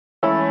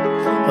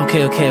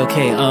Okay.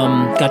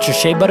 Got your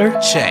shea butter?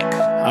 Check.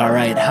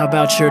 Alright, how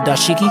about your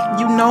dashiki?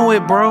 You know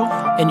it, bro.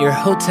 And your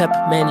Hotep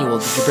manual,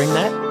 did you bring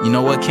that? You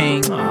know what,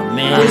 King? Oh,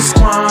 man. This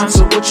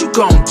Kwanzaa, what you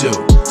gon' do?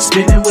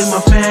 Spending with my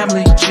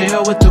family,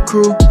 chill with the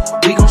crew.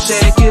 We gon'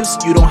 share gifts,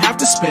 you don't have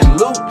to spend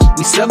loot.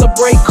 We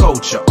celebrate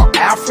culture, our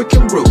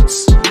African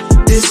roots.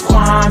 This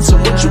Kwanzaa,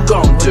 what you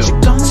gon' do?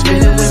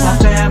 Spending with my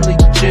family,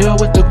 chill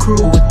with the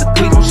crew.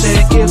 We gon'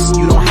 share gifts,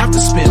 you don't have to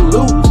spend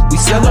loot. We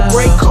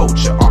celebrate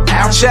culture, our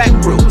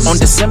African roots. On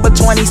December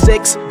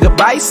 26th,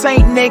 goodbye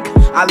Saint Nick.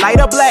 I light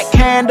a black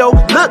candle,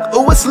 look,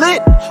 ooh, it's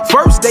lit.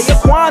 First day of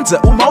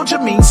Kwanzaa, Umoja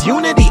means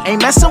unity.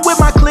 Ain't messing with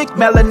my clique,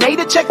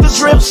 melanated, check the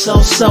drip.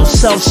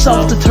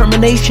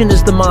 Self-determination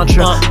is the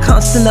mantra.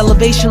 Constant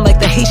elevation like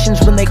the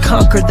Haitians when they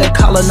conquered their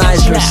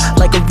colonizers.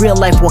 Like a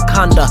real-life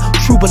Wakanda,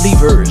 true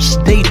believers.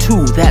 Day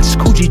 2, that's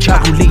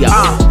Kujichagulia.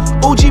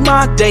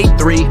 UJAMAA, day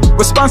 3,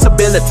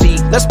 responsibility.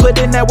 Let's put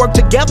in that work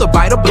together,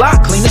 buy the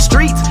block, clean the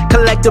streets.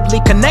 Collectively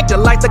connected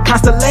like the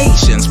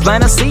constellations.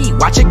 Plant a seed,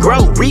 watch it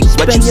grow, reap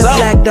what you Spend your sow.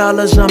 black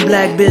dollars on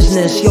black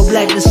business. Your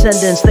black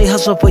descendants, they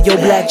hustle for your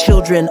black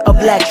children. A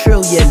black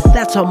trillion,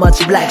 that's how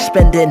much black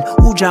spending.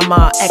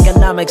 UJAMAA,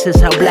 economics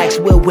is how blacks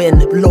will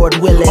win, Lord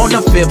willing. On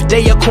the 5th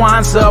day of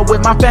Kwanzaa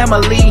with my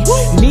family,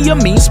 Nia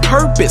means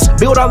purpose,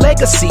 build our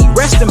legacy.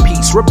 Rest in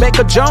peace,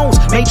 Rebecca Jones,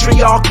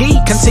 matriarchy.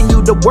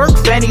 Continue to work,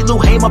 Fannie Lou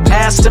Hamer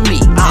passed to me.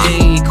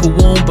 Hey,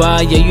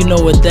 KWANZAA, yeah, you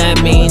know what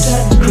that means.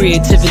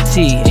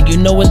 Creativity, and you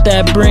know what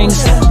that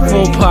brings?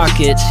 Full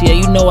pockets, yeah,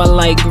 you know I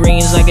like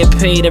greens. I get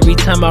paid every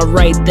time I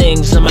write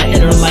things in my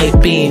inner light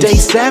beams. Day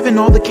 7,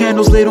 all the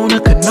candles lit on a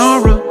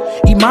Kanara.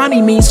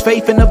 Imani means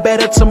faith in a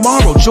better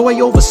tomorrow. Joy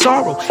over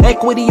sorrow,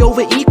 equity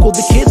over equal.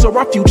 The kids are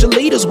our future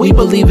leaders. We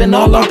believe in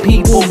all our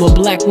people. But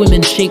black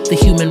women shape the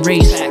human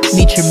race.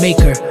 Meet your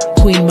maker,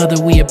 Queen Mother,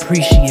 we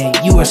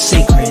appreciate. You are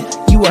sacred.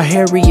 You are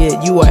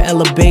Harriet, you are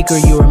Ella Baker.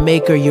 You're a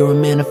maker, you're a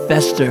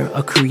manifester,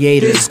 a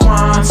creator. This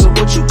Kwanzaa,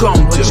 what you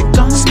gon' do?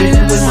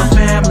 Spending with my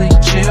family,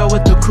 chill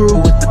with the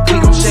crew. We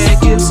gon' share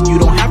gifts, you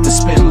don't have to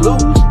spend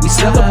loot. We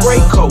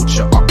celebrate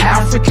culture, our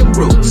African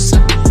roots.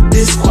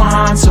 This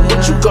Kwanzaa,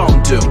 what you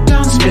gon' do?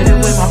 Spending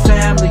with my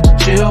family,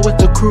 chill with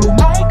the crew. We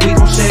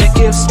gon' share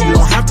gifts, you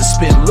don't have to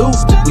spend loot.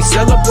 We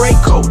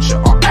celebrate culture,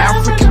 our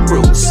African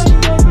roots.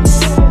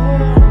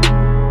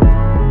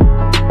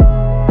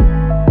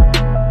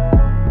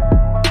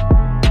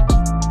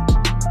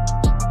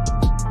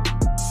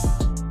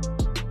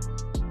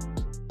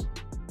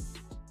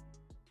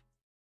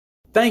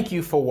 Thank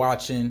you for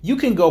watching. You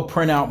can go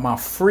print out my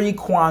free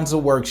Kwanzaa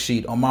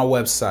worksheet on my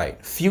website,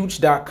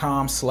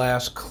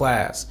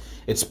 fuge.com/class.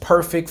 It's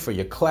perfect for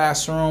your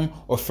classroom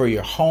or for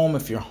your home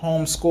if you're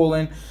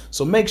homeschooling.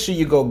 So make sure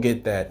you go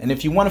get that. And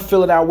if you want to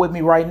fill it out with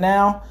me right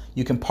now,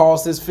 you can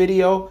pause this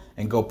video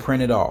and go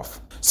print it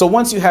off. So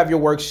once you have your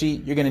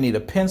worksheet, you're going to need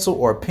a pencil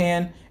or a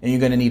pen, and you're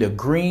going to need a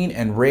green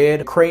and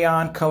red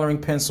crayon coloring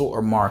pencil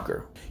or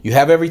marker. You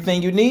have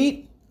everything you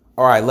need?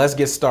 All right, let's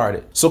get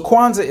started. So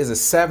Kwanzaa is a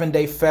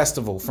 7-day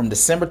festival from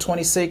December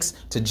 26th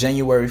to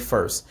January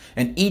 1st,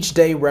 and each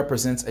day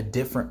represents a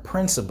different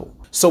principle.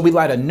 So we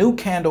light a new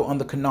candle on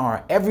the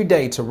Kinara every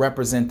day to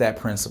represent that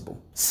principle.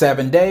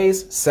 7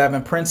 days,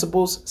 7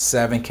 principles,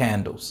 7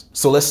 candles.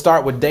 So let's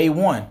start with day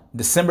 1,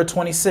 December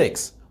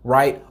 26th.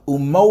 Write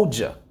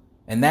Umoja,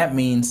 and that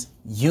means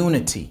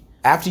unity.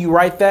 After you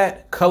write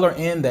that, color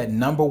in that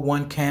number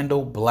 1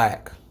 candle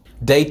black.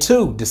 Day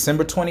 2,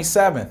 December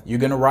 27th, you're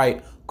gonna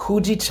write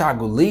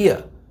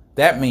Kujichagulia.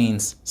 That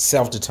means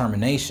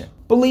self-determination.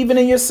 Believing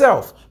in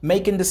yourself,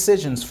 making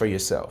decisions for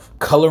yourself.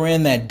 Color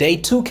in that day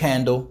 2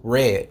 candle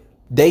red.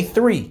 Day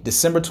 3,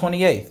 December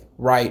 28th,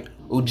 write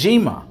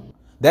UJAMAA.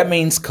 That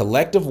means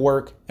collective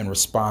work and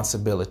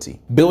responsibility.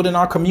 Building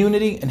our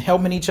community and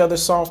helping each other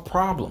solve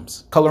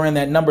problems. Color in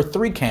that number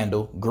 3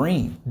 candle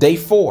green. Day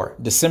 4,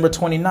 December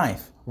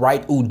 29th,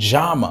 write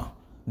UJAMAA.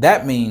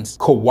 That means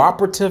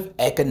cooperative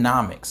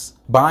economics.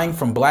 Buying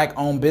from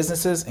black-owned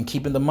businesses and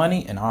keeping the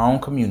money in our own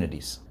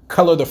communities.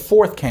 Color the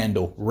 4th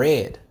candle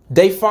red.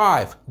 Day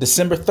 5,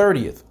 December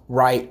 30th,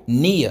 write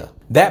Nia.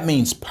 That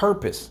means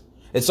purpose.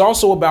 It's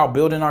also about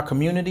building our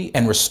community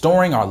and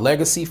restoring our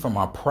legacy from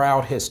our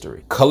proud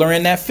history. Color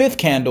in that 5th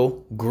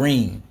candle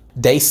green.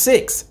 Day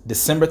 6,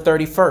 December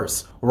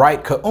 31st,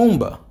 write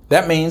Kaumba.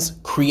 That means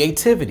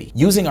creativity,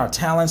 using our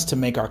talents to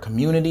make our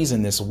communities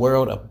in this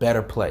world a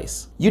better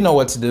place. You know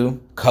what to do.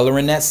 Color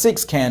in that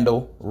 6th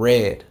candle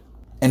red.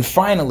 And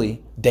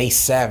finally, day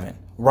 7,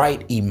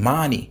 write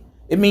Imani.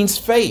 It means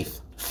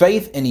faith.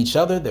 Faith in each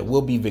other that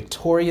we'll be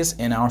victorious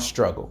in our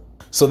struggle.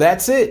 So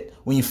that's it.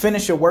 When you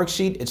finish your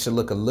worksheet, it should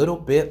look a little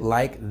bit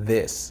like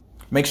this.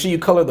 Make sure you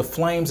color the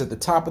flames at the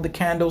top of the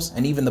candles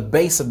and even the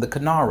base of the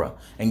Kinara,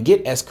 and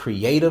get as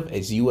creative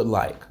as you would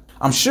like.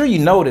 I'm sure you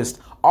noticed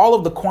all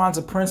of the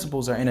Kwanzaa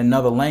principles are in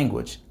another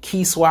language,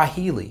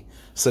 Kiswahili.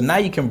 So now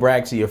you can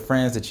brag to your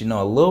friends that you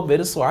know a little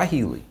bit of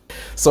Swahili.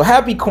 So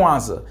happy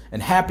Kwanzaa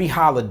and happy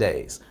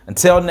holidays.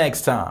 Until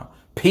next time,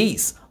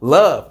 peace,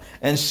 love,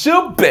 and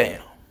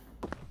shabam.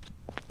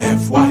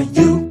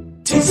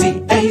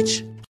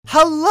 FYUTCH.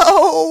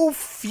 Hello,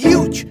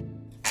 Fuge.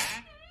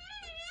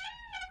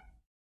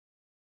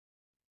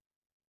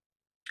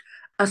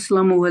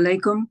 Assalamu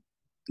alaikum.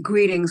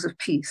 Greetings of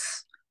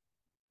peace.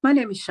 My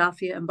name is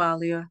Shafia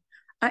Mbalia.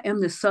 I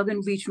am the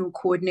Southern Regional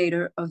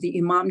Coordinator of the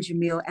Imam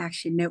Jamil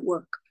Action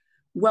Network.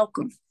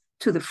 Welcome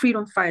to the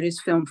Freedom Fighters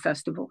Film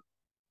Festival.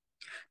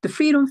 The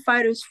Freedom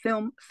Fighters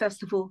Film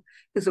Festival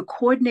is a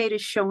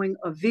coordinated showing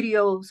of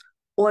videos,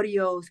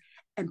 audios,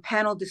 and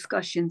panel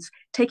discussions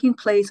taking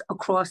place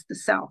across the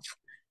South,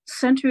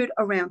 centered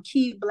around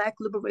key Black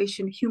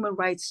liberation human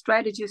rights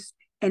strategists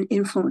and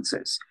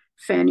influencers,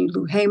 Fannie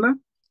Lou Hamer,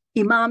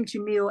 Imam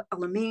Jamil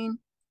Al-Amin,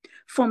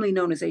 formerly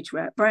known as H.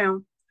 Rat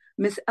Brown,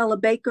 Miss Ella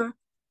Baker,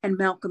 and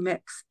Malcolm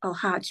X,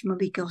 Al-Hajj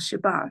Malik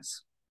El-Shabazz.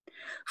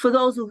 For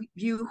those of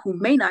you who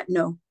may not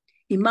know,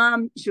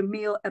 Imam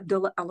Jamil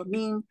Abdullah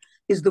Al-Amin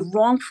is the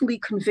wrongfully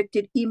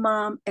convicted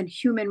Imam and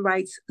human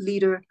rights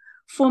leader,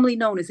 formerly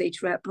known as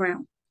H. Rat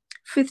Brown,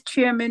 fifth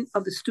chairman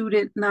of the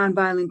Student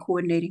Nonviolent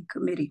Coordinating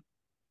Committee.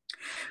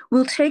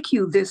 We'll take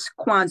you this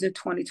KWANZAA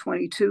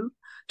 2022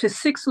 to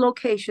 6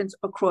 locations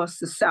across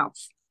the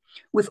South,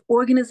 with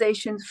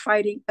organizations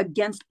fighting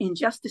against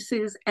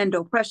injustices and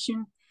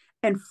oppression,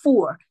 and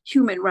for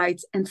human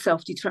rights and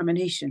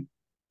self-determination: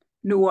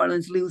 New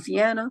Orleans,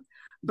 Louisiana;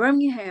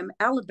 Birmingham,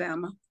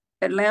 Alabama;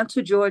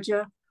 Atlanta,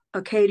 Georgia;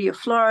 Acadia,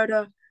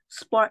 Florida;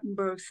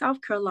 Spartanburg,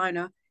 South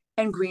Carolina;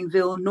 and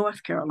Greenville,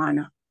 North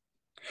Carolina.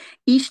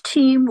 Each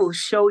team will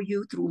show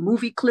you through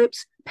movie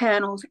clips,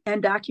 panels,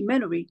 and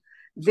documentary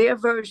their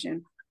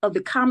version of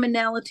the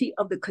commonality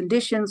of the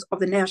conditions of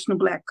the national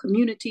Black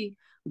community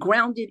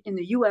grounded in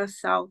the U.S.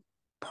 South,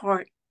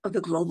 part of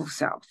the global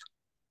South.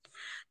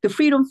 The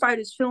Freedom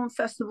Fighters Film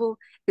Festival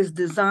is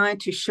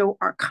designed to show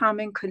our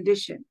common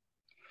condition.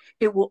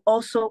 It will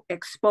also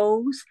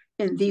expose,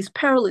 in these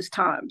perilous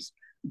times,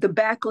 the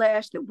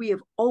backlash that we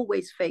have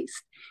always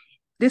faced,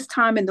 this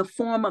time in the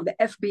form of the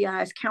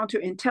FBI's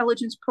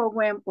counterintelligence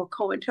program, or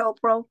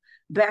COINTELPRO,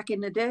 back in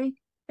the day,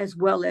 as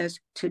well as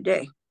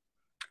today.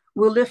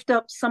 We'll lift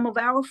up some of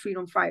our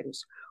freedom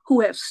fighters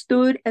who have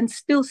stood and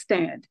still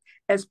stand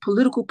as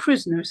political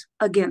prisoners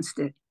against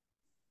it.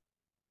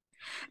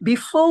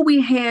 Before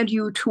we hand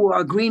you to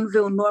our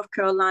Greenville, North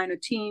Carolina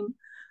team,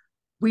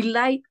 we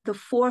light the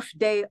 4th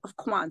day of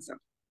KWANZAA.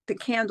 The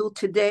candle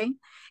today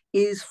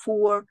is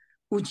for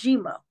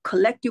UJAMAA,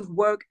 collective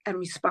work and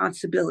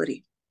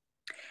responsibility.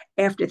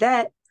 After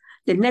that,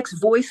 the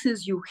next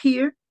voices you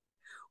hear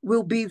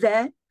will be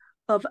that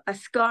of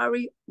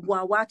Askari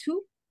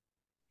Wawatu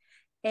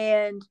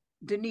and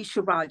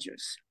Denisha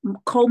Rogers,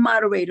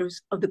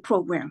 co-moderators of the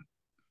program.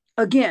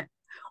 Again,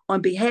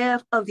 on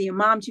behalf of the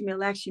Imam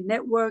Jamil Action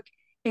Network,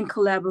 in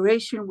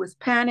collaboration with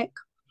PANIC,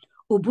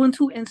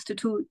 Ubuntu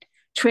Institute,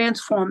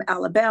 Transform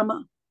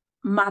Alabama,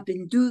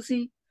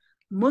 Mapinduzi,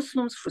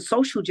 Muslims for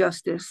Social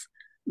Justice,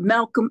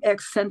 Malcolm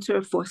X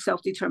Center for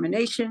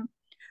Self-Determination,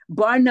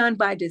 Bar None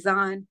by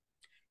Design,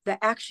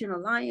 the Action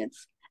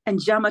Alliance, and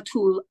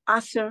Jamatul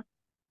Asr,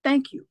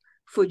 thank you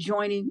for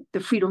joining the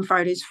Freedom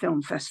Fighters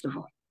Film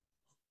Festival.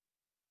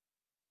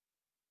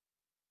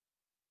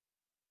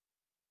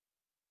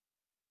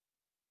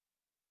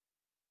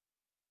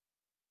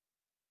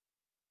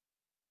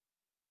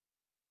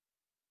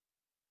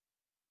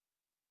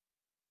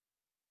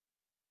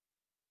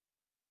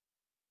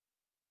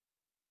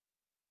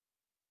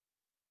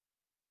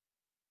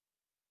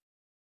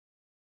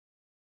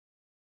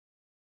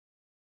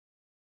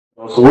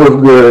 So what's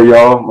good,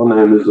 y'all? My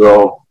name is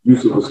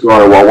Yusuf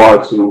Askari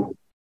Wawatu,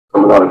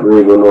 coming out of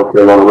Greenville, North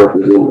Carolina,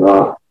 representing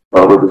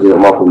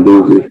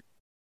Mapinduzi.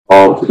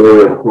 Today we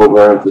have a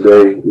program.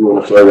 Today we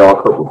want to show y'all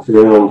a couple of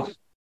films.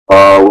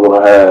 We're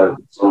going to have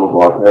some of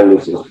our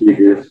panelists and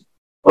speakers. It's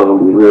going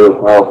to be a real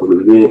powerful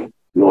event,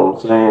 you know what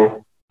I'm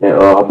saying? And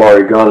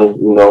Habari Ghani,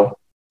 you know,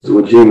 so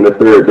we're June the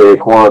 3rd day of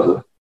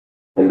KWANZAA.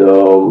 And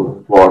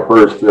for our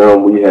first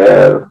film, we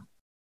have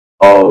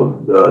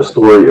the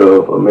story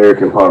of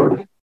American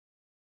poverty.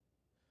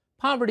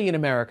 Poverty in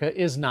America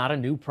is not a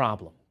new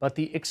problem, but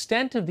the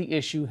extent of the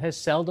issue has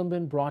seldom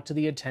been brought to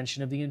the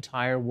attention of the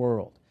entire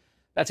world.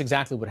 That's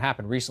exactly what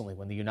happened recently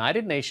when the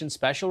United Nations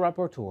Special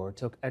Rapporteur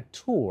took a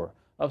tour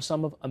of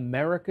some of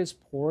America's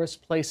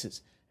poorest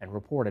places and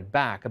reported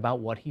back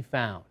about what he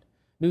found.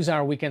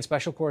 NewsHour Weekend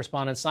Special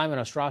Correspondent Simon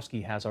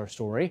Ostrovsky has our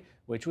story,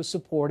 which was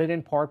supported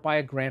in part by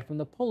a grant from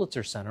the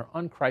Pulitzer Center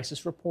on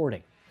Crisis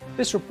Reporting.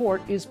 This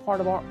report is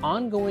part of our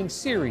ongoing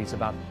series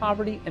about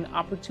poverty and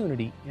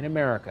opportunity in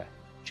America.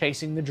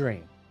 Chasing the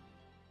Dream.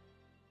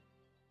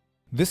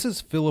 This is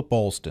Philip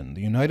Alston,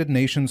 the United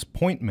Nations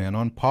point man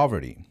on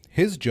poverty.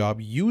 His job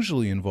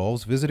usually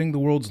involves visiting the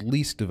world's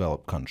least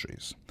developed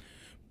countries.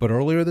 But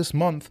earlier this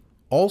month,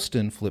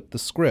 Alston flipped the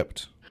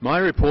script. My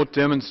report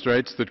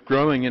demonstrates that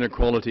growing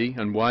inequality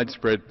and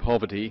widespread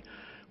poverty,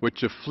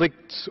 which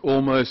afflicts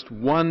almost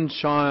 1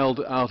 child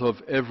out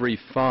of every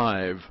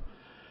 5,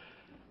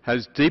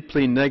 has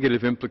deeply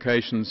negative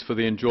implications for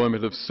the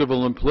enjoyment of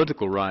civil and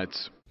political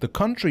rights. The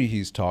country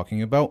he's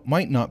talking about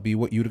might not be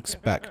what you'd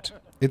expect.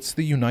 It's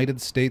the United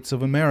States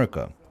of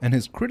America, and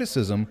his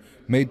criticism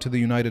made to the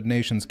United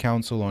Nations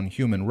Council on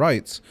Human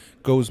Rights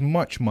goes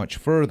much, much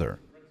further.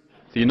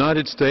 The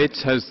United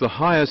States has the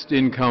highest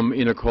income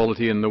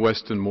inequality in the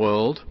Western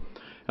world,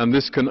 and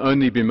this can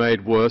only be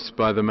made worse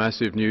by the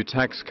massive new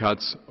tax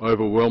cuts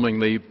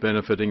overwhelmingly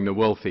benefiting the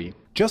wealthy.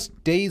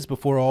 Just days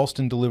before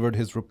Alston delivered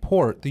his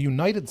report, the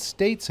United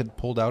States had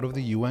pulled out of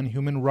the UN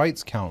Human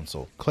Rights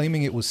Council,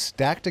 claiming it was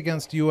stacked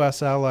against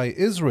U.S. ally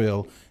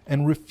Israel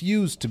and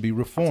refused to be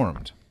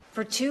reformed.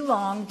 For too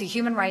long, the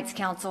Human Rights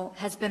Council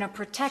has been a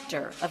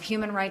protector of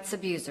human rights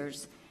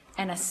abusers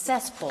and a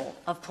cesspool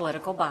of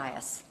political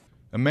bias.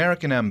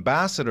 American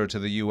ambassador to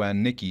the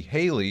UN, Nikki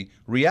Haley,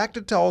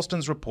 reacted to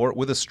Alston's report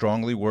with a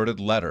strongly worded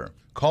letter,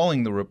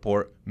 calling the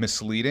report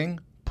misleading,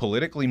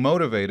 politically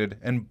motivated,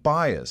 and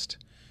biased.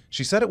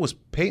 She said it was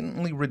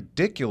patently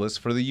ridiculous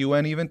for the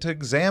UN even to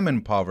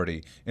examine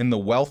poverty in the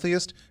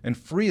wealthiest and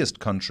freest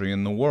country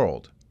in the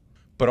world.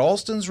 But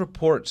Alston's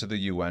report to the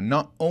UN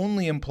not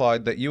only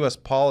implied that U.S.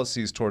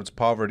 policies towards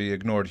poverty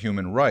ignored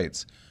human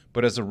rights,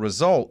 but as a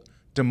result,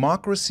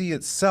 democracy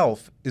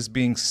itself is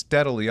being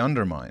steadily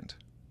undermined.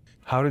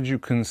 How did you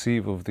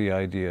conceive of the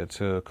idea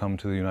to come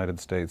to the United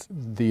States?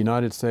 The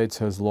United States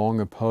has long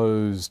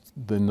opposed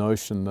the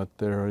notion that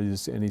there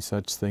is any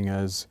such thing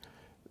as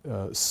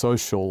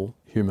social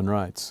human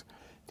rights.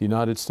 The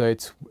United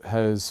States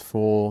has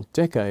for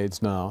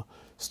decades now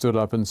stood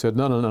up and said,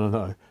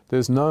 no,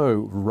 there's no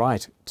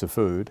right to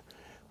food.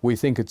 We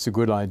think it's a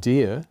good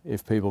idea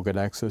if people get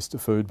access to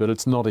food, but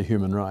it's not a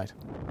human right.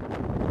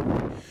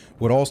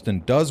 What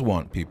Alston does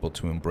want people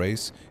to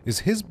embrace is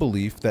his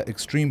belief that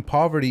extreme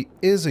poverty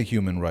is a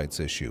human rights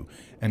issue,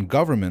 and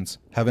governments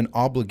have an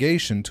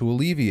obligation to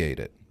alleviate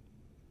it.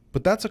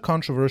 But that's a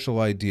controversial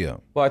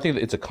idea. Well, I think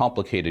it's a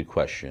complicated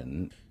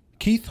question.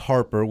 Keith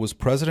Harper was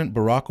President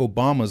Barack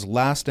Obama's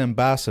last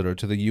ambassador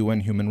to the UN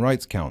Human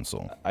Rights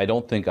Council. I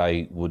don't think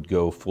I would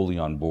go fully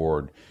on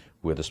board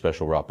with a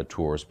special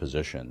rapporteur's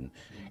position.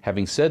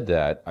 Having said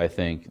that, I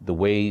think the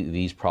way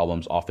these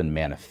problems often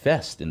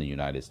manifest in the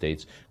United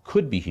States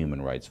could be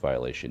human rights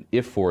violation.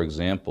 If, for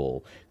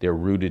example, they're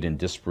rooted in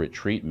disparate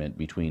treatment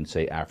between,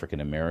 say,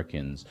 African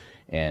Americans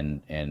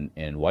and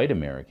white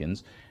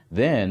Americans,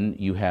 then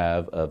you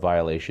have a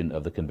violation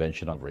of the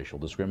Convention on Racial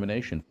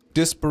Discrimination.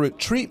 Disparate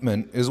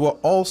treatment is what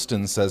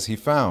Alston says he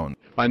found.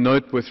 I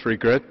note with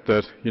regret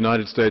that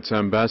United States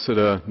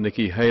Ambassador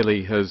Nikki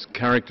Haley has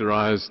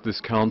characterized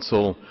this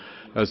council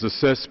as a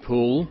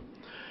cesspool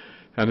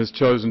and has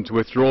chosen to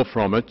withdraw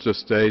from it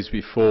just days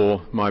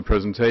before my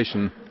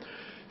presentation.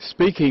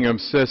 Speaking of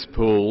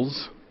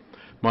cesspools,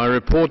 my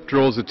report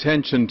draws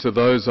attention to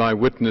those I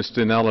witnessed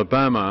in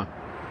Alabama.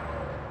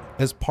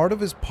 As part of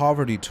his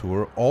poverty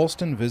tour,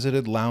 Alston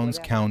visited Lowndes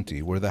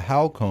County, where the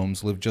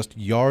Halcombs live just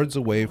yards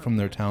away from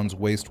their town's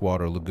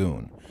wastewater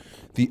lagoon.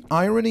 The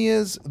irony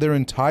is, their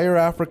entire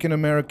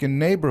African-American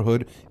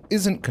neighborhood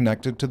isn't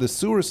connected to the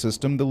sewer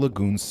system the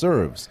lagoon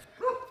serves,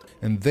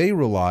 and they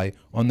rely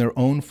on their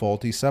own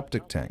faulty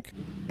septic tank.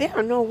 There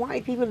are no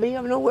white people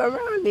live nowhere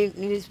around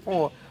in this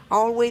part,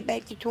 all the way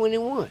back to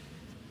 21.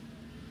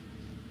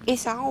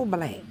 It's all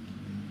black.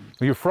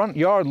 Your front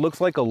yard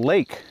looks like a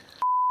lake.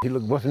 He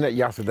looked worse than that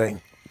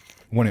yesterday.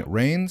 When it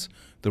rains,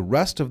 the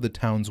rest of the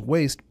town's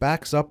waste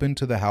backs up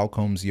into the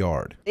Halcombs'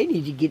 yard. They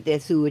need to get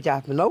that sewage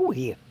out from over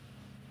here.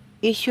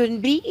 It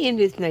shouldn't be in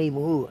this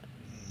neighborhood.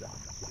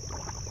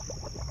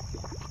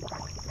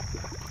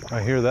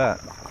 I hear that.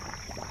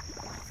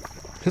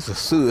 This is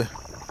sewer.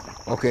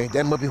 Okay,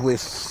 that must be where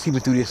it's seeping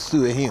through this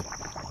sewer here.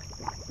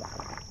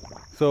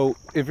 So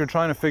if you're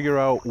trying to figure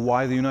out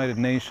why the United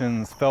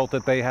Nations felt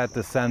that they had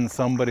to send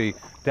somebody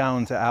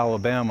down to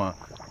Alabama,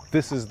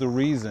 this is the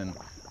reason.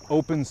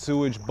 Open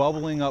sewage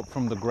bubbling up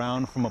from the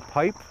ground from a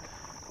pipe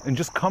and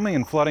just coming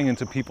and flooding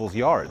into people's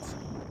yards.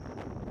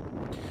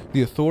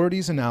 The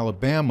authorities in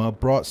Alabama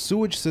brought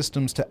sewage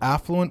systems to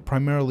affluent,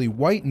 primarily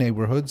white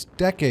neighborhoods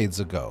decades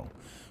ago.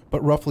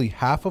 But roughly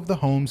half of the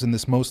homes in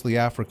this mostly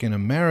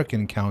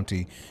African-American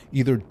county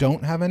either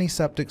don't have any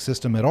septic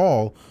system at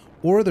all,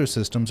 or their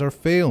systems are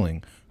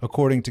failing,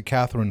 according to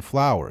Catherine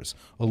Flowers,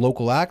 a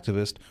local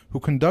activist who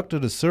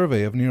conducted a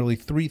survey of nearly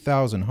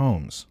 3,000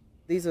 homes.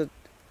 These are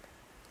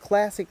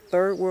classic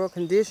third world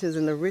conditions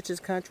in the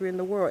richest country in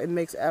the world. It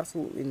makes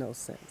absolutely no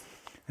sense.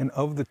 And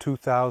of the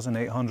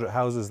 2,800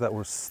 houses that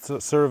were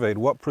surveyed,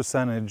 what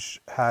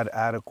percentage had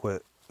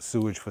adequate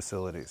sewage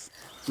facilities?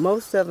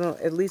 Most of them,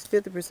 at least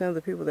 50% of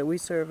the people that we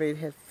surveyed,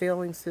 had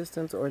failing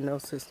systems or no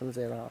systems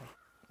at all.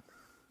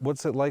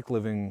 What's it like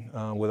living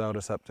without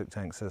a septic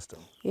tank system?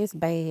 It's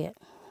bad.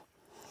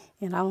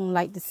 And I don't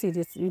like to see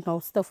this,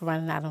 stuff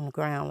running out on the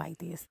ground like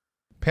this.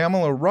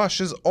 Pamela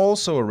Rush is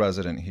also a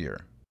resident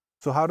here.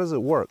 So how does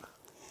it work?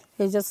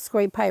 It's just a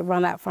straight pipe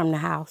run out from the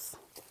house.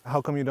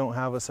 How come you don't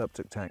have a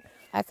septic tank?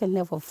 I could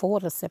never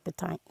afford a septic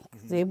tank.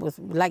 It was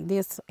like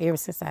this ever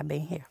since I've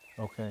been here.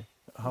 Okay.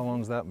 How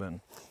long's that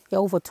been?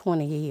 Over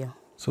 20 years.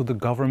 So the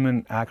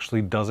government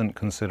actually doesn't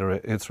consider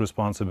it its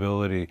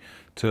responsibility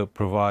to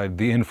provide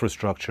the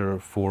infrastructure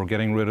for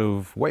getting rid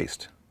of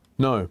waste?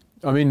 No.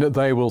 I mean,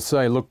 they will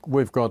say, look,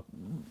 we've got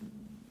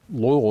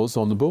laws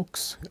on the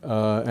books,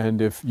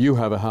 and if you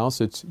have a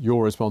house, it's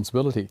your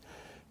responsibility.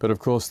 But of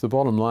course, the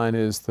bottom line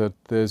is that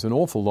there's an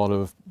awful lot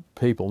of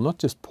people, not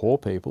just poor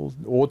people,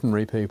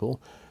 ordinary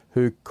people,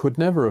 who could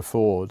never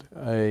afford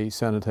a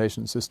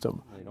sanitation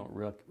system. They don't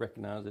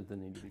recognize that they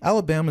need to be.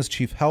 Alabama's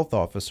Chief Health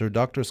Officer,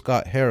 Dr.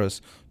 Scott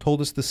Harris,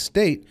 told us the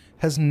state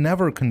has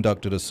never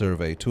conducted a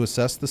survey to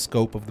assess the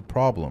scope of the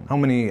problem. How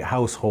many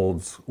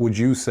households would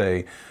you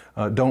say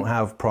don't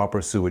have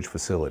proper sewage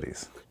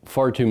facilities?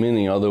 Far too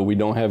many, although we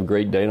don't have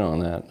great data on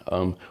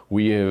that.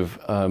 We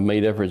have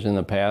made efforts in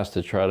the past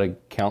to try to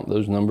count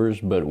those numbers,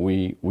 but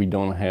we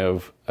don't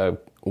have a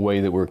way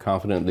that we're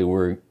confident that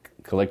we're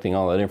collecting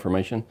all that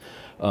information.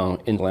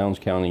 In Lowndes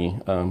County,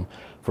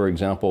 for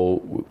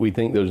example, we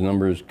think those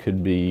numbers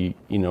could be,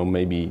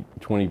 maybe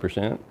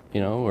 20%,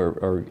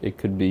 or it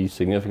could be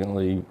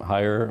significantly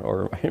higher,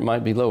 or it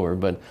might be lower,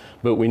 but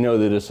we know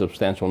that a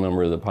substantial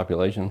number of the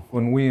population.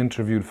 When we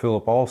interviewed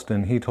Philip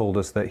Alston, he told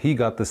us that he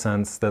got the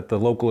sense that the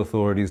local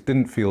authorities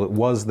didn't feel it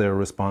was their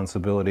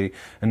responsibility,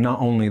 and not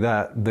only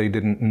that, they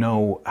didn't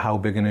know how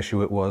big an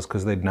issue it was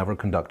because they'd never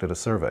conducted a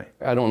survey.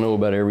 I don't know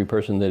about every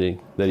person that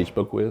he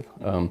spoke with,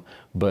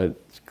 but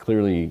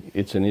clearly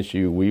it's an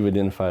issue. We've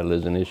identified it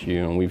as an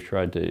issue, and we've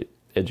tried to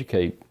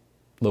educate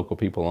local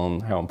people on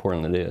how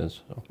important it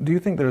is. So. Do you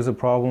think there's a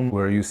problem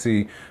where you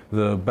see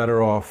the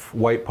better off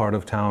white part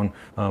of town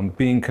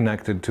being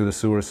connected to the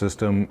sewer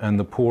system and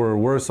the poorer,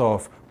 worse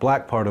off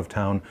black part of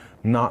town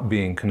not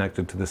being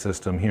connected to the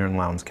system here in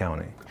Lowndes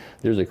County?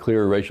 There's a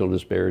clear racial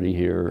disparity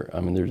here.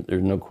 I mean,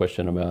 there's no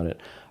question about it.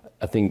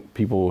 I think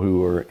people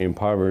who are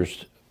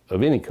impoverished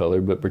of any color,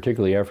 but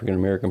particularly African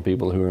American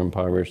people who are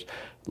impoverished,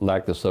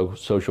 lack the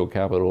social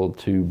capital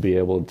to be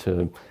able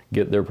to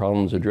get their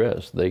problems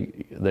addressed.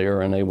 They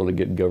are unable to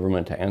get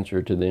government to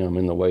answer to them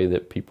in the way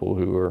that people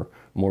who are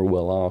more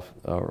well off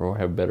or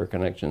have better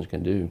connections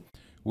can do.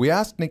 We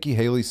asked Nikki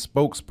Haley,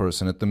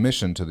 spokesperson at the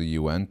mission to the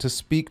UN, to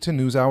speak to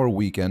NewsHour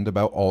Weekend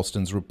about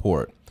Alston's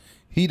report.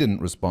 He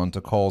didn't respond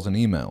to calls and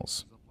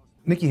emails.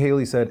 Nikki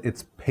Haley said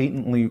it's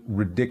patently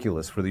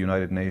ridiculous for the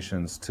United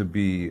Nations to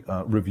be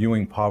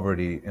reviewing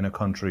poverty in a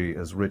country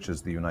as rich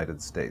as the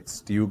United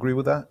States. Do you agree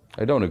with that?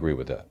 I don't agree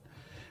with that.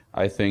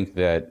 I think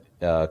that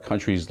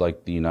countries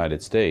like the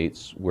United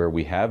States, where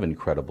we have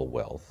incredible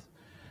wealth,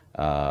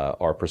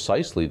 are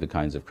precisely the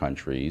kinds of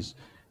countries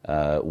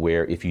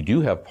where if you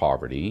do have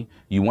poverty,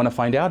 you want to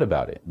find out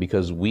about it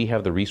because we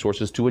have the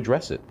resources to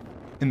address it.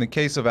 In the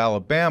case of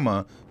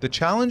Alabama, the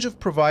challenge of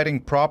providing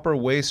proper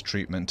waste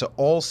treatment to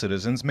all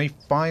citizens may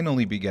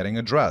finally be getting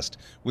addressed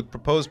with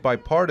proposed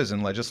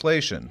bipartisan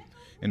legislation,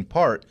 in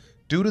part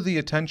due to the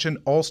attention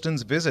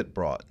Alston's visit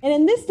brought. And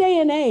in this day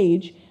and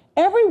age,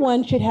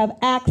 everyone should have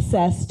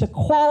access to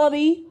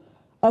quality,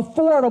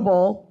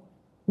 affordable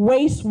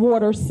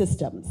wastewater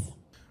systems.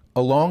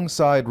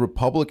 Alongside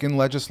Republican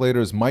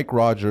legislators Mike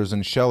Rogers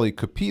and Shelley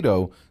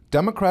Capito,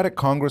 Democratic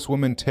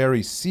Congresswoman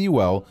Terry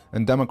Sewell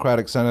and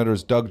Democratic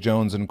Senators Doug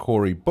Jones and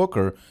Cory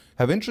Booker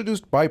have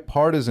introduced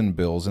bipartisan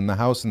bills in the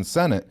House and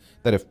Senate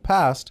that, if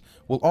passed,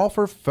 will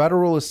offer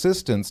federal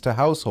assistance to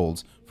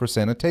households for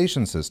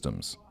sanitation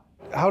systems.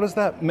 How does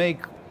that make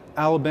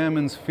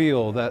Alabamans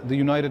feel that the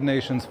United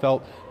Nations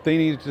felt they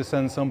needed to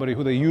send somebody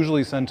who they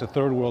usually send to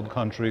third world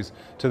countries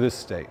to this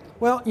state?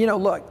 Well,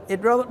 look,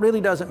 it really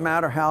doesn't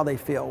matter how they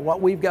feel.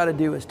 What we've got to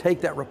do is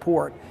take that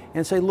report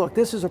and say, look,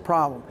 this is a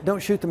problem. Don't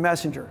shoot the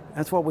messenger.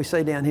 That's what we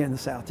say down here in the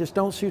South. Just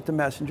don't shoot the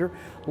messenger.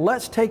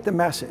 Let's take the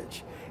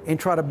message and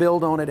try to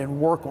build on it and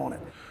work on it.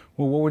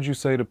 Well, what would you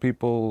say to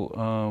people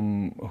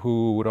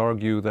who would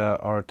argue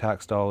that our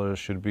tax dollars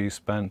should be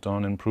spent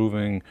on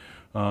improving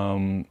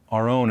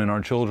our own and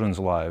our children's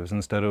lives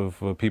instead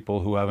of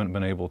people who haven't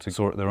been able to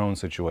sort their own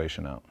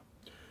situation out?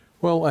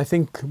 Well, I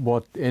think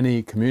what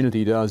any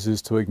community does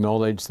is to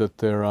acknowledge that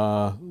there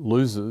are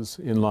losers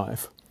in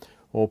life,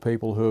 or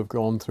people who have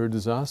gone through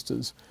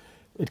disasters.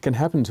 It can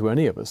happen to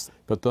any of us,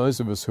 but those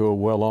of us who are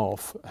well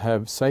off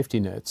have safety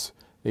nets,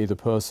 either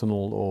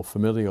personal or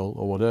familial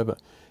or whatever.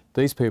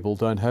 These people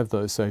don't have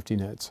those safety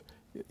nets.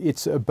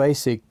 It's a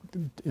basic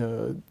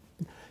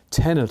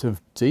tenet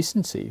of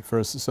decency for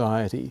a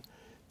society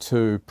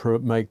to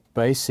make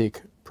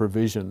basic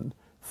provision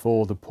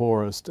for the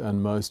poorest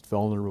and most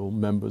vulnerable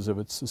members of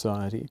its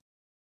society.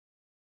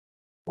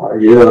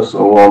 Yeah,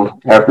 so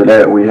after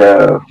that we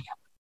have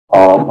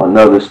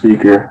another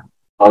speaker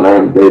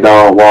named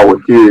Dedan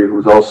Wawakiri,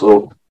 who's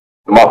also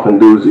the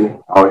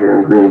Mapinduzi out here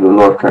in Greenville,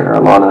 North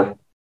Carolina,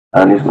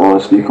 and he's going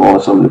to speak on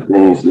some of the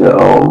things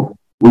that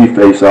we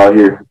face out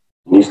here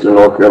in Eastern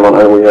North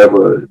Carolina. And we have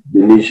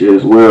Denisha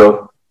as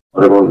well.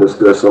 They're going to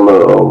discuss some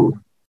of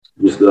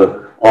just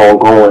the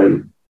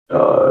ongoing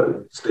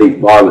state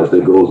violence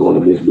that goes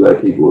on against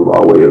Black people by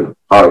way of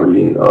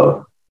poverty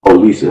and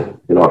policing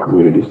in our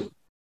communities.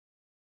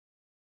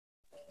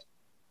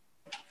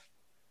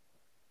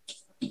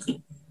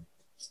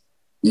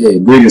 Yeah,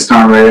 greetings,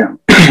 comrade.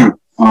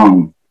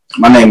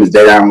 My name is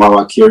Dedan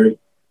Wawakiri.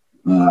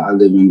 I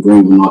live in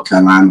Greenville, North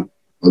Carolina,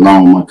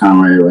 along with my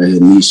comrade right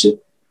here, Nisha.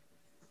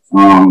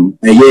 And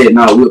yeah,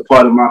 no, we're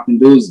part of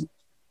Mapinduzi.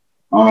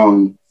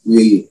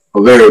 We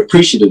are very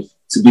appreciative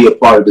to be a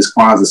part of this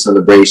KWANZAA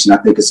celebration. I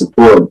think it's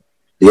important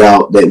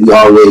that we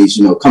always,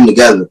 come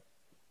together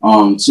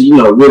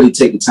to, really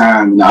take the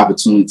time and the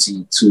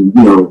opportunity to,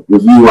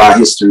 review our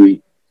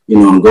history,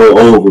 and go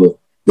over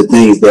the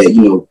things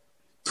that,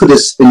 put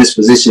us in this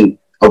position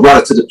or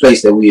brought us to the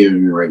place that we are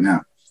in right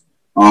now.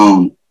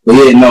 But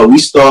yeah, no, we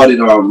started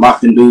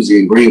Mapinduzi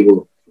in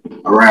Greenville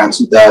around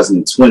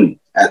 2020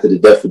 after the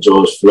death of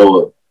George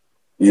Floyd.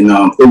 And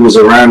it was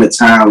around the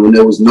time when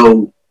there was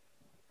no,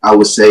 I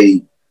would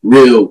say,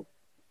 real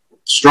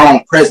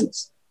strong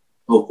presence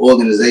of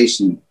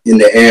organization in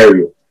the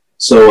area.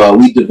 So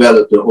we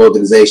developed an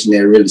organization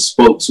that really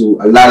spoke to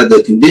a lot of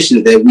the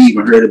conditions that we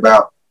even heard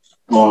about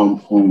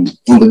on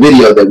the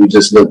video that we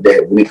just looked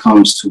at when it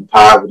comes to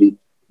poverty,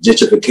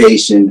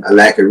 gentrification, a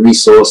lack of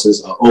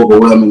resources, an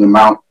overwhelming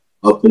amount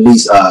of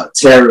police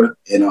terror,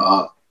 and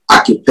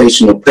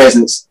occupational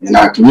presence in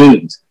our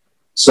communities.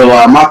 So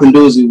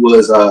Mapinduzi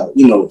was,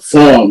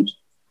 formed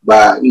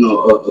by,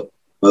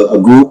 a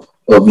group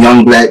of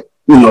young Black,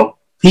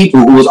 people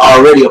who was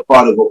already a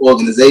part of an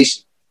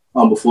organization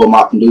before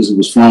Mapinduzi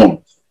was formed.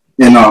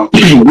 And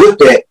with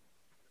that,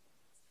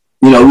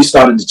 we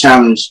started to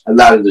challenge a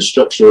lot of the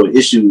structural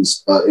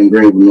issues in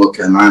Greenville, North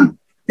Carolina,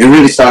 and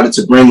really started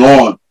to bring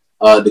on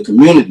the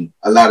community,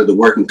 a lot of the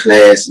working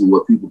class and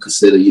what people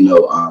consider,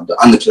 the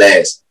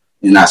underclass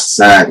in our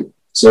society.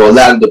 So a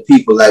lot of the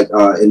people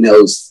in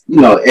those,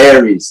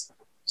 areas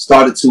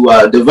started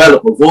to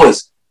develop a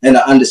voice and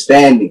an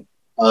understanding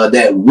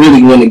that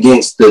really went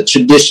against the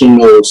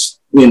traditional,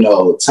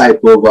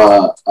 type of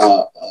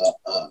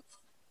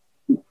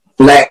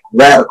Black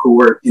radical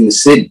work in the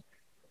city.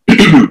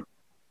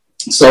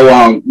 So,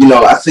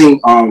 I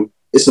think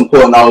it's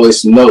important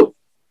always to note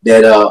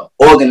that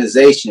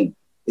organization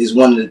is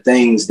one of the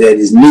things that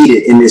is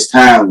needed in this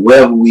time,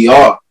 wherever we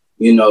are.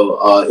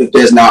 If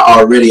there's not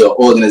already an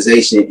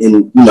organization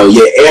in,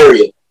 your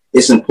area,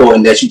 it's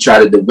important that you try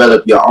to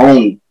develop your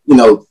own,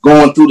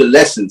 going through the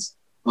lessons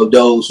of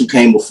those who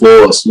came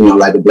before us,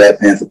 like the Black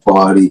Panther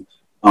Party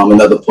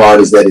and other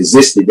parties that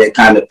existed that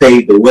kind of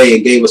paved the way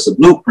and gave us a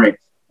blueprint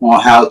on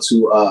how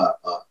to,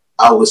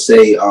 I would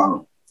say,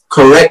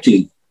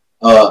 correctly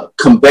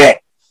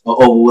combat an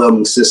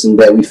overwhelming system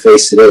that we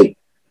face today.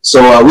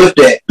 So with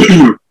that,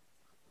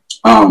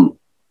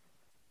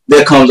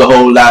 there comes a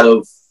whole lot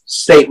of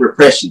state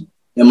repression,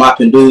 and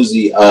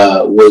Mapinduzi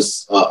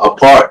was a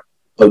part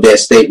of that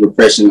state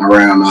repression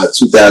around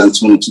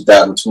 2020,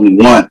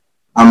 2021.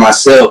 I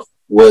myself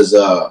was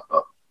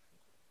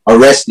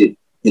arrested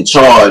and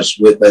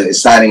charged with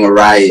inciting a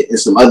riot and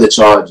some other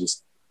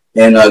charges,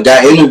 and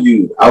got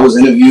interviewed. I was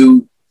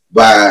interviewed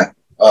by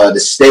the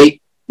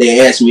state.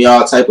 They asked me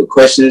all type of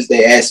questions.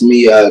 They asked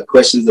me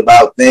questions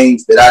about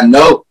things that I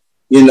know,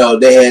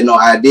 they had no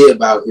idea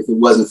about if it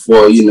wasn't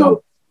for,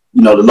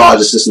 the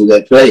larger systems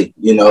at play.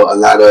 A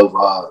lot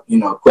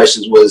of,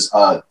 questions was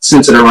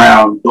centered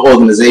around the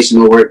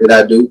organizational work that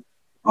I do.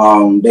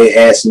 They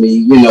asked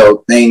me,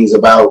 things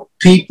about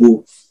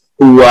people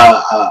who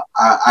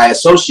I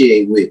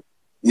associate with.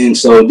 And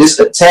so this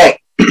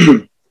attack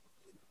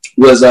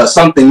was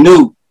something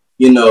new,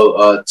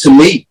 to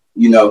me,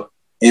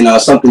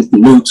 and something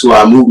new to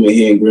our movement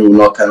here in Greenville,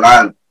 North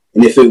Carolina.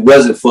 And if it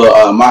wasn't for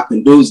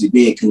Mapinduzi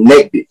being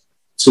connected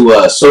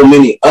to so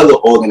many other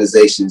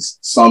organizations,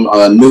 some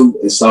new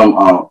and some,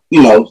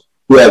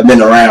 who have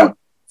been around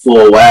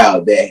for a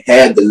while, that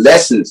had the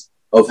lessons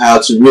of how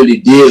to really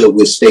deal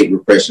with state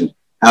repression,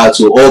 how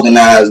to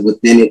organize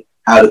within it,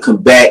 how to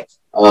combat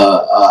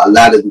a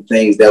lot of the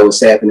things that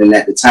was happening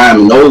at the time.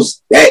 And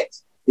that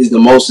is the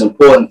most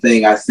important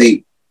thing, I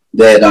think,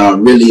 that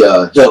really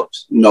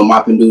helped,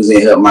 Mapinduzi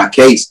and helped my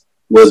case,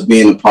 was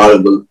being a part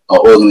of an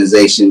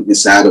organization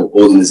inside of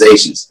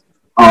organizations.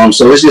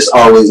 So it's just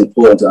always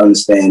important to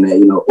understand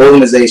that,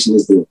 organization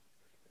is the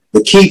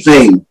key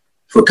thing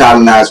for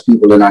colonized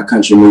people in our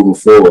country moving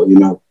forward,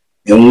 And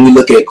when we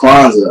look at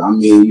KWANZAA, I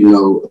mean,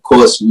 of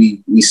course,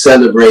 we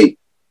celebrate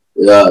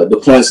the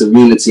points of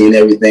unity and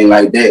everything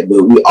like that,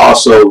 but we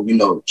also,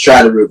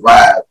 try to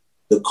revive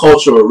the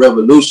cultural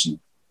revolution,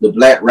 the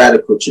Black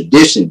radical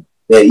tradition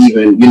that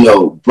even,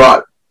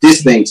 brought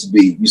this thing to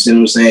be. You see what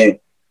I'm saying?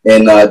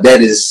 And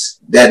that is,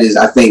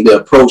 I think, the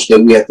approach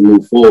that we have to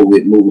move forward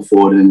with, moving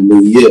forward in the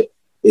new year,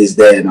 is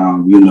that,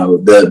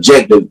 the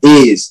objective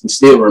is and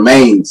still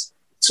remains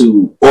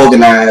to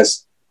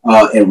organize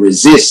and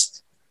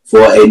resist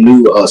for a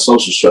new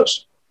social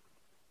structure.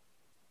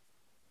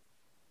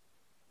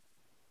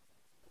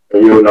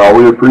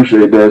 We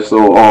appreciate that.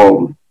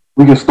 So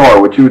we can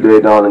start with you,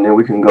 Daydon, and then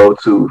we can go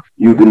to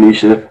you,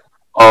 Denisha.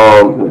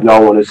 If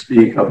y'all want to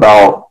speak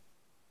about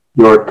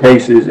your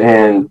cases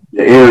and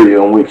the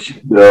area in which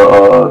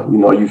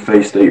you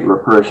face state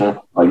repression,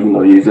 like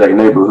the exact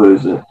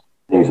neighborhoods and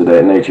things of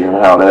that nature,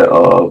 and how that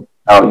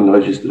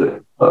it's just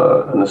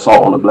an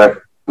assault on the Black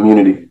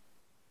community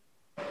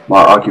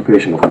by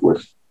occupation, of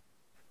course.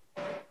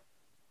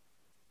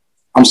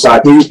 I'm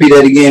sorry, can you repeat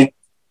that again?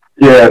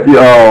 Yeah,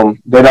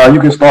 if you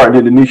can start,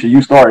 then Denisha,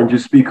 you start and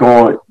just speak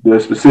on the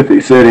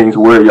specific settings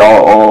where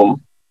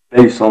y'all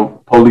face some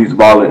police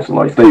violence,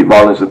 like state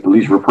violence and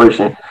police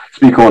repression,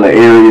 speak on the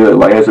area,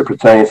 like as it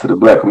pertains to the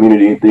Black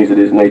community and things of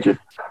this nature?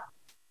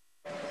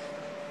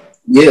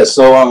 Yeah,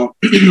 so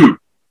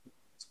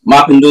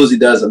Mapinduzi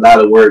does a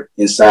lot of work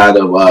inside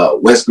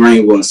of West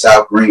Greenville and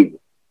South Greenville,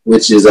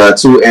 which is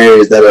two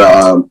areas that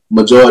are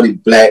majority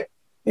Black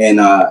and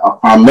are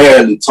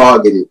primarily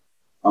targeted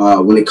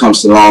when it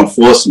comes to law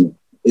enforcement.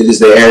 It is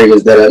the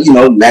areas that are, you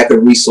know, lack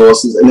of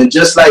resources. And then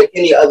just like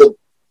any other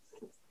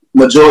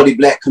majority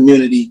Black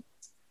community,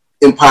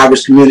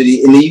 impoverished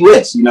community in the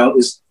U.S., you know,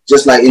 it's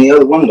just like any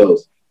other one of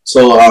those.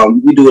 So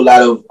we do a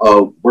lot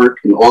of work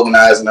and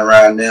organizing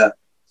around there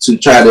to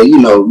try to, you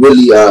know,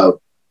 really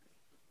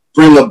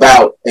bring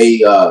about a,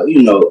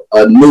 you know,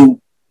 a new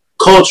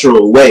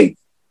cultural way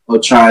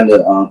of trying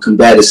to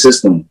combat the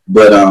system.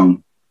 But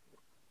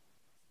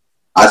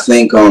I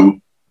think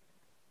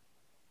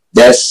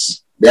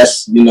that's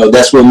you know,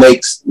 that's what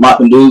makes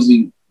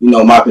Mapinduzi, you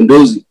know,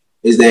 Mapinduzi,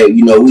 is that,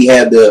 you know, we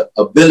have the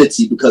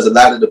ability, because a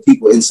lot of the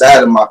people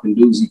inside of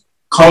Mapinduzi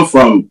come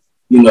from,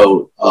 you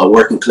know,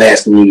 working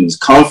class communities,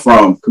 come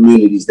from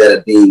communities that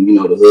are deemed, you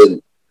know, the hood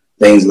and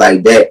things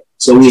like that.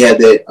 So we have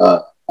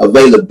that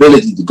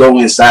availability to go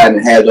inside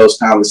and have those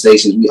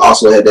conversations. We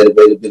also have that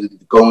availability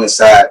to go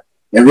inside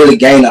and really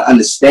gain an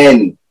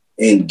understanding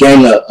and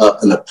gain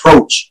an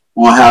approach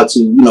on how to,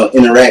 you know,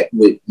 interact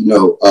with, you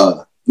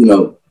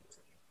know,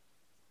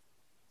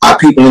 our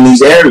people in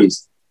these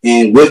areas.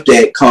 And with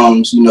that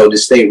comes, you know, the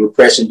state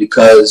repression,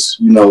 because,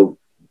 you know,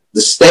 the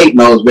state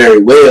knows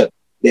very well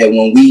that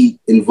when we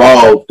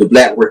involve the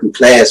Black working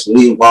class, when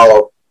we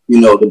involve, you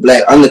know, the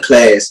Black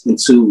underclass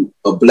into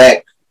a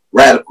Black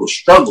radical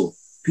struggle,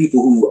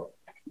 people who,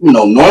 you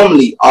know,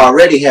 normally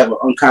already have an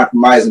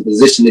uncompromising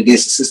position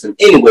against the system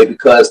anyway,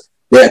 because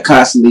they're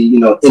constantly, you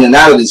know, in and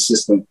out of the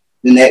system,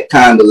 then that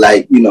kind of,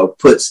 like, you know,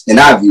 puts, in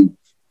our view,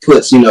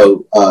 puts, you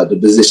know, the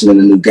position in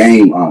the new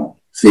game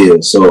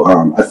field. So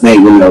I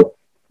think, you know,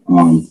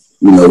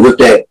 with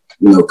that,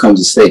 you know, comes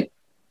the state.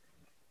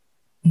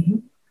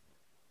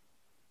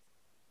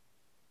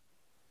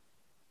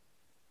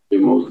 Yeah,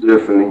 most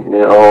definitely.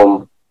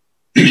 And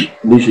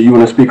Nisha, you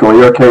want to speak on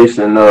your case,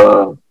 and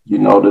you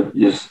know,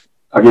 just,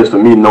 I guess,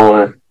 for me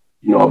knowing,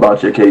 you know,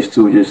 about your case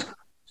too, just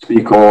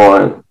speak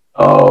on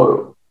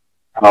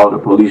how the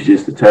police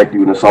just attacked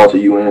you and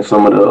assaulted you, and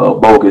some of the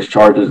bogus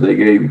charges they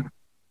gave you.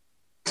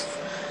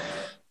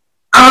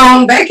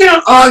 Back in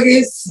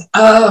August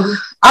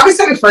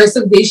 31st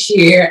of this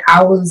year,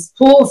 I was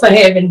pulled for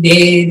having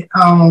dead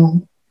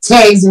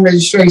tags and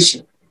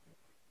registration.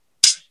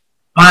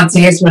 My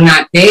tags were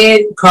not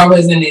dead. The car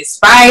wasn't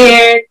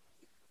expired.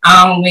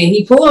 When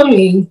he pulled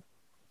me,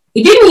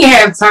 he didn't even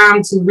have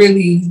time to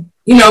really,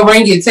 you know,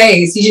 ring your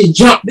tags. He just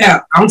jumped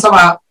out. I'm talking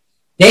about,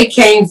 they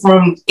came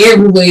from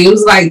everywhere. It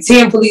was like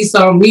 10 police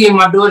on me and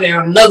my daughter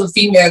and another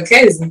female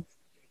cousin.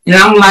 And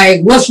I'm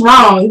like, what's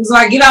wrong? He was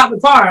like, get out the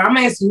car. I'm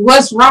asking,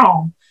 what's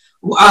wrong?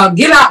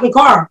 Get out the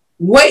car.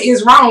 What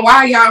is wrong? Why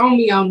are y'all on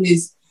me on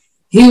this?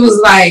 He was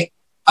like,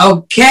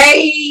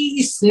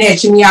 okay,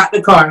 snatching me out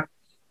the car.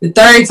 The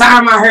third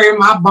time I heard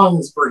my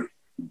bones break.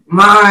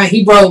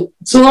 He broke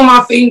 2 of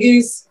my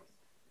fingers.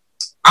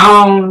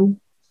 I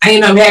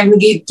ended up having to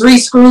get 3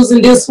 screws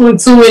in this one,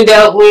 2 in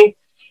that one.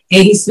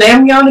 And he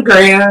slammed me on the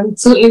ground,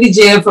 took me to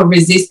jail for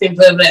resisting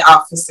public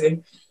officer.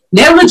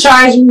 Never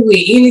charged me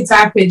with any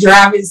type of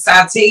driving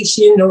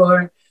citation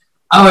or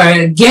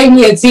gave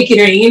me a ticket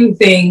or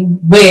anything,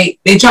 but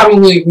they charged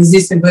me with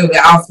resisting public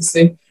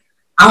officer.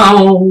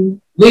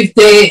 With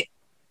that,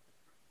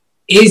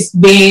 it's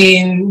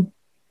been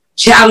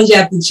challenge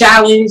after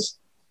challenge.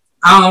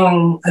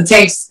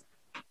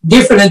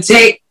 Different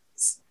attack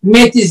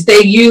methods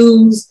they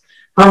use,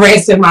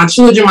 harassing my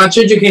children. My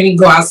children can't even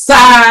go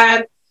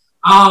outside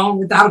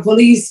without the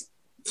police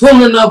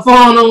pulling up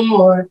on them,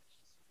 or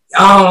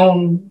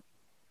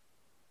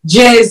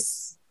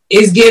just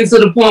it's getting to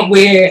the point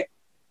where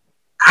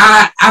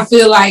I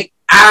feel like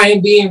I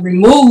am being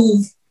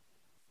removed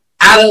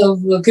out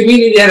of the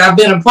community that I've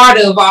been a part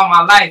of all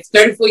my life.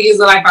 34 years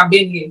of life I've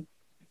been here,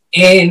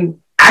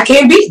 and I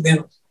can't beat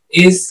them.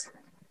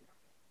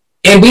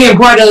 And being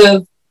part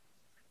of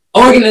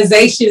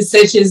organizations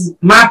such as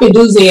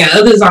Mapinduzi and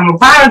others I'm a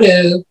part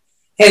of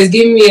has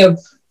given me a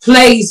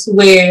place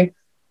where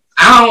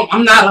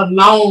I'm not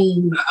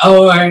alone,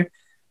 or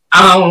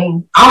I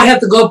don't have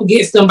to go up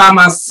against them by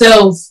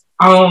myself.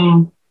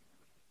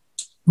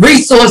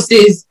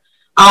 Resources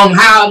on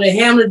how to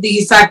handle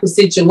these type of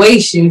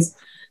situations.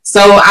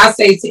 So I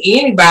say to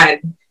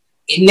anybody,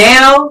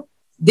 now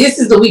this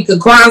is the week of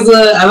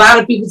KWANZAA. A lot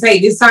of people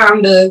take this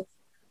time to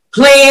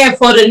plan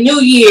for the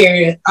new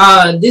year.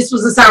 This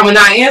was the time when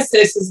our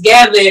ancestors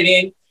gathered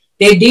and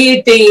they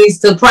did things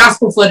to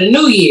prosper for the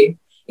new year.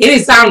 It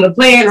is time to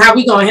plan how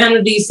we're going to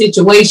handle these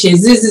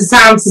situations. This is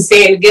time to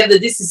stand together.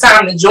 This is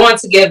time to join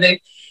together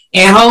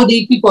and hold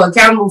these people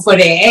accountable for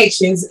their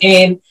actions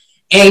and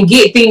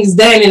get things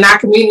done in our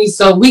community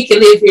so we can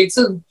live here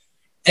too.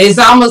 It's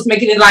almost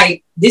making it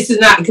like this is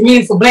not a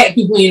community for Black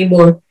people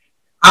anymore.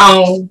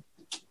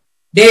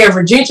 They're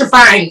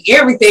gentrifying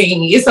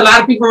everything. It's a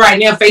lot of people right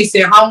now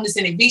facing homeless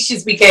and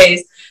evictions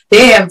because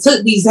they have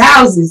took these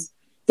houses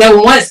that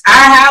were once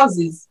our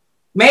houses,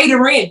 made the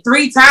rent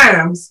 3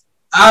 times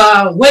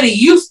what it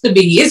used to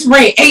be. It's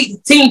rent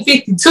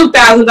 $1,850,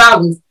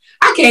 $2,000.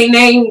 I can't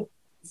name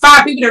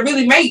 5 people that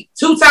really make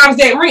 2 times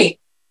that rent.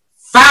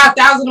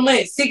 $5,000 a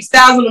month,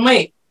 $6,000 a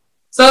month.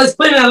 So it's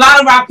putting a lot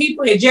of our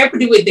people in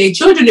jeopardy with their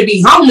children to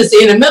be homeless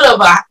in the middle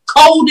of a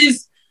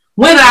coldest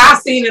winter I've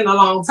seen in a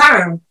long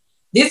time.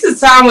 This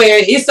is a time where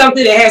it's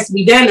something that has to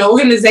be done. The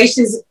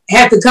organizations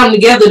have to come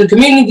together. The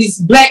communities,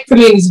 Black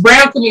communities,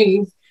 brown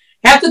communities,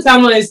 have to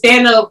come on and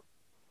stand up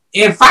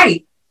and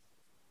fight.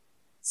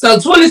 So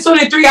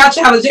 2023, I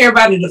challenge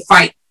everybody to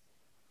fight.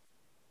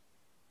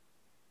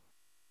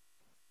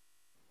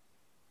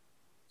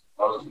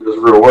 There's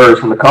real words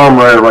from the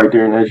comrade right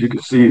there, and as you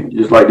can see,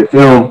 just like the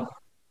film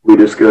we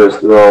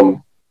discussed,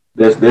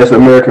 that's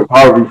American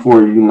poverty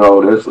for you. You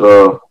know, that's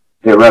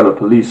they'd rather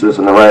police us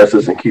and harass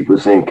us and keep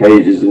us in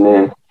cages, and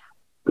then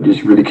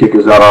just really kick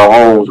us out our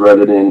homes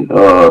rather than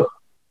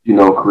you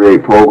know,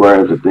 create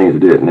programs and things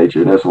of that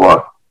nature. And that's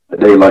why a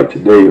day like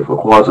today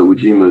for KWANZAA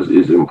UJAMAA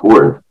is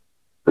important,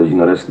 because you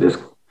know that's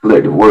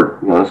collective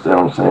work. You understand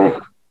what I'm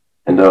saying?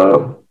 And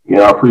you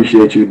know, I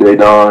appreciate you,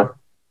 Daydon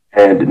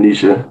and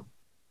Denisha,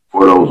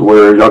 for those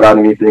words. Y'all got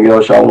anything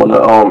else y'all want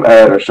to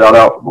add or shout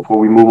out before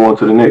we move on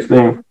to the next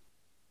thing?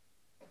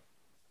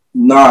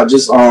 Nah,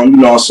 just you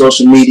know, on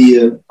social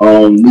media,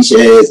 Nisha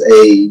has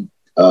a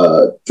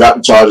drop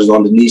the charges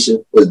on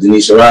Denisha. Was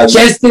Denisha right?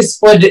 Justice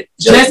for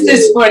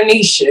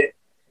Nisha.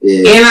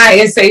 Yeah.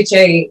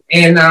 NISHA,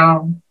 and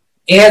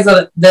it has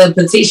the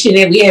petition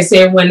that we asked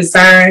everyone to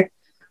sign.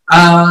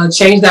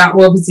 Changed our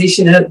whole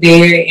position up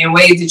there in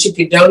ways that you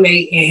could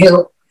donate and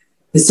help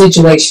the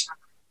situation.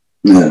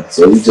 Yeah,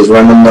 so we just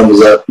run them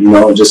numbers up, you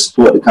know, and just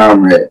support the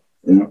comrade,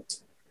 you know.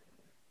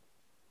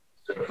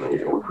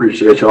 Definitely. We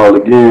appreciate y'all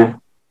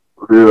again.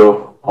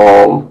 Real.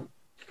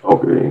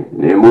 Okay.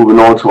 And then moving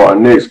on to our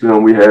next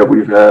film, we have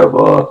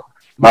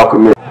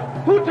Malcolm X.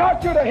 Who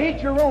taught you to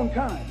hate your own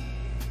kind?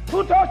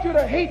 Who taught you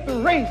to hate the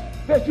race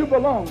that you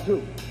belong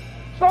to?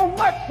 So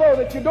much so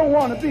that you don't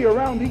want to be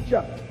around each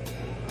other.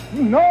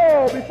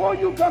 No, before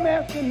you come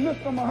asking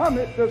Mr.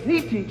 Muhammad, does he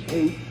teach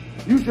hate?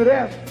 You should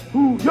ask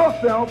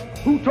yourself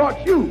who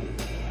taught you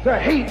to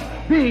hate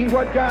being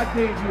what God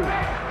gave you.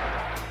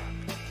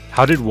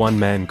 How did one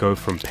man go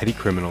from petty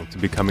criminal to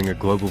becoming a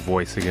global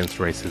voice against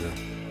racism?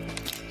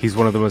 He's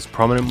one of the most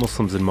prominent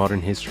Muslims in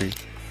modern history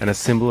and a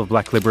symbol of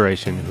black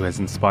liberation who has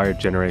inspired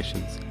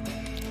generations.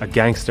 A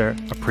gangster,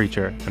 a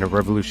preacher, and a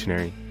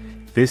revolutionary,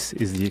 this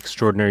is the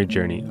extraordinary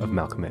journey of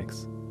Malcolm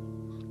X.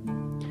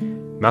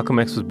 Malcolm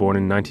X was born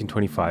in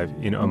 1925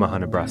 in Omaha,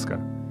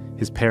 Nebraska.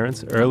 His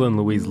parents, Earl and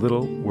Louise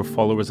Little, were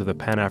followers of the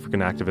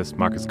Pan-African activist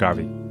Marcus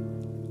Garvey.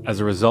 As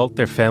a result,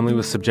 their family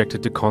was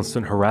subjected to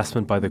constant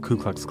harassment by the Ku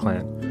Klux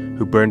Klan,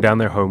 who burned down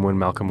their home when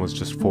Malcolm was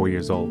just 4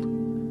 years old.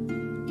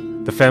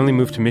 The family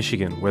moved to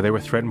Michigan, where they were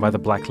threatened by the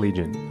Black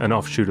Legion, an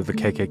offshoot of the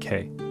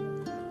KKK.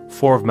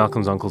 4 of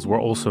Malcolm's uncles were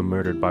also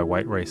murdered by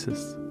white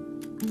racists.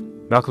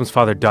 Malcolm's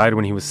father died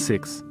when he was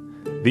 6.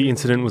 The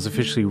incident was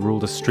officially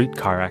ruled a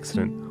streetcar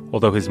accident,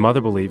 although his mother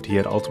believed he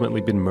had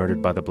ultimately been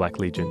murdered by the Black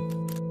Legion.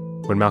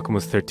 When Malcolm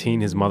was 13,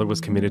 his mother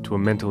was committed to a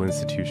mental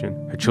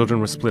institution. Her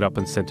children were split up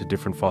and sent to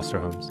different foster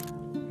homes.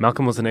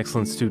 Malcolm was an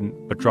excellent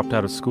student, but dropped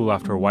out of school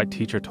after a white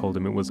teacher told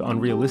him it was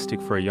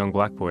unrealistic for a young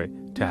black boy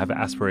to have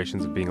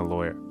aspirations of being a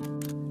lawyer.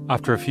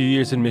 After a few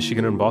years in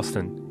Michigan and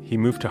Boston, he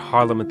moved to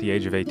Harlem at the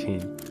age of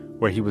 18,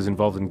 where he was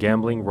involved in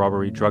gambling,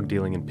 robbery, drug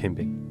dealing, and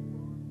pimping.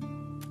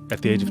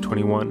 At the age of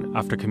 21,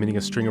 after committing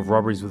a string of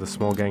robberies with a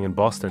small gang in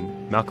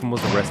Boston, Malcolm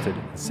was arrested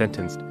and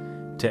sentenced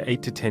to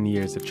 8 to 10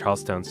 years at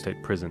Charlestown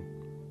State Prison.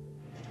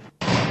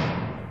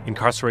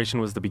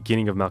 Incarceration was the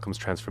beginning of Malcolm's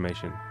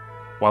transformation.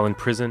 While in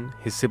prison,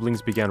 his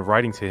siblings began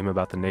writing to him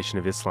about the Nation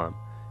of Islam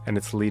and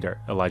its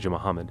leader, Elijah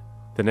Muhammad.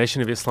 The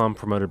Nation of Islam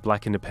promoted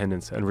black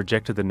independence and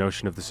rejected the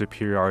notion of the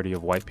superiority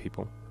of white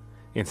people.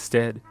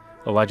 Instead,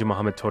 Elijah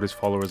Muhammad taught his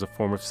followers a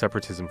form of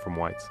separatism from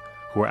whites,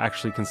 who were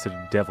actually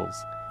considered devils,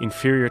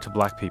 inferior to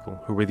black people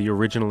who were the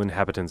original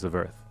inhabitants of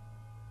Earth.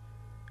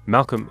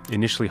 Malcolm,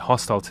 initially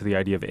hostile to the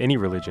idea of any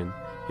religion,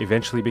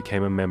 eventually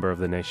became a member of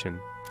the nation.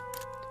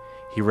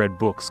 He read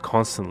books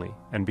constantly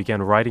and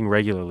began writing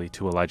regularly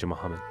to Elijah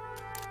Muhammad.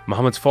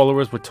 Muhammad's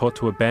followers were taught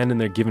to abandon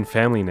their given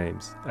family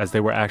names, as they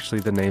were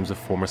actually the names of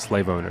former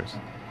slave owners.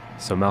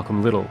 So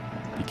Malcolm Little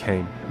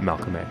became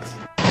Malcolm X.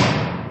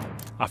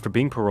 After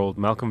being paroled,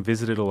 Malcolm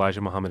visited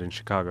Elijah Muhammad in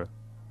Chicago.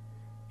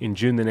 In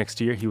June the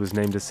next year, he was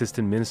named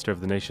Assistant Minister of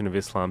the Nation of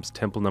Islam's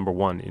Temple No.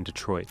 1 in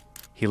Detroit.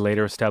 He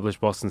later established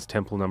Boston's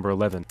Temple No.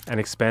 11 and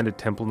expanded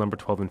Temple No.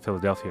 12 in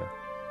Philadelphia.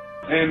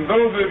 And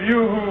those of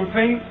you who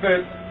think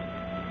that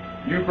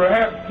you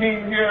perhaps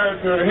came here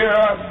to hear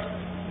us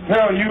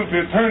tell you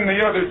to turn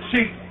the other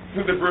cheek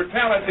to the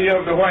brutality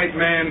of the white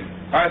man,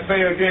 I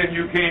say again,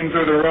 you came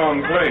to the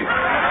wrong place.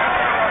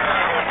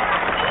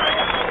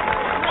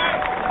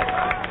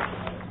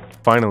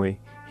 Finally,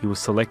 he was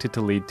selected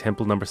to lead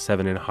Temple No.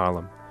 7 in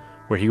Harlem,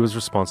 where he was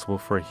responsible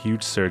for a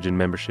huge surge in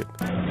membership.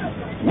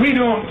 We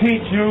don't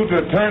teach you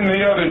to turn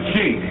the other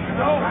cheek.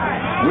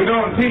 We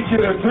don't teach you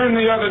to turn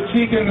the other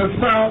cheek in the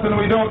South, and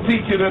we don't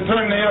teach you to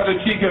turn the other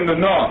cheek in the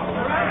North.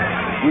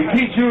 We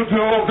teach you to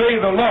obey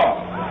the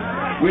law.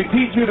 We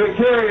teach you to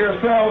carry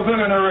yourselves in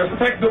a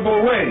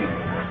respectable way.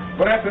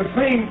 But at the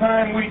same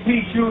time, we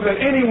teach you that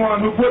anyone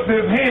who puts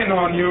his hand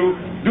on you,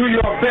 do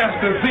your best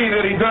to see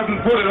that he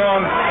doesn't put it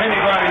on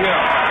anybody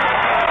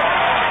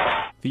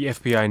else. The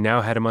FBI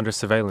now had him under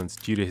surveillance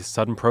due to his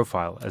sudden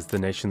profile as the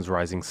nation's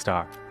rising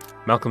star.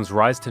 Malcolm's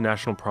rise to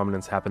national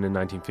prominence happened in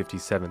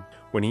 1957,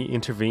 when he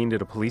intervened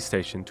at a police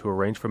station to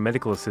arrange for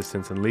medical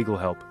assistance and legal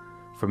help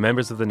for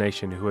members of the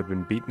nation who had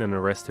been beaten and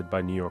arrested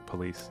by New York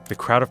police. The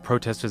crowd of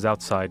protesters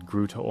outside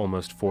grew to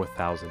almost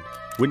 4,000.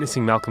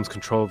 Witnessing Malcolm's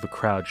control of the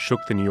crowd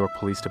shook the New York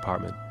Police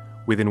Department.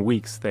 Within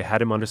weeks, they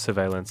had him under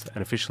surveillance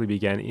and officially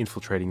began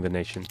infiltrating the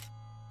nation.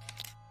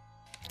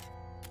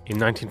 In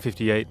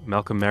 1958,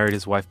 Malcolm married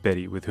his wife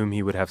Betty, with whom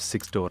he would have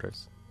 6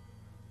 daughters.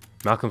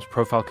 Malcolm's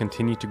profile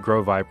continued to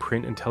grow via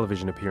print and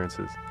television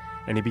appearances,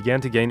 and he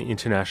began to gain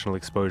international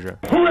exposure.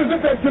 Who is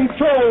it that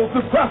controls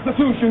the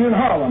prostitution in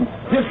Harlem?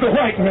 It's the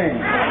white man.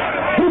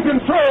 Who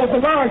controls the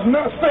large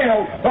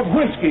sale of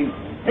whiskey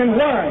and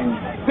wine?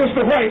 It's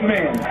the white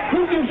man.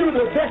 Who gives you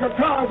the deck of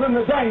cards and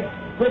the dice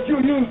that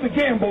you use to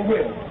gamble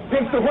with?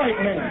 It's the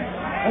white man.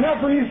 And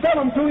after he sell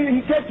them to you,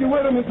 he catch you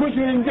with them and put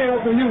you in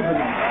jail for using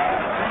them.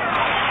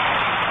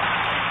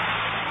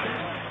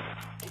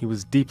 He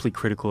was deeply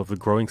critical of the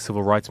growing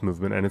civil rights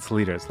movement and its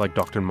leaders, like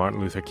Dr. Martin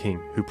Luther King,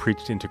 who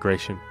preached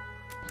integration.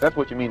 That's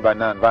what you mean by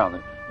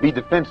nonviolent. Be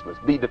defenseless.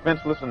 Be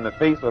defenseless in the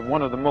face of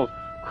one of the most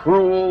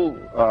cruel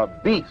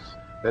beasts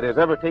that has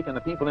ever taken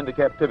the people into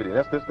captivity.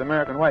 That's this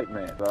American white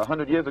man.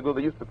 100 years ago,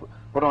 they used to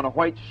put on a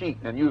white sheet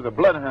and use a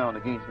bloodhound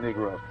against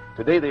Negroes.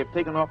 Today, they've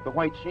taken off the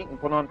white sheet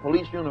and put on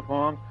police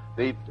uniforms.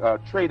 They've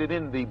traded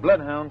in the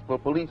bloodhounds for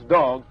police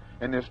dogs,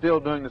 and they're still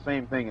doing the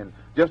same thing. And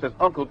just as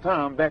Uncle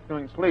Tom, back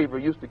during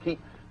slavery, used to keep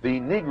the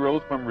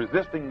Negroes from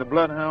resisting the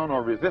bloodhound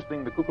or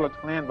resisting the Ku Klux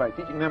Klan by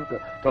teaching them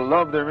to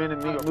love their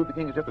enemy. Luther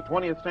King is just a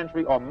 20th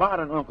century or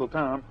modern Uncle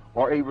Tom,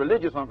 or a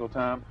religious Uncle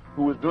Tom,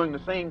 who is doing the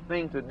same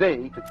thing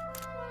today.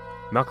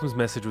 Malcolm's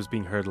message was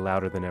being heard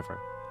louder than ever,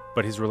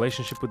 but his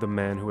relationship with the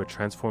man who had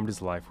transformed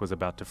his life was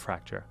about to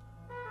fracture.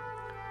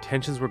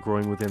 Tensions were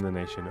growing within the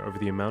nation over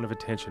the amount of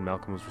attention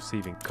Malcolm was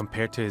receiving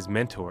compared to his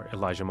mentor,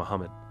 Elijah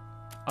Muhammad.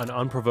 An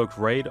unprovoked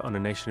raid on a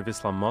Nation of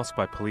Islam mosque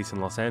by police in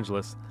Los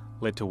Angeles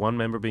led to one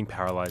member being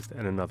paralyzed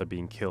and another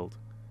being killed.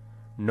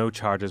 No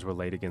charges were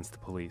laid against the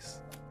police.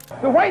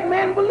 The white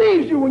man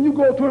believes you when you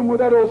go to him with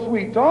that old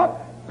sweet talk,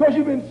 because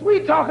you've been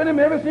sweet talking him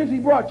ever since he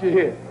brought you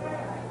here.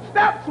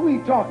 Stop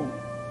sweet talking.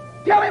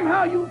 Tell him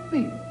how you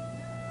feel.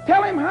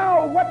 Tell him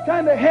what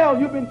kind of hell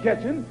you've been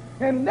catching,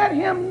 and let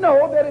him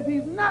know that if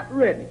he's not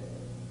ready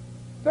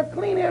to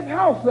clean his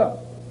house up,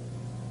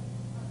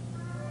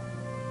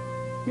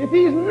 if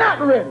he's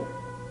not ready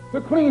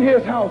to clean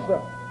his house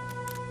up,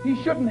 he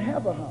shouldn't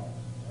have a house.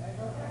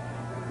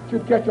 It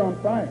should catch on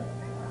fire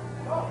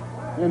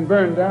and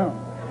burn down.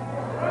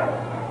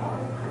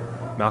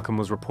 Malcolm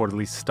was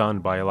reportedly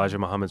stunned by Elijah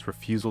Muhammad's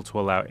refusal to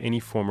allow any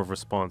form of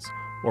response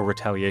or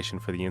retaliation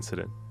for the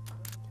incident.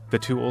 The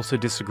two also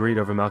disagreed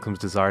over Malcolm's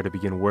desire to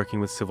begin working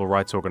with civil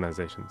rights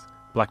organizations,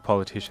 black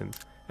politicians,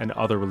 and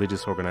other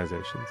religious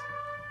organizations.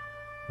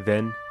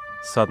 Then,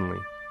 suddenly,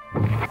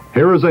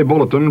 here is a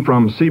bulletin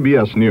from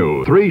CBS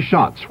News. 3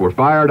 shots were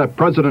fired at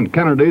President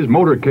Kennedy's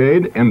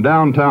motorcade in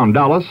downtown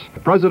Dallas.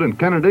 President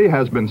Kennedy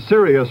has been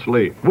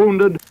seriously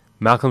wounded.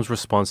 Malcolm's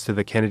response to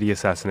the Kennedy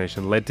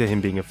assassination led to him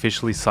being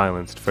officially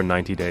silenced for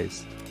 90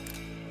 days.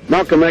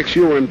 Malcolm X,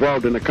 you were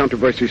involved in a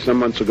controversy some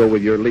months ago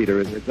with your leader.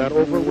 Is that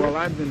over? Well,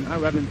 I've been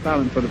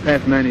silent for the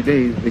past 90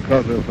 days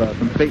because of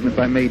some statements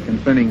I made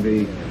concerning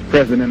the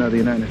President of the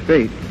United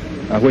States,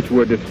 which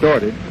were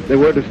distorted. They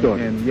were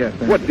distorted? And yes.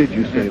 What did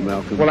you say,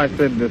 Malcolm? Well, I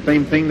said the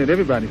same thing that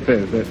everybody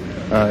says,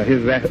 that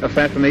his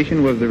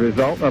assassination was the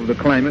result of the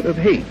climate of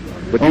hate.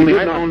 But only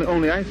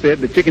I said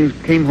the chickens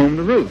came home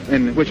to roost,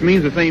 and which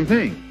means the same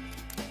thing.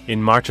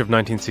 In March of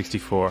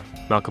 1964,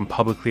 Malcolm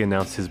publicly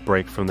announced his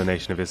break from the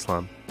Nation of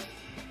Islam.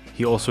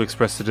 He also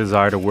expressed a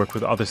desire to work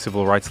with other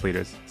civil rights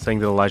leaders, saying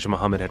that Elijah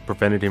Muhammad had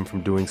prevented him from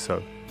doing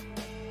so.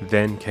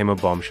 Then came a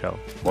bombshell.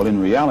 Well,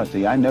 in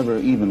reality, I never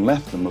even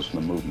left the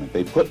Muslim movement.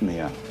 They put me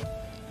out.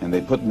 And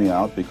they put me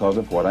out because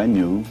of what I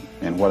knew,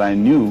 and what I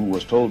knew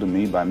was told to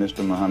me by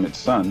Mr. Muhammad's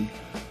son,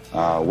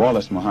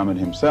 Wallace Muhammad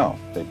himself.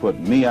 They put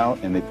me out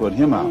and they put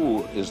him out.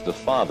 Who is the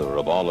father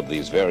of all of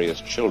these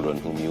various children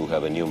whom you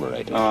have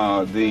enumerated?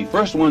 The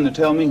first one to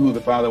tell me who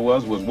the father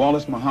was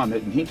Wallace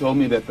Muhammad, and he told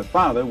me that the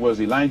father was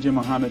Elijah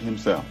Muhammad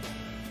himself.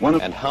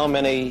 And how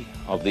many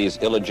of these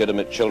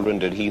illegitimate children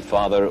did he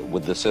father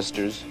with the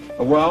sisters?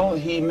 Well,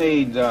 he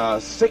made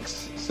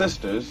 6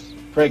 sisters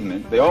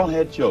pregnant. They all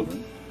had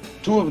children.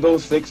 2 of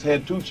those 6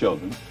 had 2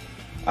 children.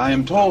 I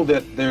am told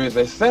that there is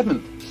a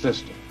 7th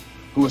sister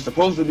who is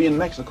supposed to be in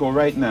Mexico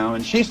right now,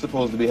 and she's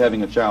supposed to be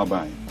having a child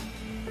by him.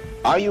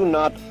 Are you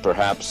not,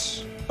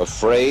 perhaps,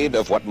 afraid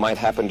of what might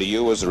happen to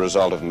you as a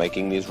result of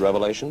making these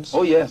revelations?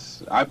 Oh,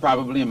 yes. I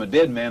probably am a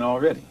dead man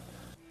already.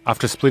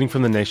 After splitting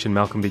from the nation,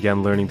 Malcolm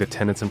began learning the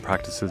tenets and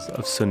practices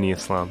of Sunni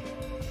Islam.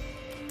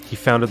 He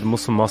founded the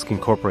Muslim Mosque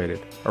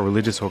Incorporated, a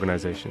religious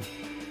organization,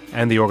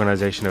 and the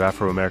Organization of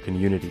Afro-American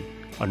Unity,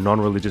 a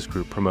non-religious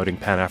group promoting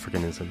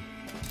Pan-Africanism.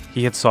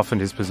 He had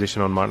softened his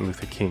position on Martin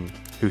Luther King,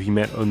 who he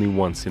met only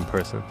once in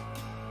person.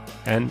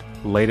 And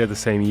later the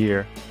same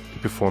year, he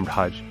performed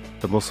Hajj,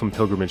 the Muslim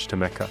pilgrimage to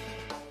Mecca.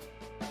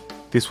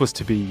 This was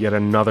to be yet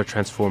another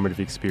transformative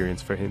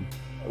experience for him.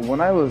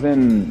 When I was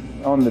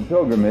on the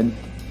pilgrimage,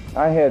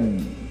 I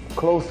had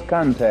close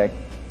contact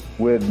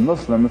with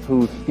Muslims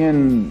whose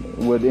skin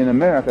would in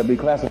America be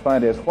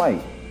classified as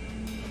white,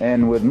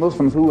 and with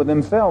Muslims who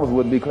themselves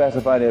would be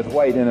classified as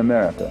white in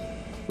America.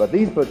 But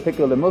these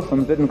particular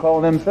Muslims didn't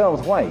call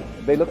themselves white.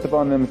 They looked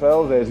upon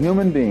themselves as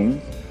human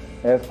beings,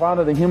 as part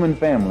of the human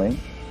family,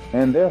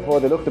 and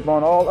therefore they looked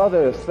upon all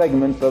other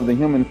segments of the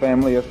human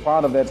family as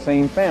part of that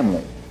same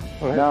family.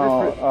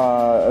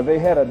 Now, they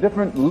had a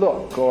different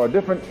look or a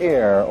different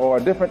air or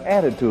a different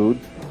attitude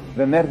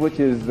than that which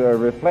is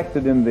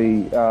reflected in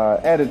the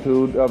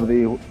attitude of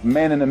the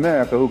man in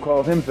America who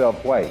calls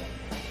himself white.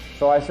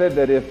 So I said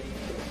that if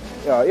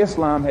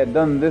Islam had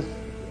done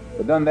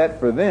that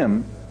for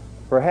them,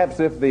 perhaps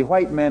if the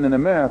white man in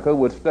America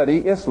would study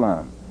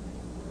Islam,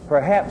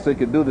 perhaps it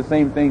could do the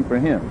same thing for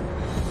him.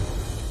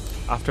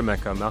 After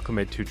Mecca, Malcolm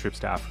made 2 trips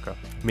to Africa,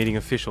 meeting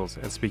officials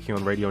and speaking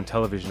on radio and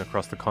television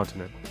across the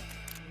continent.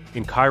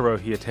 In Cairo,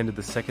 he attended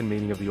the 2nd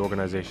meeting of the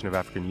Organization of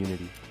African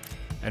Unity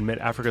and met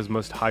Africa's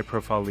most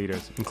high-profile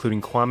leaders,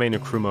 including Kwame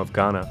Nkrumah of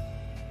Ghana,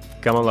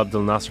 Gamal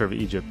Abdel Nasser of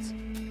Egypt,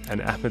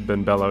 and Ahmed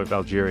Ben Bella of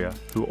Algeria,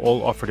 who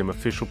all offered him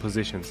official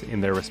positions in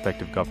their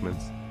respective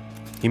governments.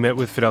 He met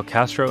with Fidel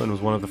Castro and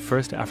was one of the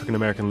first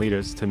African-American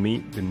leaders to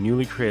meet the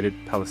newly created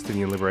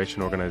Palestinian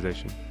Liberation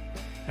Organization,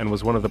 and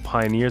was one of the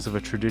pioneers of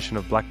a tradition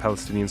of Black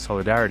Palestinian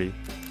solidarity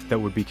that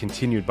would be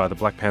continued by the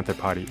Black Panther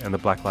Party and the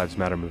Black Lives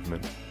Matter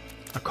movement.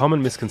 A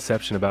common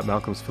misconception about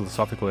Malcolm's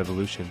philosophical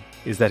evolution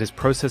is that his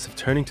process of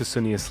turning to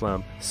Sunni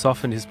Islam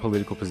softened his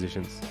political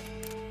positions.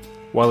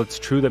 While it's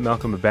true that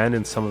Malcolm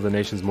abandoned some of the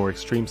nation's more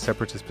extreme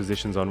separatist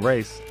positions on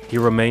race, he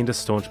remained a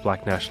staunch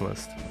black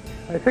nationalist.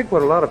 I think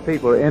what a lot of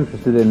people are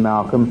interested in,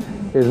 Malcolm,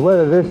 is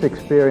whether this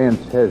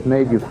experience has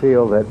made you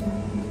feel that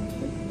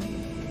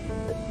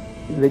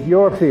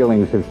your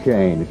feelings have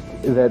changed,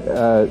 that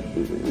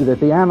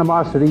the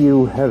animosity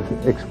you have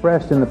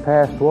expressed in the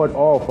past toward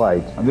all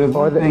whites. There's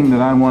one thing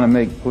that I want to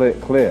make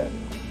clear.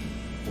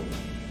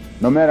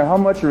 No matter how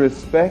much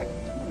respect,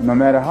 no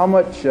matter how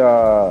much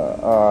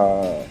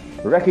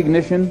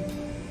recognition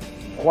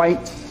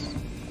whites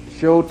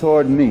show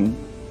toward me,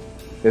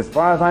 as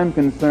far as I'm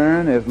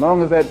concerned, as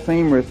long as that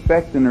same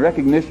respect and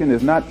recognition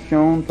is not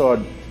shown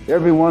toward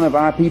every one of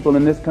our people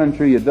in this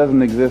country, it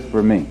doesn't exist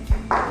for me.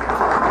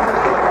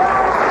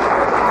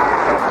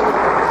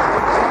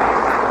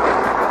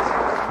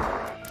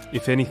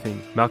 If anything,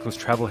 Malcolm's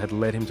travel had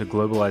led him to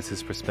globalize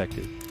his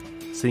perspective,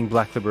 seeing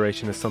black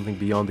liberation as something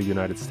beyond the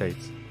United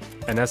States,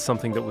 and as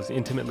something that was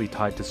intimately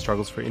tied to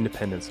struggles for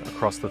independence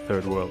across the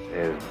Third World.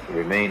 It has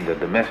remained a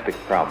domestic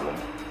problem.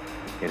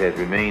 It has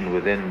remained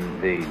within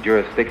the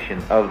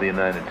jurisdiction of the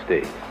United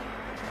States.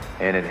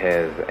 And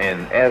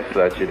as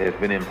such, it has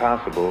been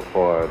impossible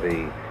for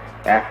the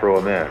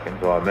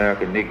Afro-Americans or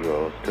American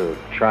Negroes to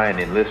try and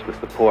enlist the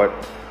support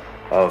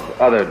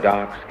of other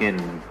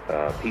dark-skinned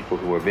people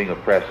who are being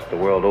oppressed the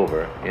world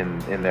over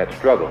in that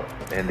struggle.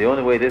 And the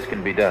only way this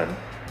can be done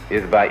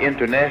is by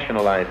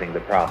internationalizing the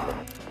problem.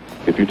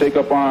 If you take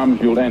up arms,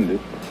 you'll end it.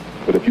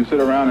 But if you sit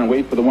around and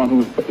wait for the one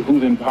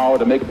who's in power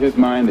to make up his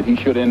mind that he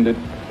should end it,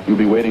 you'll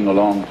be waiting a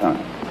long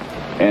time.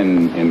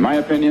 And in my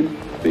opinion,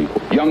 the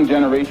young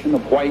generation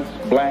of whites,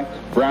 blacks,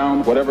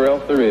 browns, whatever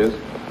else there is,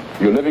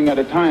 you're living at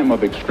a time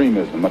of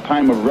extremism, a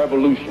time of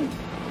revolution,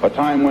 a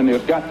time when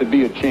there's got to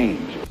be a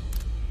change.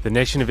 The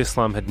Nation of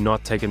Islam had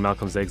not taken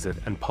Malcolm's exit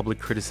and public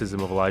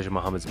criticism of Elijah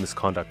Muhammad's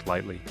misconduct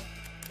lightly.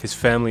 His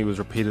family was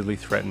repeatedly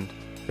threatened,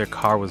 their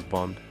car was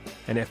bombed,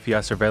 and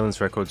FBI surveillance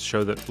records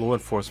show that law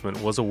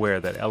enforcement was aware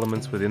that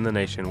elements within the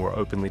nation were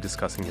openly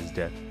discussing his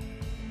death.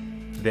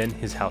 Then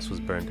his house was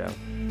burned down.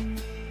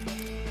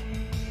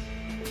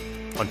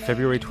 On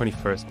February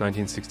 21st,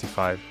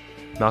 1965,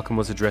 Malcolm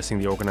was addressing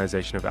the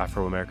Organization of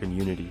Afro-American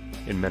Unity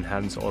in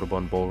Manhattan's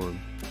Audubon Ballroom.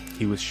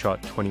 He was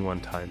shot 21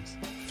 times.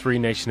 3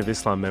 Nation of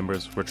Islam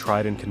members were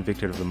tried and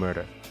convicted of the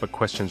murder, but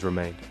questions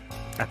remained.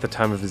 At the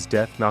time of his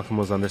death, Malcolm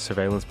was under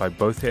surveillance by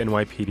both the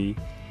NYPD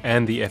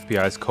and the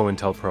FBI's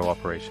COINTELPRO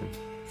operation.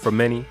 For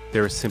many,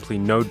 there is simply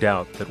no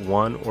doubt that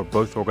one or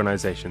both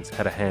organizations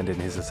had a hand in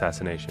his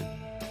assassination.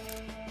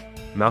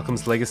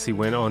 Malcolm's legacy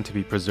went on to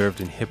be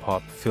preserved in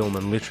hip-hop, film,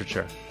 and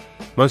literature.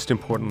 Most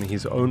importantly,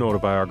 his own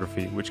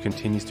autobiography, which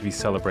continues to be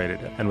celebrated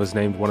and was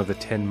named one of the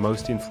 10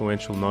 most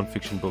influential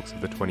non-fiction books of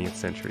the 20th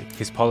century.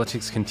 His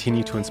politics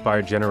continue to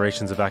inspire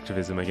generations of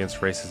activism against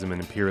racism and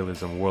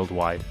imperialism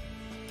worldwide.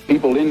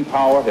 People in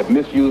power have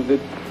misused it,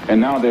 and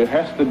now there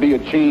has to be a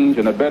change,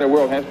 and a better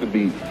world has to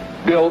be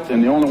built,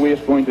 and the only way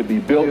it's going to be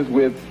built is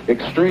with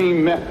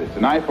extreme methods.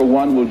 And I, for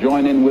one, will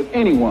join in with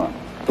anyone,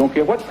 don't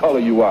care what color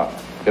you are,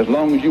 as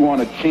long as you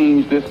want to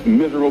change this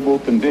miserable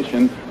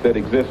condition that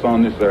exists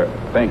on this earth.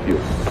 Thank you.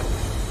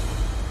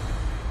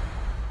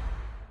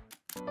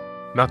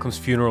 Malcolm's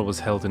funeral was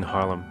held in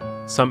Harlem.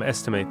 Some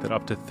estimate that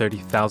up to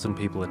 30,000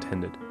 people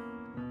attended.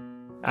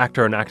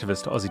 Actor and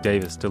activist Ossie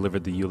Davis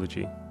delivered the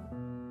eulogy.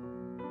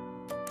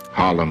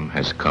 Harlem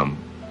has come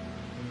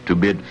to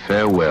bid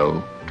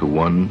farewell to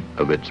one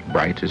of its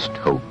brightest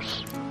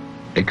hopes,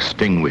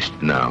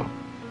 extinguished now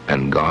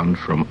and gone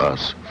from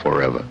us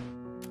forever.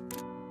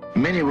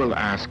 Many will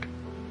ask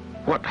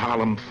what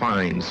Harlem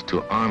finds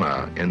to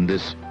honor in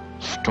this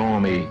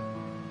stormy,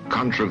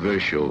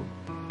 controversial,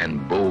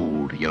 and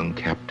bold young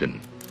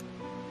captain.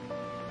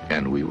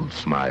 And we will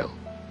smile.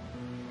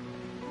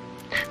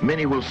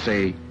 Many will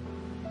say,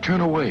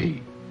 turn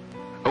away,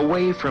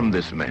 away from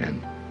this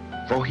man,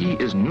 for he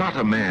is not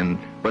a man,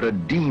 but a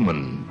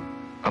demon,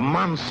 a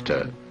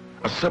monster,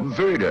 a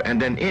subverter,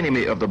 and an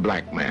enemy of the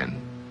black man.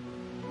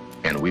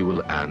 And we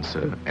will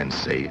answer and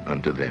say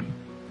unto them,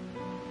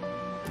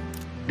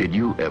 did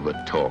you ever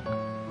talk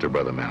to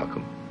Brother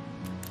Malcolm?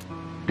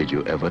 Did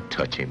you ever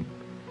touch him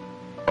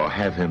or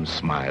have him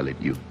smile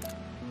at you?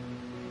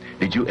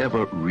 Did you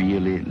ever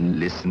really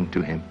listen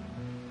to him?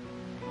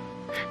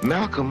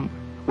 Malcolm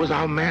was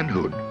our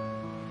manhood,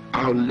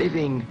 our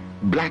living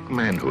black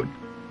manhood.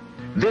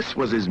 This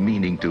was his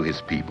meaning to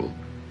his people.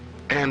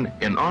 And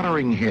in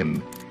honoring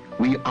him,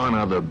 we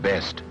honor the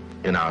best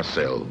in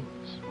ourselves.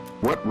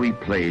 What we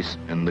place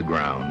in the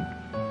ground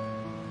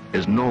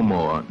is no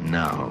more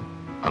now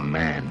a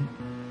man,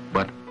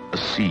 but a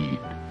seed,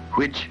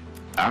 which,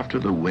 after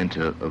the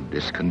winter of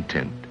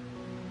discontent,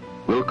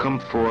 will come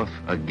forth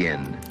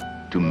again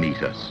to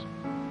meet us.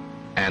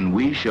 And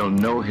we shall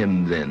know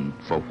him then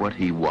for what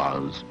he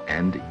was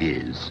and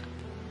is,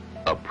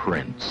 a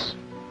prince,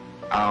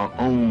 our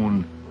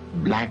own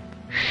black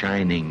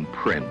shining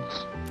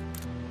prince,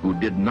 who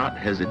did not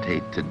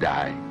hesitate to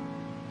die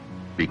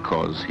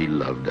because he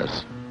loved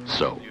us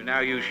so. You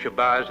now use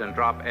Shabazz and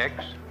drop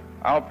X?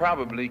 I'll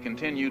probably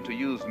continue to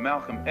use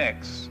Malcolm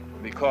X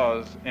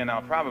and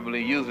I'll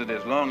probably use it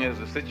as long as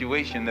the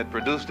situation that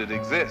produced it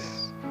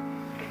exists.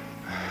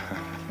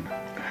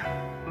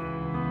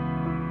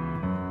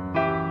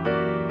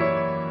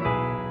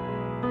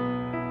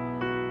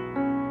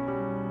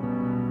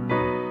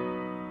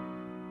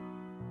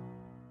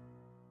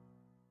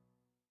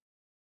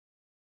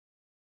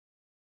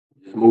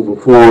 Moving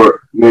forward,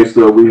 next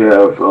up we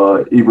have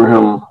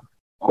Ibrahim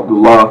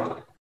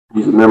Abdullah.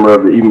 He's a member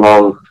of the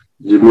Imam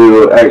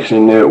Jamil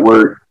Action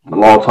Network, a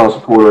longtime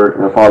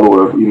supporter and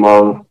follower of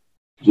Imam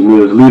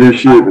Jamil's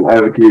leadership and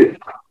advocate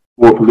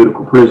for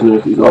political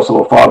prisoners. He's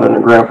also a father and a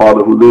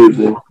grandfather who lives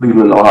in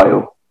Cleveland,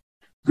 Ohio.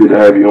 Good to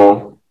have you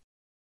on.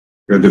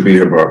 Good to be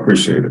here, bro. I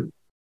appreciate it.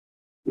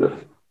 Yes.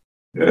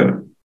 Yeah.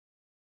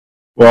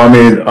 Well, I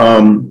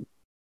mean,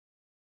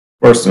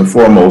 first and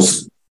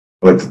foremost,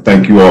 I'd like to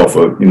thank you all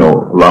for,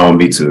 allowing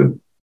me to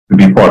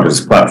be part of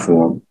this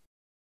platform.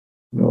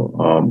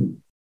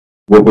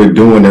 What we're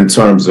doing in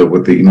terms of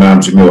with the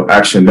Imam Jamil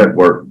Action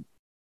Network,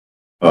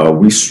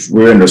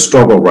 we're in a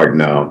struggle right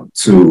now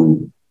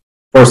to,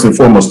 first and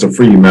foremost, to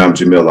free Imam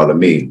Jamil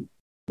al-Amin.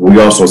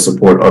 We also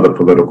support other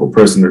political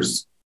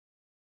prisoners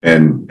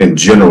and, in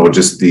general,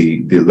 just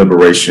the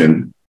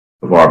liberation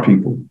of our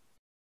people.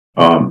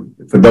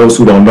 For those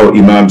who don't know,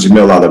 Imam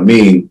Jamil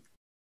al-Amin,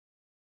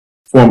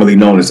 formerly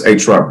known as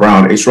H. Rod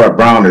Brown. H. Rod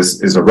Brown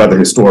is a rather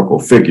historical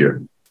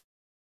figure.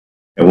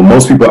 And when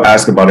most people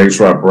ask about H.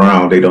 Rod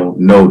Brown, they don't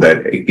know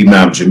that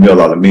Imam Jamil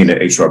al-Amin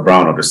and H. Rod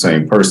Brown are the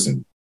same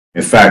person.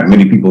 In fact,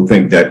 many people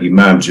think that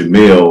Imam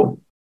Jamil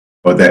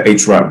or that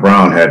H. Rod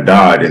Brown had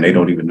died, and they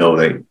don't even know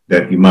that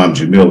Imam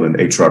Jamil and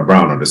H. Rod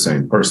Brown are the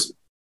same person.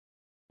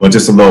 But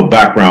just a little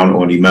background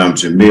on Imam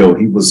Jamil.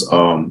 He was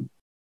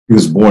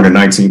born in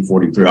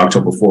 1943,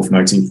 October 4th,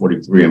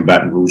 1943 in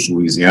Baton Rouge,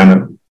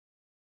 Louisiana.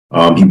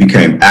 He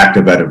became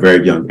active at a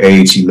very young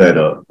age. He led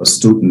a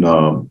student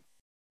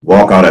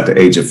walkout at the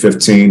age of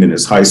 15 in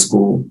his high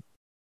school.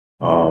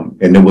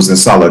 And it was in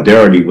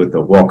solidarity with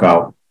the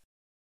walkout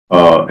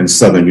in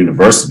Southern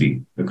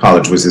University, the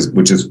college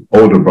which his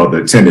older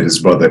brother attended, his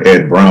brother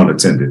Ed Brown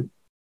attended.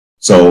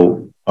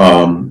 So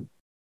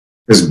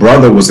his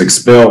brother was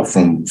expelled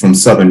from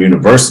Southern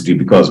University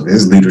because of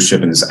his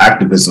leadership and his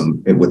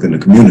activism within the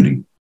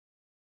community.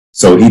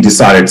 So he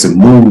decided to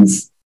move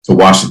to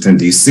Washington,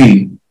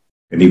 D.C.,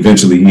 and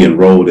eventually he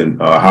enrolled in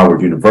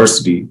Howard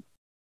University.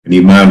 And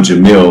Imam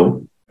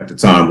Jamil at the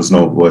time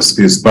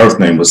his birth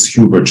name was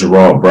Hubert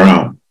Gerard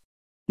Brown.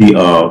 He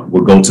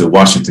would go to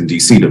Washington,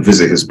 D.C. to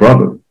visit his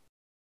brother.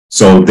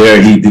 So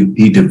there he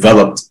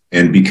developed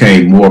and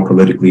became more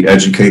politically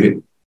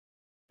educated,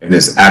 and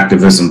his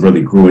activism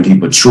really grew, and he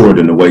matured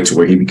in a way to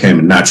where he became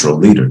a natural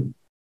leader.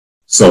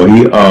 So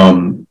he,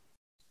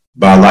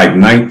 by like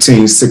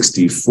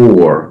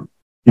 1964,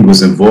 he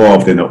was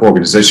involved in an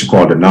organization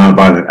called the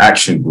Nonviolent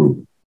Action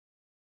Group.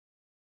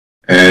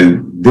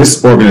 And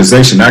this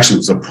organization actually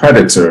was a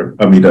predator.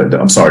 I mean,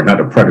 I'm sorry,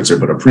 not a predator,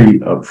 but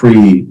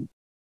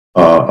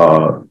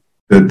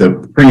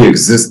the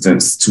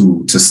pre-existence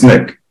to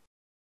SNCC.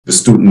 the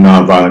Student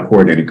Nonviolent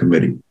Coordinating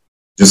Committee,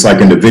 just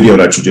like in the video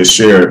that you just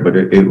shared. But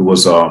it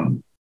was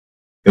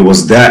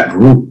that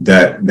group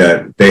that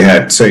they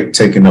had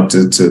taken up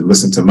to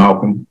listen to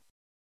Malcolm,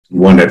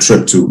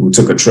 who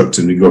took a trip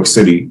to New York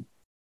City,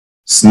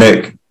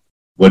 SNCC,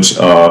 which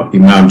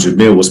Imam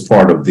Jamil was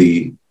part of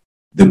the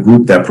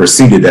group that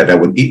preceded that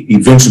would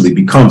eventually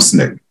become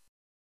SNCC.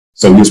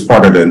 So he was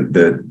part of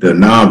the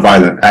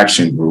Nonviolent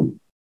Action Group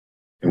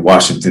in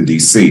Washington,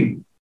 D.C.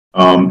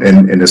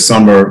 In the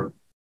summer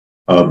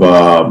of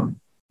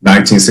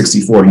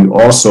 1964, he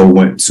also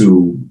went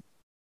to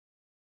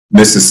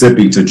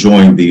Mississippi to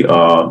join the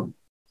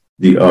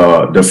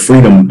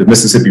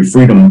Mississippi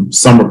Freedom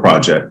Summer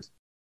Project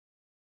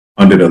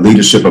under the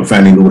leadership of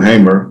Fannie Lou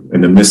Hamer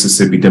and the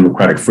Mississippi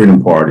Democratic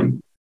Freedom Party.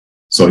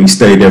 So he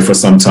stayed there for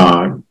some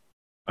time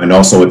and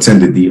also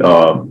attended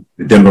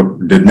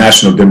the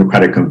National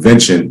Democratic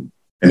Convention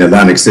in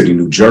Atlantic City,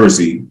 New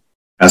Jersey,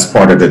 as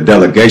part of the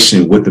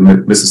delegation with the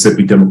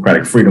Mississippi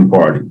Democratic Freedom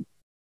Party.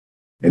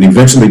 And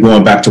eventually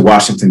going back to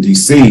Washington,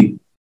 D.C.,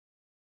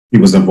 he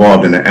was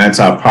involved in the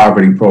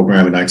anti-poverty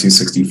program in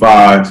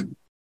 1965.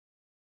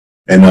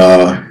 In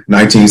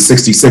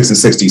 1966 and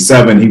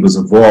 67, he was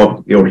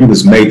involved, he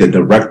was made the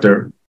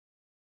director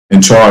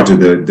in charge of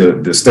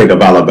the state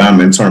of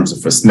Alabama in terms of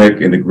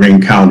SNCC in the Greene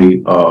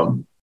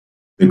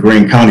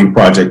County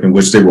project, in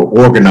which they were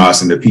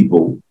organizing the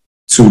people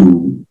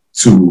to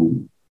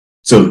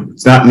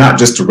not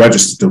just to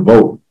register to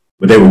vote,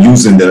 but they were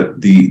using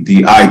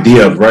the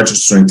idea of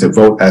registering to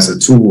vote as a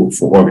tool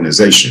for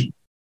organization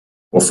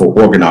or for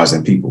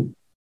organizing people.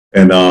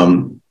 And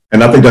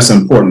I think that's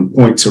an important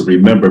point to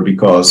remember,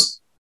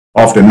 because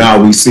often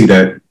now we see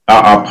that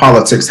our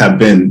politics have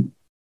been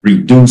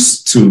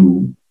reduced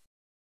to,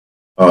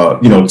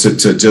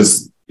 to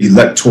just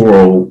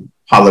electoral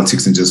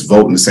politics and just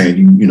voting and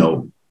saying,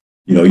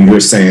 you hear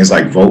sayings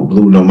like vote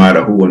blue no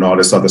matter who and all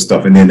this other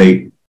stuff. And then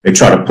they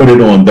try to put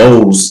it on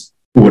those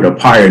who were the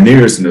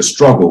pioneers in the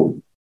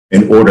struggle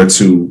in order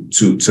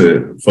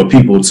for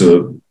people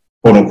to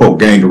quote unquote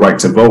gain the right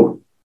to vote.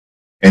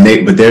 And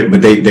they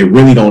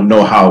really don't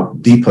know how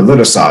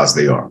depoliticized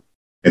they are.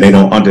 And they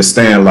don't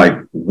understand like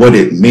what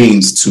it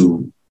means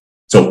to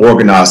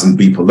organize and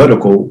be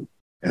political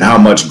and how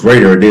much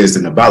greater it is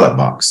than the ballot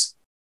box.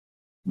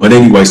 But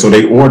anyway, so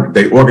they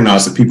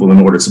organize the people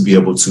in order to be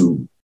able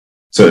to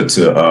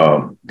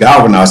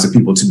galvanize the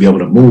people to be able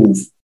to move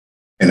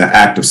in an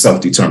act of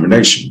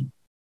self-determination.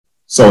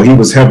 So he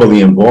was heavily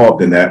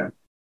involved in that.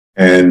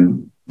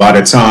 And by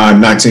the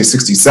time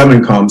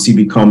 1967 comes, he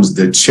becomes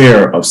the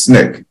chair of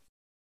SNCC.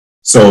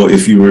 So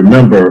if you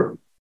remember,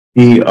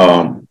 he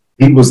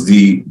was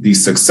the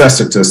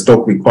successor to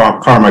Stokely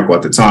Carmichael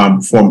at the time,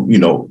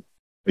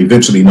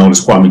 eventually known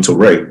as Kwame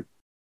Ture.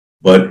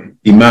 But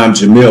Imam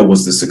Jamil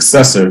was the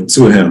successor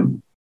to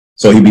him.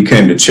 So he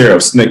became the chair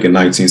of SNCC in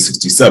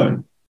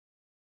 1967.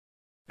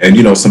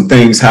 And, some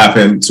things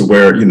happened to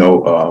where,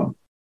 Imam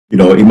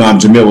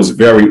Jamil was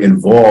very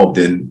involved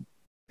in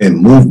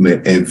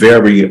movement and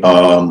very,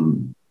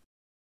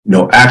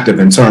 active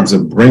in terms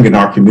of bringing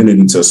our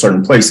community to a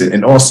certain place.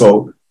 And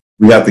also,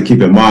 we have to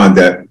keep in mind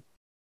that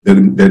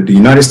the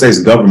United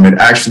States government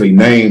actually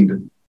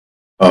named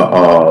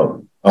a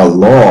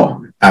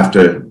law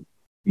after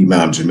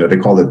Imam Jamil. They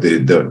call it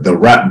the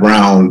Rat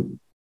Brown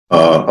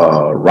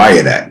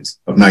Riot Act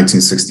of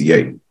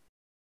 1968.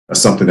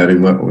 That's something that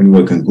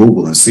anyone can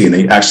Google and see, and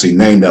they actually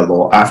named that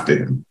law after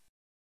him.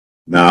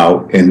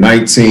 Now, in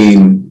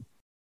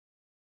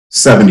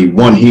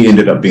 1971, he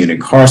ended up being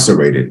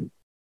incarcerated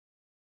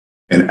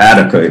in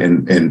Attica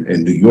in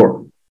New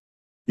York.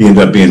 He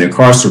ended up being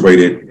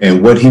incarcerated,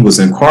 and what he was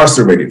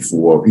incarcerated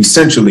for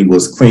essentially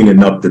was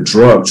cleaning up the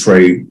drug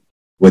trade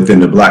within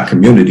the Black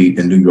community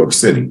in New York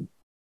City.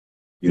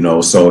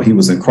 So he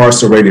was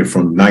incarcerated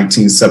from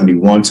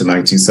 1971 to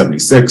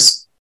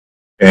 1976.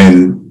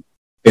 And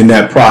in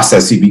that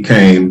process,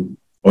 in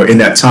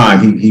that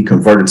time, he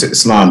converted to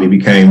Islam. He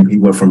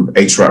went from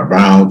H. Rap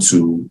Brown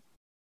to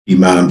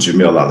Imam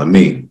Jamil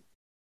Al-Amin.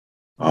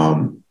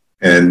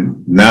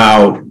 And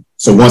now,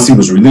 so once he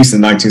was released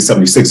in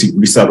 1976, he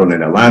resettled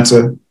in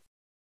Atlanta.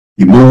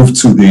 He moved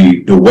to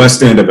the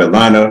west end of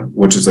Atlanta,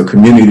 which is a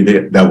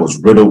community that was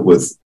riddled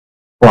with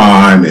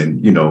crime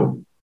and,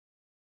 and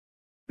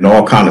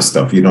all kind of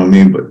stuff, you know what I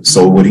mean? But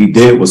so what he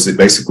did was he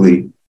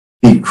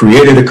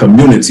created a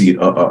community,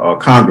 a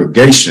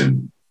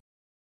congregation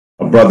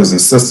of brothers and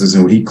sisters,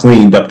 and he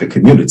cleaned up the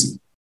community.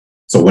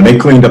 So when they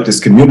cleaned up this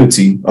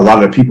community, a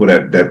lot of the people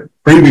that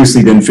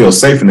previously didn't feel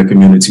safe in the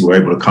community were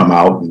able to come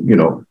out and,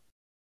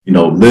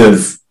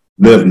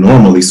 live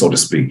normally, so to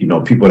speak.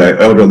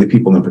 Elderly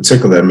people in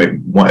particular,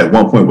 at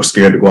one point were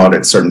scared to go out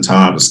at certain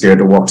times, were scared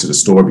to walk to the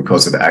store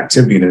because of the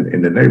activity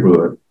in the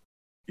neighborhood.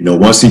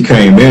 Once he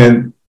came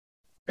in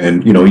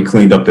and, he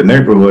cleaned up the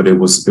neighborhood, it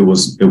was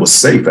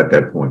safe at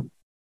that point.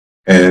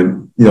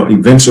 And,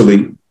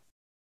 eventually,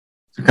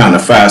 to kind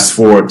of fast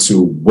forward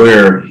to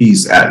where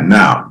he's at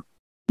now,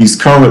 he's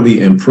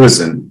currently in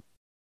prison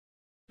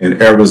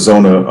in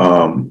Arizona,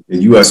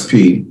 in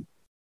USP,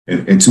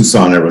 in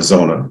Tucson,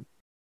 Arizona,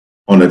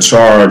 on a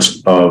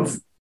charge of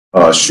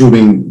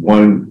shooting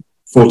one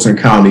Fulton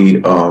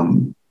County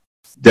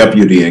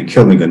deputy and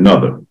killing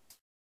another.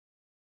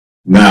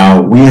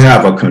 Now, we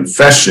have a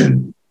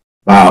confession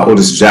by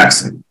Otis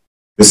Jackson.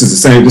 This is the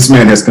same, this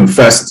man has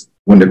confessed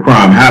when the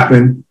crime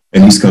happened,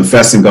 and he's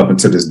confessing up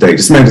until this day.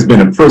 This man has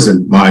been in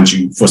prison, mind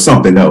you, for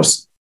something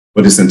else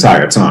for this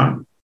entire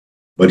time.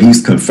 But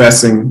he's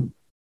confessing,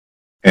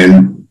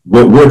 and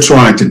what we're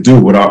trying to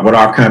do, what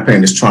our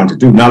campaign is trying to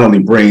do, not only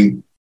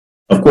bring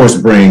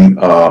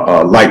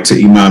light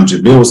to Imam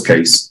Jamil's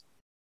case,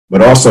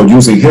 but also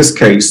using his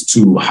case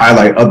to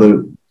highlight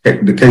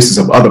the cases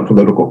of other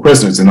political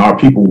prisoners and our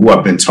people who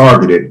have been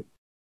targeted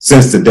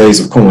since the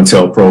days of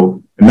COINTELPRO.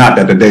 Not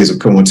that the days of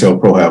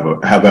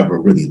COINTELPRO have ever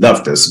really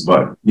left us,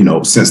 but, you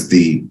know, since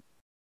the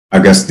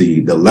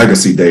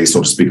legacy days,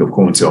 so to speak, of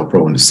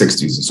COINTELPRO in the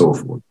 60s and so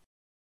forth.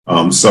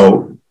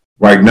 So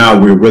right now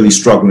we're really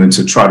struggling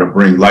to try to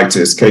bring light to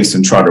his case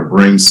and try to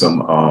bring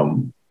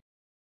some,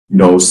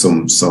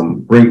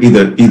 bring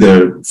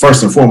either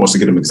first and foremost to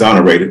get him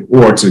exonerated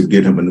or to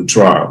get him a new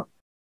trial.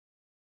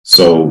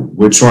 So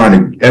we're trying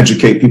to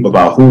educate people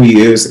about who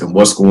he is and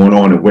what's going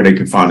on and where they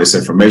can find this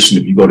information.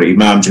 If you go to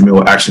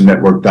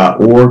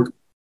imamjamilactionnetwork.org,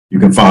 you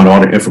can find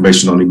all the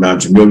information on Imam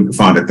Jamil. You can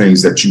find the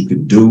things that you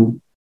can do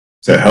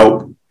to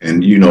help.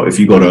 And, you know, if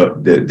you go to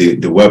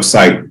the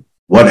website,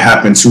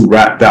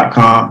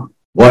 whathappenedtorap.com,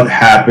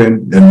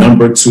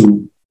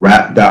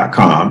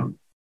 whathappened2rap.com,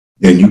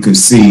 then you can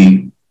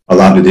see a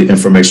lot of the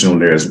information on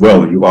there as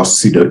well. And you also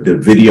see the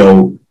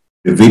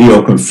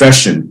video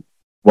confession.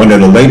 One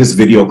of the latest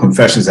video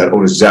confessions that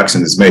Otis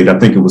Jackson has made, I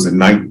think it was in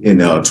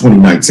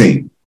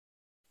 2019,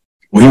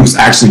 when he was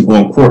actually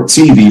on court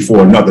TV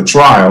for another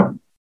trial,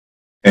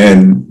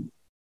 and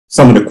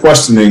some of the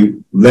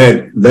questioning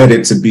led him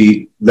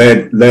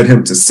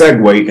to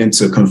segue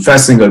into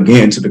confessing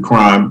again to the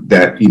crime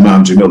that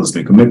Imam Jamil has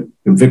been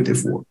convicted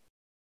for.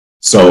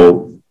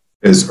 So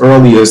as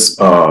early as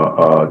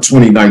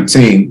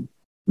 2019,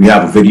 we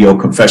have a video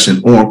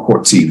confession on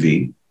court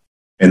TV.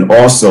 And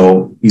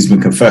also, he's been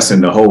confessing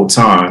the whole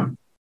time.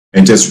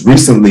 And just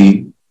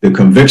recently, the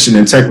Conviction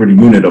Integrity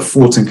Unit of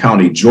Fulton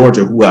County,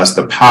 Georgia, who has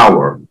the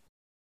power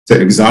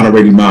to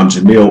exonerate Imam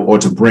Jamil or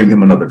to bring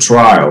him another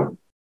trial,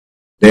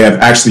 they have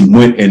actually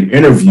went and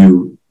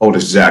interviewed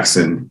Otis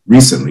Jackson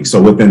recently.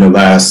 So within the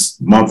last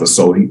month or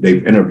so,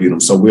 they've interviewed him.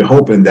 So we're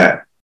hoping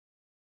that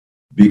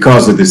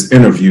because of this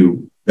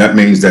interview, that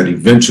means that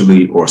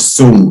eventually or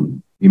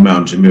soon,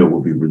 Imam Jamil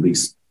will be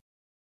released.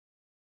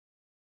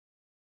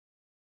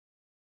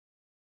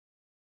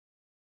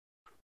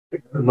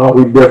 No,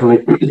 we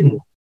definitely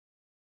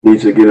need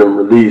to get him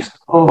released.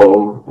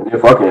 And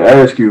if I can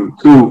ask you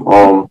too,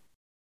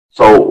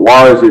 so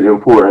why is it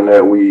important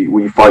that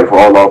we fight for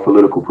all our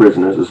political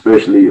prisoners,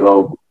 especially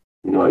Imam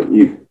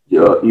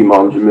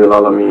Jamil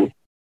Al-Amin?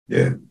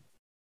 Yeah.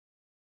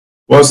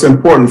 Well, it's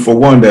important for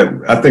one that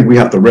I think we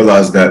have to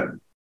realize that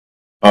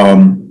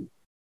I've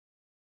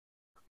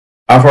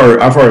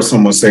heard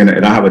someone saying,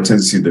 and I have a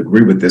tendency to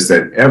agree with this,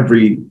 that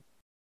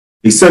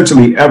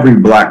essentially every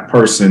Black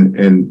person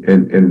in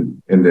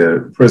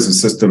the prison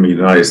system in the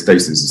United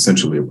States is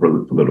essentially a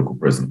political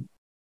prisoner.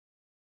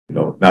 You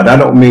know, now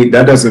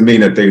that doesn't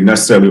mean that they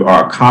necessarily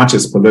are a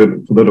conscious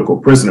political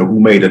prisoner who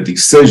made a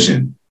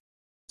decision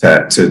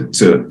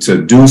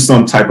to do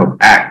some type of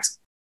act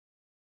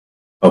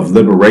of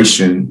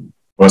liberation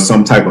or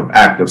some type of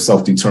act of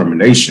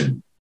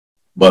self-determination.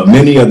 But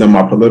many of them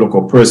are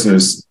political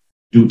prisoners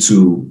due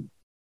to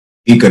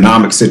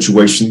economic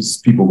situations.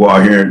 People go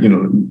out here, you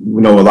know,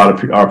 we know a lot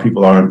of our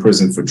people are in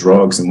prison for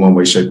drugs in one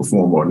way, shape, or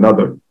form or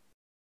another,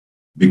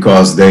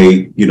 because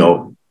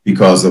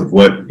because of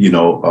what,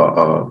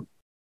 the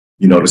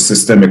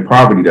systemic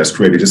poverty that's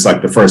created, just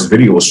like the first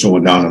video was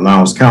showing down in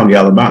Lowndes County,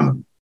 Alabama.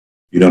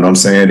 You know what I'm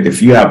saying?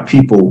 If you have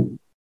people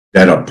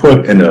that are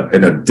put in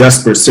a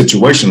desperate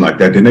situation like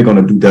that, then they're going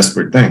to do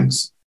desperate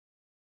things.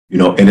 You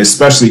know, and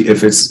especially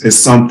if it's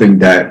something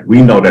that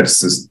we know that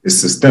is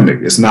systemic.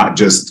 It's not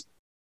just,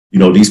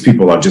 these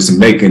people are just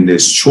making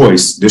this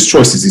choice. This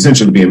choice is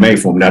essentially being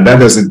made for them. Now,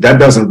 that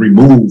doesn't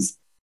remove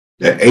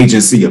the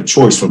agency of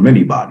choice from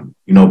anybody,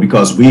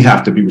 because we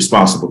have to be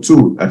responsible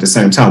too. At the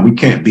same time, we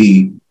can't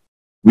be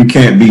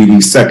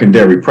these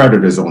secondary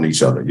predators on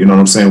each other. You know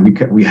what I'm saying?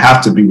 We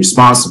have to be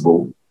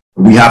responsible.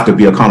 We have to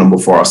be accountable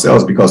for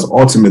ourselves, because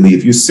ultimately,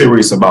 if you're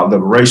serious about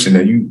liberation,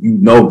 then you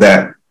know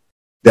that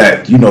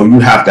you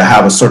have to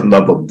have a certain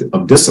level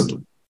of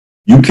discipline.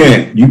 You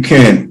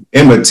can't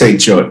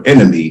imitate your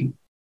enemy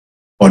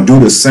or do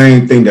the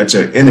same thing that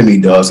your enemy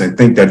does and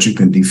think that you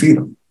can defeat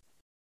them.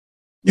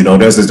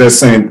 There's that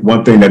saying,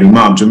 one thing that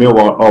Imam Jamil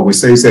always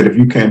says, he said, if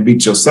you can't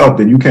beat yourself,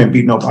 then you can't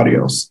beat nobody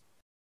else.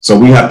 So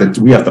we have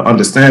to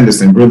understand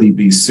this and really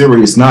be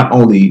serious, not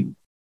only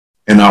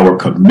in our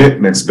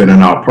commitments, but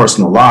in our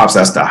personal lives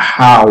as to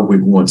how we're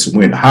going to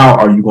win. How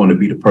are you going to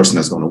be the person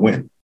that's going to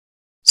win?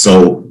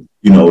 So,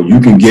 you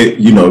can get,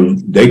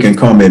 they can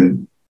come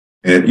in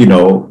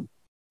and,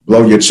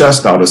 blow your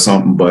chest out or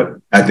something.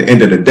 But at the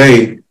end of the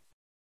day,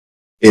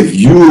 if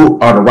you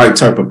are the right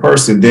type of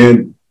person,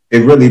 then it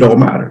really don't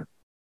matter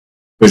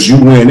because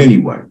you win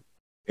anyway.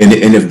 And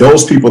if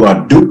those people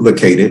are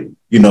duplicated,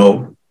 you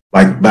know,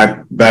 like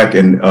back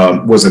in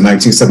was it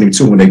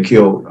 1972 when they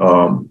killed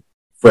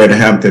Fred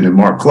Hampton and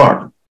Mark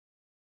Clark.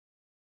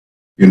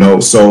 You know,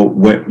 so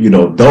when you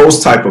know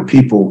those type of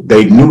people,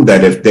 they knew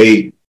that if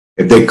they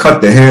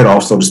cut the head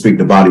off, so to speak,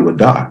 the body would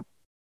die,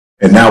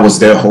 and that was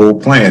their whole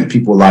plan.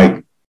 People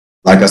like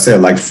I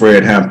said, like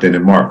Fred Hampton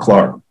and Mark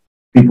Clark,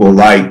 people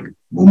like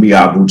Mumia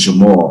Abu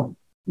Jamal,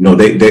 you know,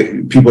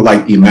 they people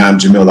like Imam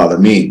Jamil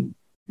Alameen,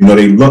 you know,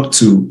 they look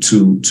to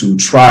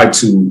try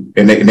to,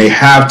 and they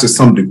have to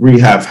some degree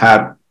have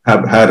had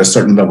a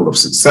certain level of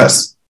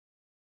success,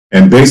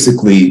 and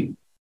basically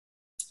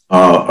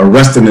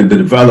arresting the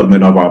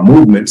development of our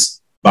movements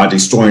by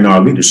destroying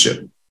our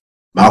leadership.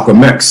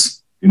 Malcolm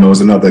X, you know, is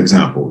another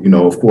example. You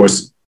know, of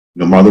course, you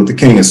know, Martin Luther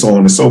King and so on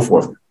and so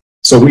forth.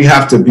 So we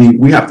have to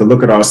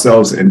look at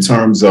ourselves in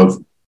terms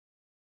of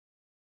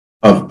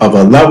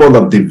a level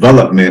of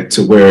development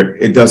to where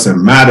it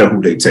doesn't matter who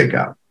they take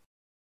out,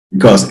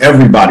 because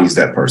everybody's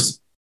that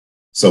person.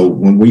 So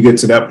when we get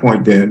to that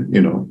point, then,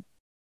 you know,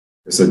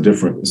 it's a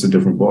different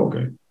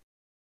ballgame.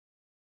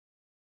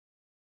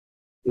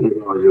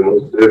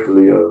 Most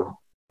definitely,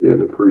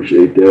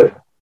 appreciate that.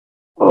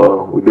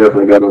 We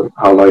definitely got to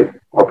highlight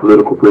our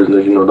political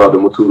prisoners. You know, Dr.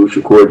 Mutulu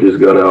Shakur just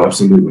got out.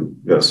 Absolutely,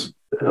 yes.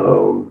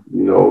 You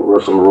know,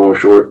 Russell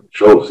Marone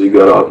Schultz, he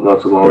got out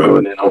not too long ago,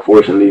 and then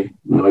unfortunately,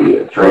 you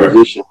know,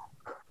 transition.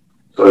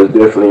 So it's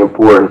definitely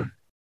important.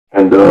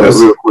 And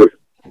real quick,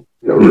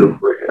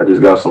 I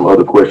just got some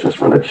other questions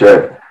from the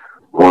chat.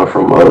 One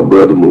from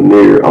Brother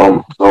Munir.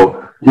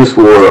 So just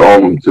for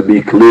to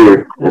be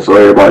clear, and so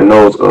everybody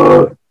knows,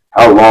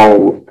 how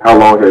long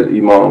has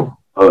Imam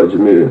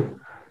Jamil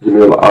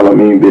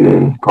Alameen been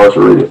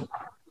incarcerated,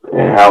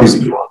 and how is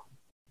he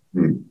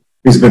doing?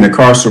 He's been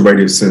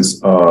incarcerated since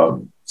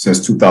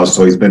 2000.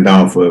 So he's been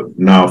down for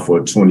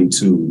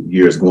 22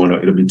 years.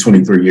 It'll be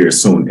 23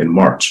 years soon in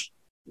March.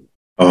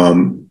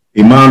 Imam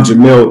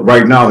Jamil,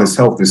 right now his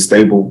health is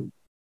stable.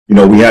 You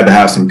know, we had to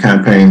have some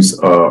campaigns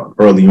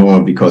early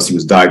on because he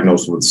was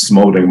diagnosed with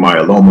smoldering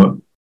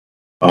myeloma,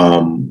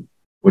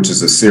 which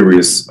is a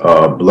serious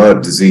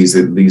blood disease.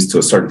 It leads to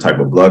a certain type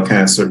of blood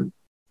cancer.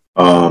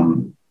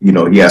 You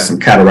know, he has some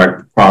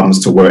cataract problems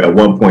to where at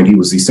one point he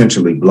was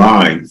essentially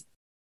blind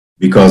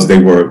because they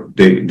were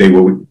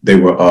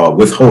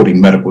withholding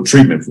medical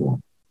treatment for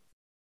him.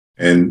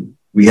 And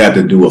we had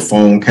to do a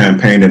phone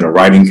campaign and a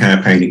writing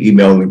campaign, an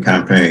emailing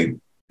campaign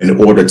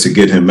in order to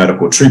get him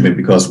medical treatment,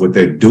 because what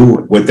they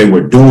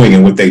were doing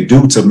and what they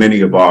do to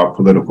many of our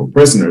political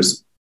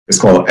prisoners is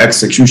called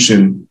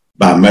execution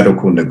by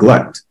medical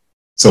neglect.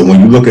 So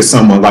when you look at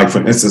someone like,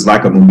 for instance,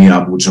 like a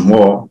Mumia Abu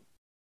Jamal,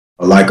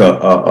 or like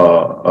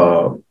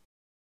a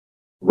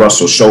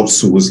Russell Schultz,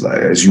 who was,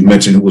 as you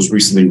mentioned, who was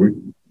recently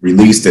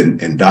released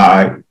and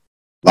died,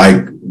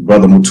 like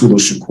Brother Mutulu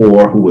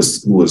Shakur, who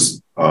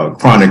was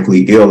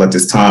chronically ill at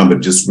this time, but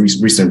just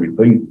recently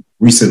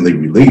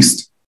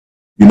released.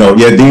 You know,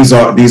 yeah, these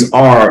are things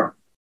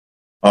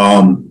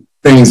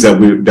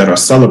that are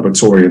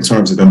celebratory in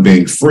terms of them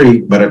being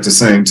free, but at the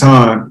same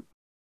time,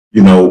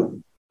 you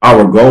know,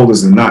 our goal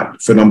is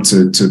not for them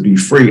to be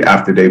free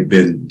after they've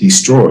been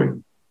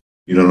destroyed.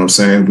 You know what I'm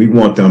saying? We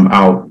want them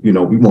out, you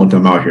know, we want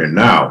them out here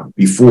now.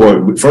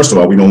 First of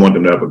all, we don't want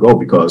them to ever go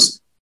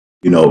because,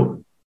 they're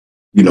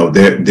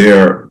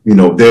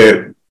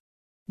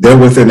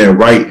within their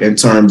right in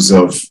terms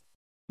of,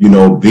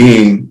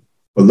 being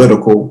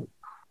political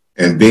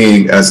and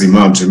being, as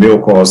Imam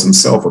Jamil calls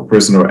himself, a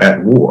prisoner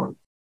at war.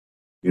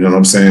 You know what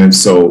I'm saying?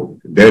 So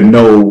they're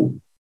no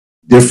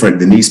different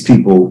than these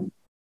people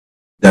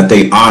that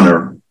they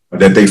honor or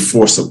that they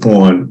force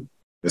upon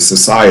the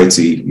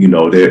society.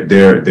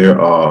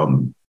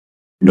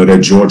 They're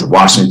George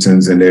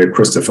Washingtons and they're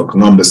Christopher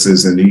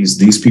Columbuses and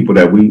these people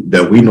that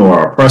we know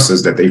are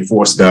oppressors, that they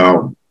force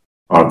down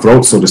our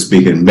throats, so to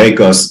speak, and make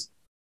us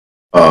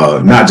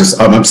not just,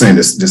 I'm saying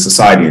this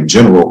society in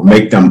general,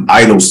 make them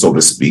idols, so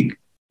to speak,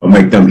 or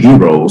make them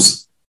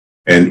heroes.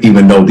 And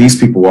even though these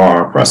people are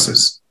our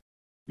oppressors,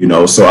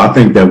 so I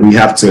think that we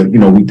have to,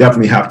 we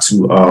definitely have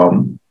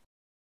to,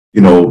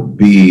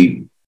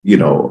 be,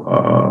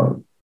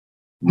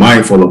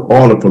 mindful of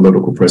all the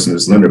political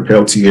prisoners, Leonard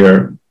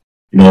Peltier,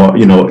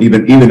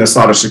 even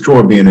Assata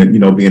Shakur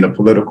being a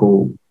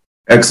political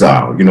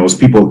exile, it's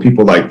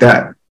people like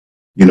that,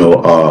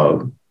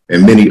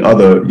 and many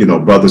other,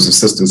 brothers and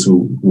sisters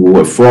who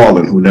have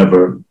fallen, who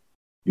never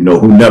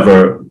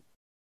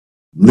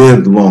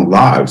lived long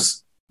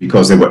lives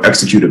because they were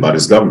executed by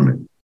this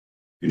government.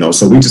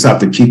 So we just have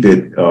to keep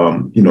it,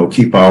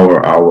 keep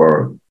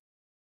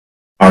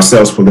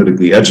ourselves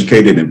politically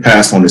educated and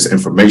pass on this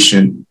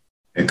information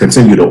and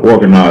continue to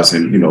organize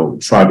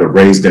and, try to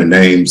raise their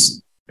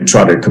names and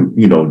try to,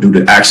 do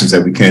the actions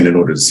that we can in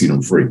order to see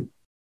them free.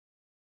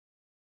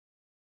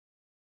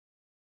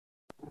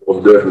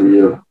 Most definitely,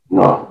 yeah.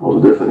 No,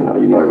 most definitely. No,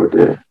 you're not with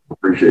that.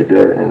 Appreciate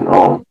that. And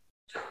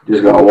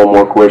just got one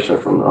more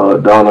question from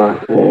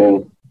Donna,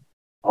 and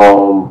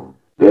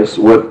that's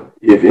what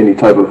if any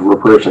type of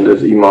repression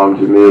does Imam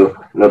Jamil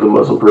and other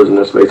Muslim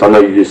prisoners face? I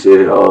know you just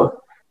said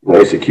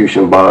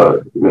execution by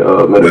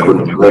medical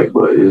neglect,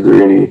 but is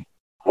there any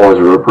forms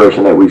of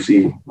repression that we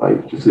see,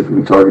 like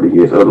specifically targeted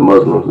against other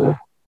Muslims and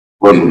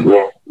Muslims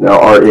now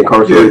are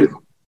incarcerated?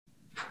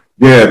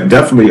 Yeah,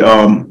 definitely.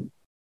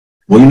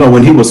 Well, you know,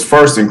 when he was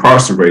first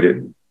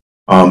incarcerated,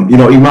 you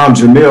know, Imam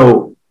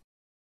Jamil,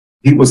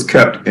 he was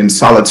kept in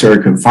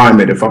solitary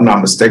confinement. If I'm not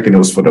mistaken, it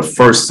was for the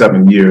first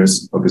 7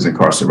 years of his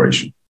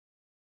incarceration.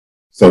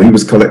 So he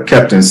was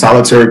kept in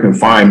solitary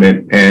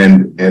confinement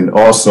and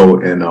also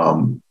in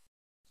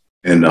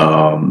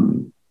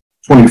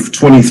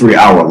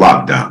 23-hour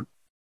lockdown.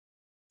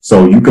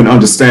 So you can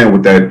understand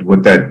what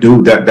that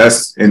do.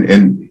 That's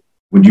and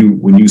when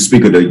you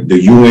speak of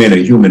the UN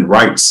and human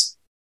rights,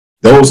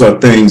 those are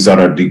things that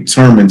are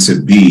determined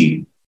to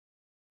be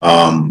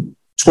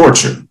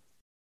torture.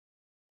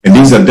 And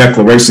these are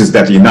declarations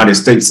that the United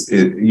States,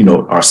 you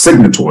know, are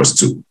signatories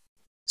to.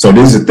 So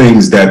these are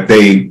things that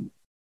they,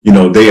 you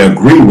know, they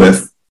agree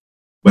with,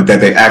 but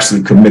that they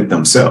actually commit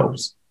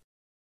themselves.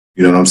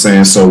 You know what I'm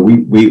saying? So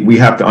we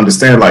have to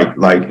understand,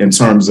 like in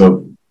terms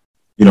of,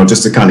 you know,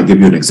 just to kind of give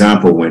you an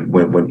example, when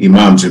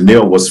Imam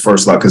Jamil was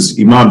first, because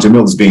Imam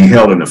Jamil is being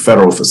held in a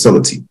federal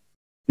facility.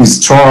 He's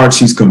charged,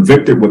 he's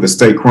convicted with a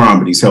state crime,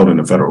 but he's held in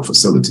a federal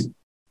facility.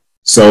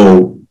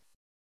 So,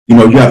 you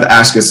know, you have to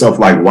ask yourself,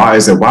 like, why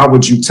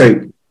would you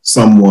take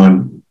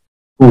someone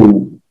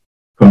who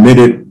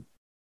committed,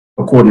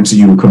 according to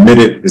you,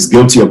 is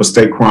guilty of a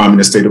state crime in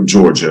the state of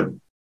Georgia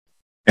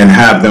and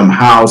have them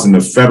housed in the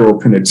federal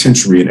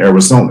penitentiary in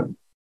Arizona?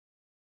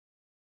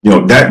 You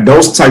know,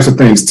 those types of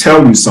things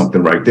tell you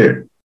something right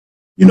there.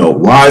 You know,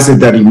 why is it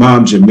that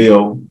Imam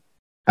Jamil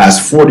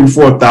has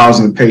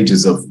 44,000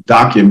 pages of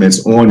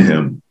documents on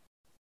him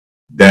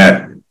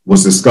that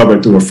was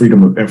discovered through a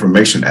Freedom of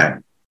Information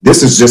Act?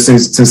 This is just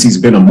since he's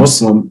been a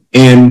Muslim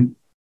in,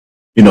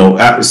 you know,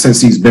 since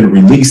he's been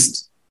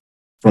released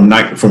in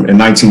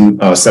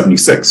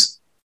 1976.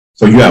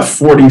 So you have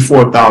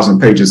 44,000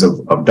 pages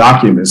of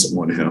documents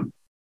on him.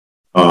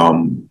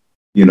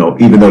 You know,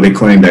 even though they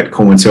claim that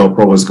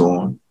COINTELPRO is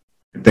gone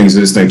and things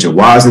of this nature.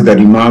 Why is it that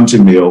Imam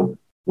Jamil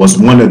was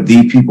one of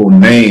the people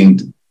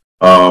named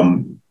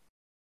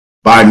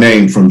by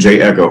name from J.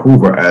 Edgar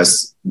Hoover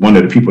as one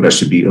of the people that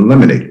should be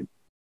eliminated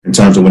in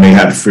terms of when they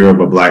had fear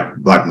of a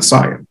black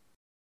Messiah?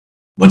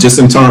 But just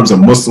in terms of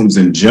Muslims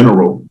in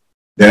general,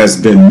 there's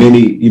been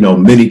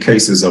many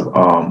cases of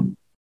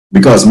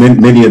because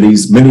many of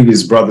these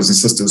brothers and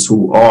sisters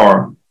who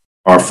are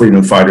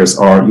freedom fighters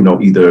are, you know,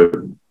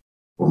 either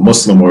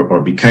Muslim or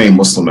became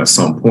Muslim at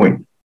some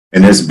point.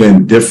 And there's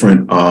been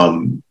different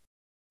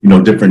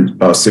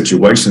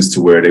situations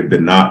to where they've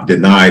been not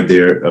denied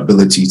their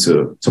ability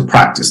to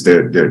practice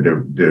their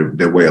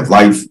way of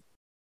life,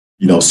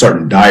 you know,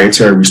 certain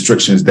dietary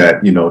restrictions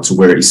that, you know, to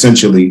where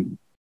essentially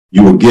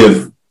you will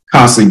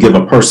constantly give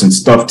a person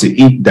stuff to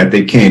eat that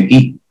they can't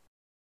eat.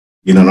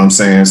 You know what I'm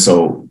saying?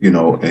 So, you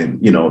know, and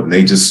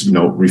they just, you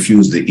know,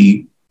 refuse to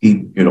eat,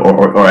 you know,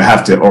 or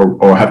have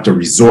to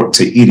resort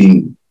to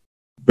eating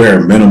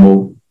bare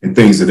minimal and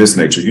things of this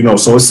nature, you know.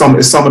 So it's some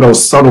of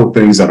those subtle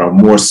things that are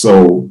more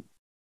so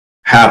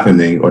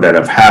happening or that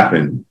have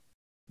happened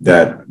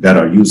that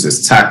are used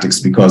as tactics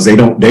because they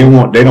don't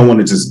want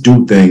to just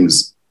do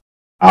things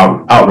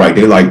outright.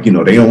 They like, you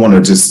know, they don't want to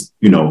just,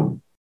 you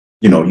don't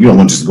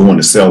want to just go in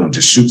the cell and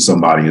just shoot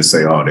somebody and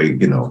say, oh,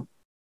 you know,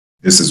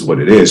 this is what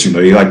it is. You know,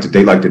 they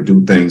like to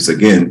do things,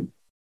 again,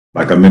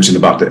 like I mentioned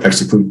about the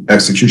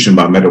execution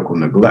by medical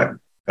neglect.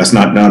 That's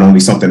not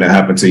only something that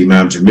happened to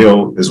Imam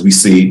Jamil, as we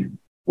see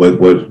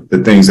with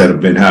the things that have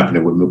been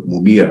happening with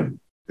Mumia,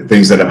 the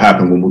things that have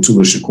happened with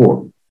Mutula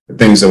Shakur, the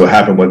things that will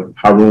happen with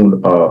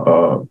Harun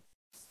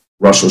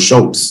Russell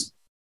Schultz.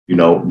 You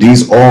know,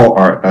 these all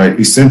are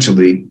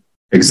essentially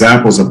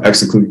examples of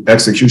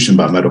execution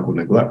by medical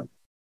neglect.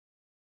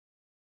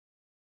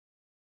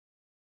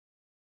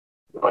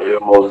 Oh, yeah,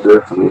 most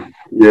definitely.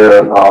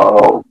 Yeah,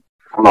 no,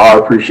 I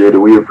appreciate it.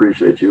 We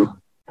appreciate you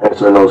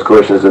answering those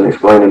questions and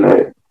explaining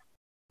that,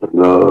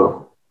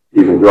 and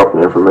even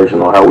dropping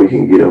information on how we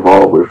can get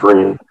involved with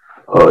freeing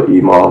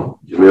Imam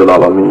Jamil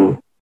Al-Amin.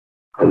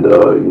 And,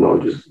 you know,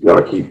 just got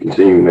to keep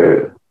continuing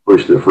that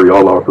push to free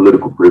all our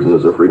political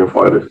prisoners and freedom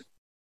fighters.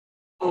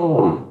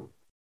 Oh,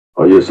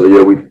 yeah, so,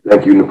 yeah, we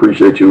thank you and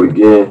appreciate you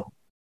again.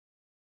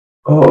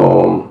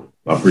 I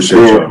appreciate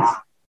you.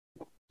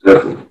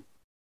 Definitely.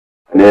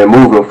 And then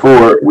moving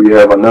forward, we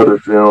have another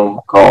film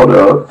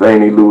called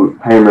Fannie Lou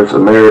Hamer's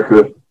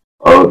America,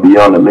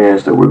 Beyond the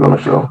Lens, that we're going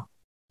to show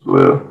as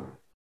well.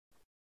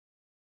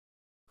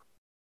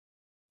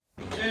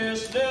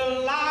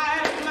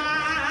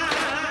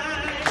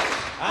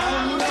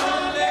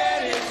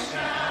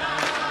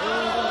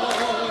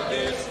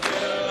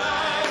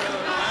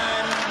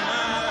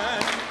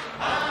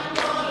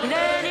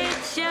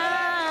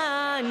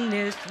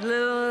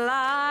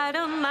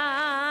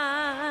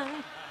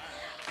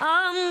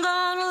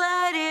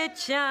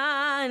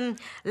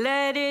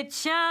 Let it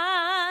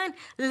shine,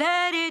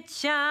 let it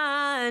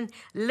shine,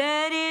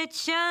 let it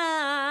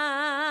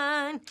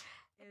shine.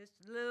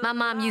 My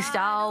mom used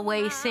to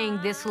always sing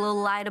 "This Little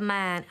Light of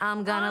Mine,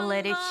 I'm Gonna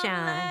Let It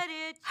Shine."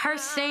 Her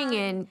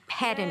singing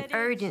had an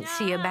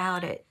urgency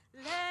about it,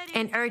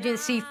 an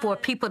urgency for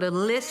people to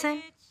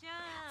listen,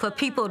 for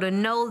people to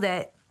know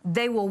that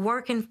they were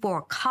working for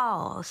a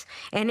cause,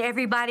 and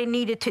everybody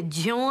needed to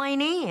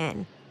join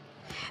in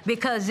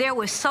because there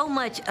was so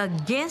much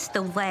against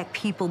the black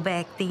people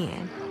back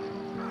then.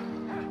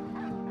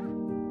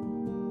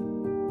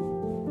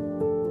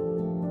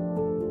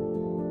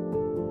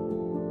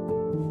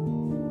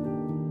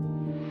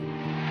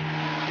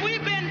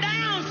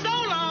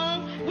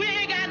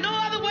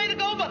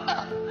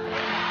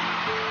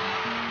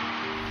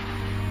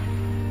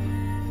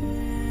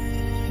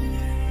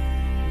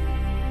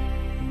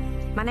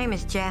 My name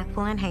is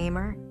Jacqueline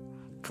Hamer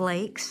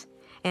Flakes,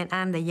 and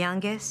I'm the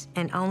youngest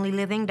and only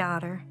living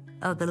daughter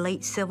of the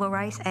late civil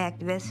rights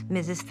activist,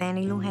 Mrs.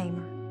 Fannie Lou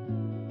Hamer.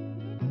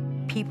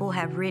 People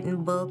have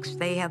written books,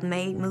 they have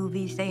made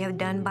movies, they have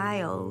done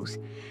bios,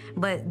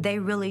 but they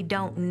really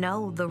don't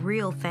know the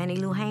real Fannie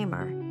Lou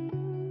Hamer.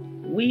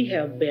 We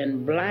have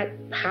been black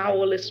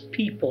powerless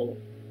people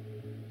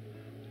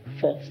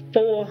for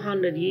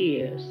 400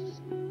 years.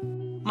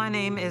 My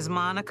name is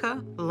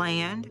Monica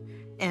Land,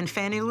 and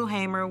Fannie Lou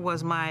Hamer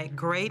was my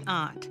great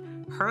aunt.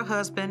 Her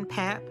husband,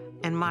 Pap,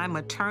 and my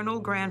maternal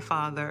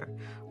grandfather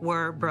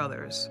were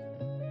brothers.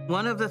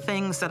 One of the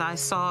things that I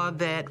saw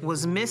that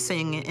was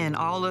missing in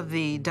all of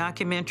the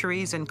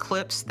documentaries and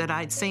clips that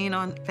I'd seen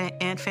on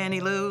Aunt Fannie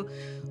Lou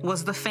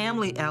was the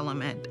family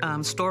element.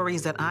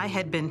 Stories that I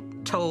had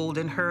been told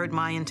and heard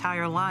my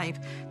entire life,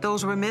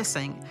 those were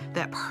missing.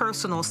 That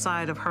personal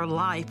side of her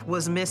life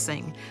was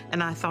missing,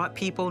 and I thought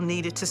people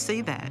needed to see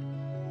that.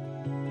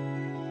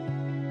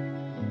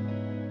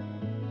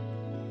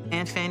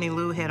 Aunt Fannie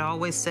Lou had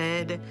always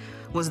said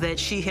was that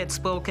she had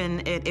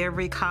spoken at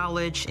every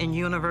college and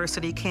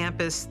university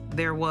campus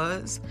there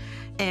was.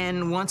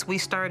 And once we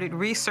started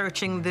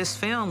researching this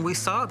film, we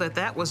saw that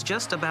that was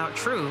just about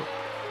true.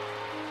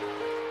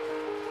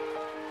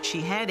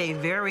 She had a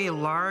very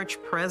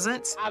large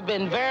presence. I've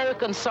been very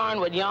concerned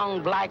with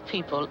young black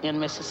people in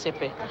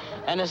Mississippi,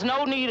 and there's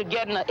no need of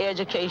getting an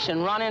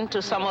education, running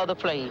to some other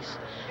place.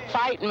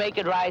 Fight and make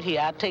it right here.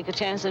 I'd take a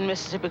chance in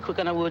Mississippi quicker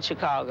than I would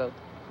Chicago,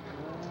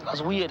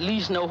 because we at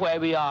least know where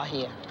we are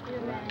here.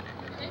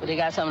 But they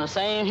got some of the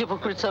same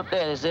hypocrites up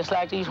there. It's just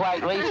like these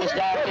white racists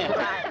down here.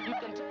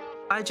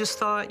 I just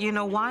thought, you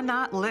know, why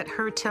not let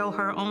her tell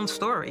her own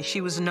story?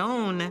 She was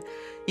known,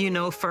 you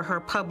know, for her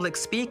public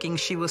speaking.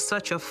 She was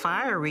such a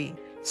fiery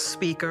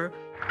speaker.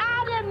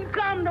 I didn't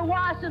come to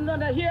Washington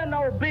to hear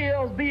no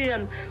bills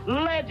being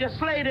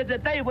legislated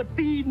that they would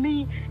feed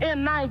me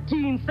in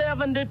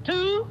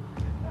 1972.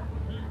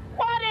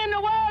 What in the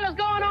world is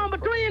going on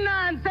between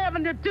now and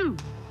 72?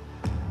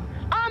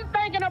 I'm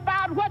thinking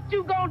about what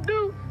you gonna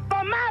do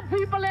for my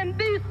people in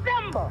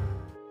December.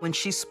 When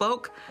she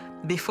spoke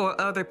before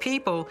other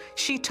people,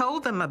 she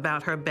told them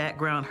about her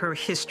background, her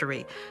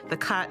history, the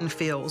cotton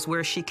fields,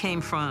 where she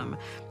came from.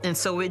 And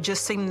so it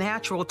just seemed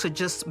natural to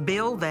just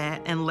build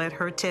that and let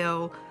her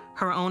tell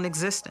her own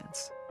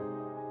existence.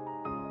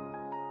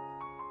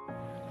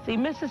 See,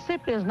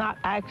 Mississippi is not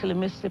actually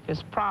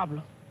Mississippi's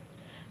problem.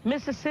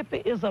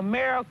 Mississippi is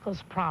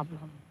America's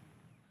problem.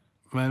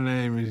 My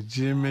name is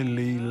Jimmy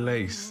Lee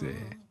Lacey,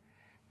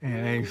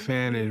 and Aunt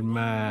Fannie is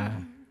my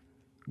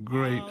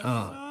great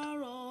aunt.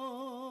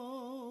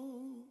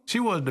 She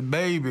was the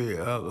baby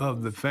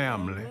of the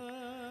family.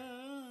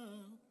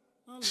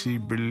 She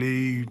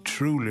believed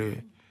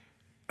truly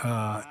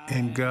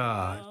in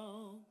God.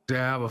 To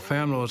have a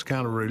family was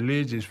kind of a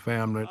religious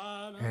family,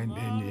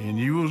 and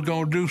you was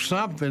gonna do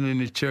something in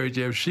the church.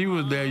 If she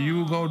was there, you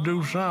was gonna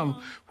do something,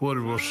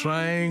 whether it was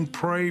sing,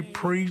 pray,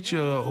 preach,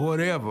 or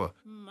whatever.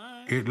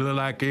 It looked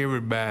like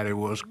everybody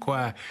was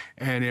quiet,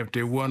 and if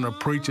there wasn't a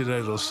preacher,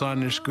 there's a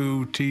Sunday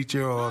school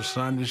teacher or a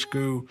Sunday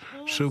school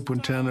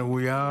superintendent.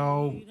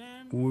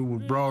 We were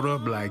brought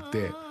up like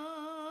that.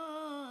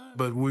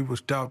 But we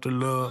was taught to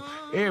love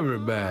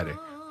everybody,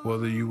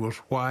 whether you was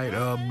white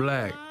or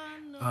black.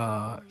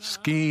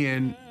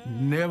 Skin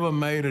never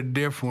made a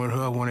difference with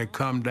her when it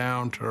come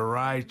down to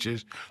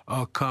righteous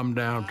or come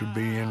down to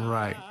being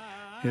right.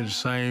 In the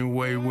same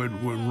way with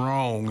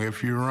wrong.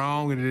 If you're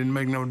wrong, it didn't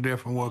make no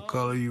difference what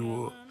color you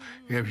were.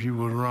 If you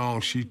was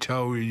wrong, she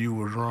told you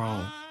was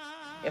wrong.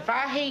 If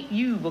I hate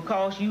you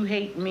because you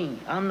hate me,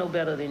 I'm no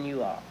better than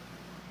you are.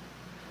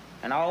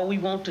 And all we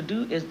want to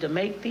do is to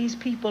make these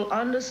people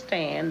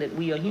understand that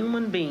we are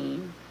human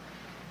beings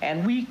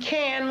and we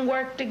can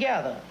work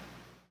together.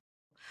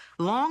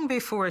 Long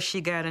before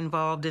she got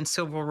involved in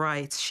civil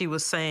rights, she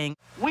was saying,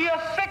 we are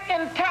sick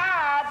and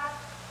tired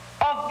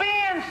of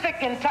being sick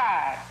and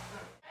tired.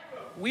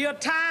 We are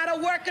tired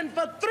of working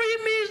for $3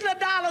 measly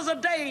a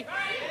day,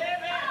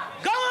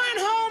 going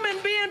home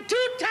and being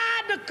too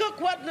tired to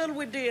cook what little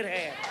we did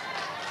have.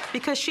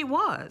 Because she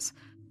was.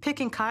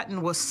 Picking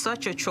cotton was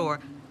such a chore.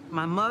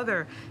 My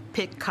mother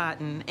picked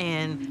cotton,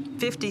 and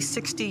 50,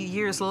 60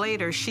 years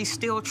later, she's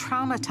still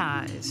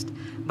traumatized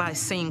by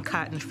seeing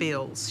cotton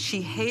fields.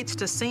 She hates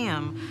to see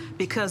them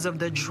because of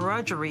the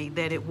drudgery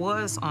that it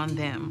was on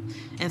them.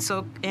 And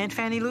so Aunt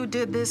Fannie Lou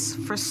did this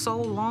for so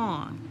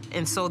long.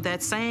 And so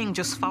that saying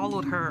just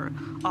followed her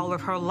all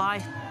of her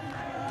life.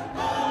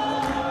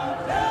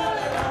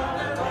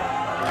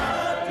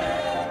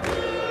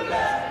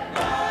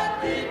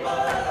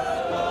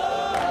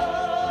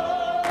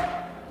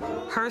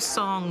 Her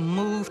song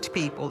moved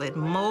people, it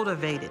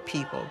motivated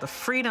people. The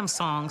freedom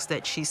songs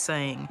that she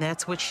sang,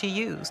 that's what she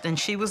used, and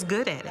she was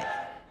good at it.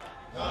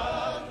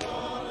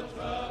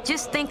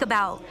 Just think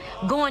about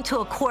going to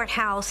a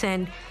courthouse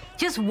and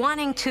just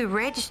wanting to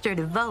register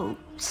to vote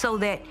so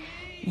that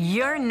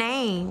your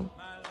name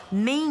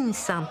means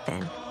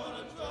something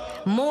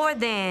more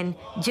than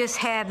just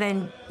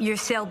having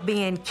yourself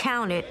being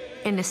counted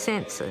in the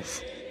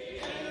census,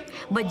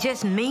 but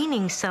just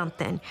meaning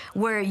something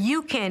where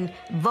you can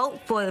vote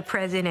for the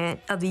President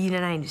of the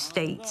United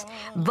States,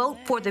 vote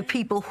for the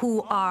people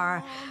who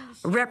are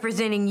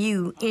representing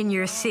you in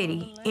your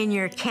city, in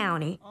your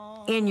county,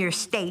 in your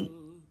state,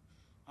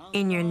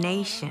 in your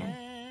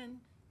nation.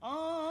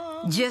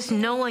 Just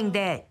knowing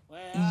that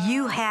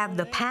you have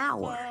the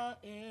power,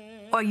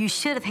 or you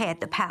should have had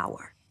the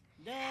power.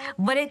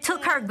 But it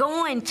took her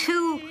going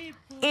to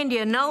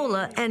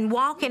Indianola and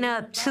walking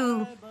up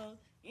to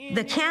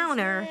the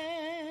counter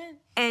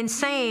and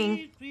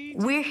saying,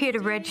 we're here to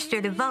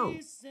register to vote.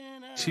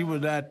 She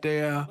was out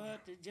there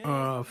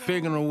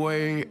figuring a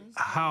way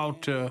how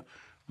to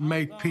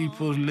make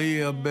people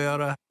live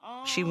better.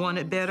 She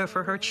wanted better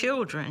for her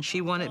children.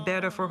 She wanted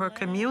better for her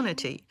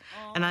community.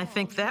 And I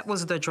think that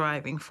was the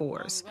driving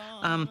force,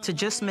 to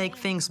just make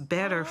things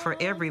better for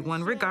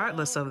everyone,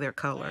 regardless of their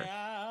color.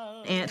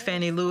 Aunt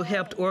Fannie Lou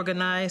helped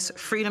organize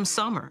Freedom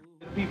Summer.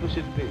 People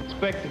should be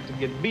expected to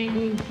get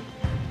beaten,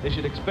 they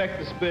should expect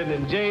to spend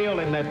in jail,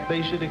 and that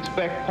they should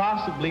expect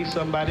possibly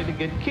somebody to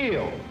get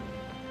killed.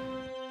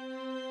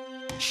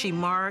 She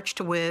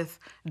marched with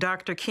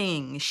Dr.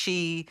 King.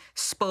 She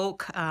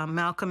spoke.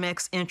 Malcolm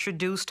X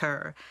introduced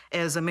her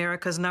as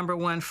America's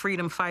 #1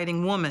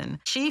 freedom-fighting woman.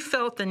 She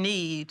felt the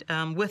need,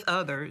 with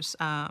others,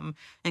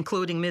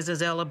 including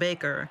Mrs. Ella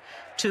Baker,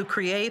 to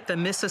create the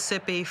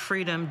Mississippi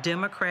Freedom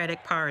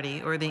Democratic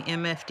Party, or the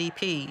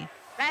MFDP.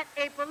 That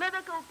a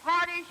political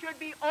party should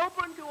be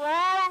open to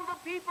all the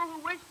people who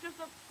wish to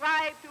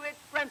subscribe to its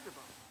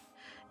principles.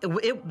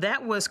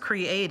 That was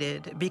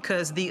created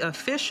because the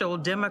official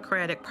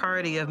Democratic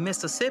Party of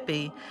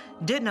Mississippi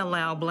didn't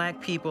allow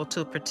black people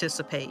to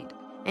participate.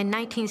 In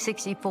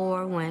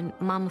 1964, when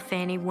Mama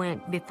Fannie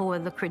went before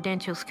the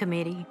Credentials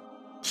Committee,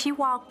 she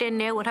walked in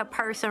there with her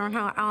purse on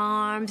her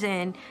arms,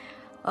 and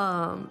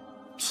I'm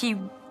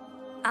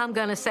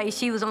gonna say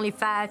she was only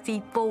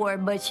 5'4",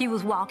 but she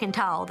was walking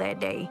tall that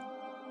day.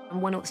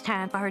 And when it was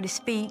time for her to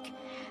speak,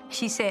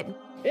 she said,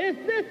 "Is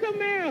this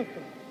America,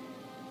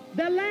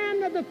 the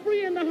land of the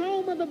free and the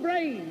home of the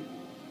brave,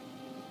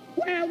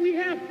 where we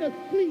have to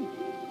sleep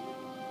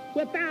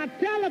with our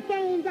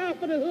telephones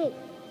off of the hook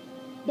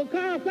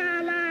because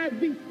our lives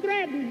be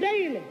threatened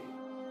daily?"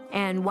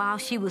 And while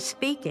she was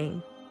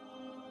speaking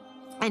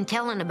and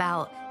telling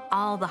about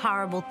all the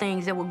horrible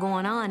things that were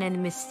going on in the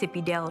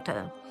Mississippi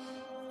Delta,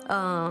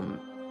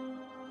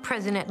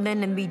 President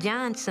Lyndon B.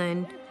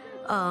 Johnson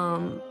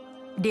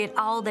did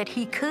all that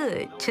he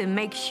could to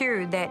make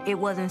sure that it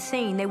wasn't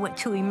seen. They went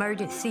to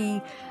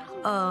emergency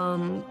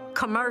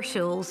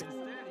commercials.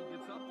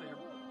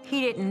 He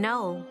didn't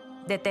know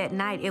that that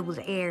night it was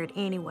aired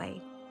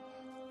anyway.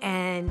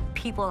 And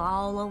people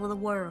all over the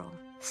world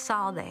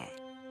saw that.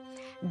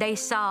 They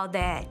saw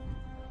that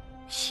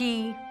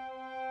she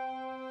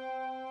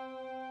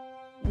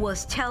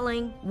was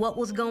telling what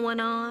was going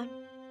on.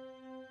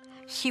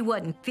 She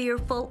wasn't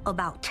fearful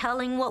about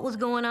telling what was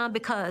going on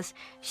because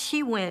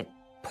she went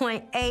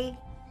point A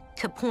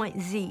to point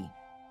Z.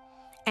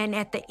 And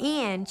at the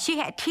end, she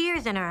had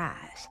tears in her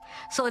eyes.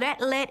 So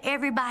that let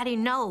everybody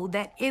know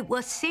that it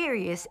was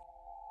serious.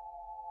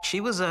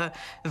 She was a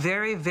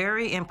very,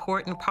 very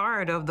important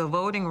part of the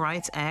Voting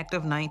Rights Act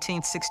of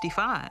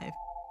 1965.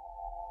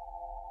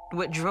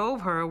 What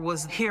drove her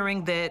was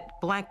hearing that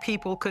black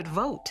people could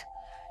vote,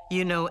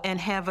 you know, and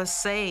have a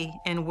say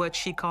in what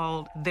she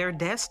called their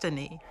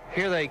destiny.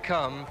 Here they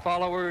come,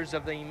 followers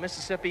of the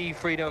Mississippi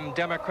Freedom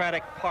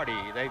Democratic Party.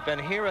 They've been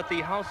here at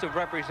the House of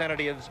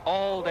Representatives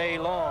all day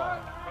long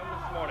from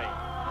this morning.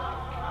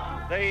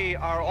 They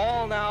are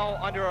all now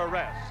under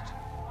arrest,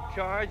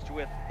 charged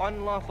with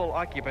unlawful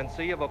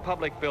occupancy of a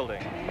public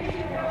building.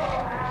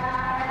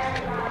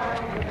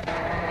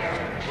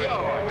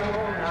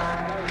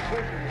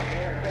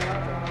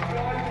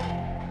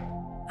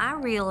 I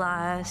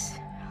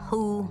realized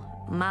who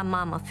my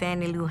mama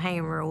Fannie Lou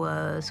Hamer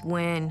was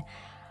when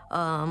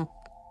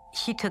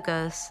she took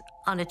us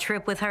on a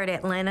trip with her to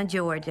Atlanta,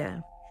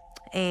 Georgia.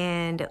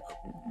 and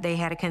they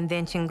had a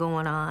convention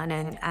going on,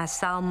 and I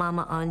saw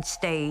Mama on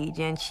stage,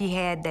 and she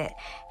had that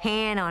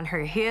hand on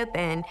her hip,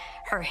 and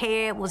her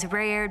head was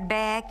reared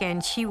back,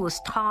 and she was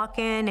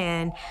talking,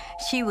 and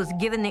she was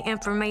giving the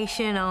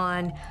information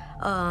on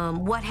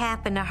what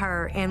happened to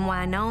her in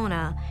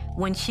Winona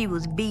when she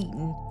was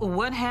beaten.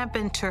 What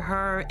happened to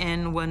her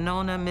in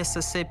Winona,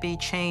 Mississippi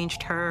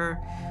changed her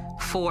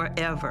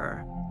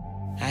forever.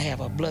 I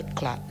have a blood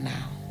clot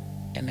now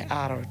in the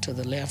artery to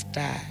the left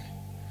eye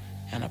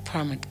and a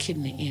permanent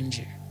kidney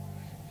injury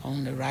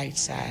on the right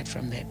side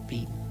from that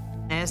beating.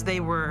 As they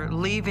were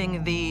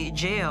leaving the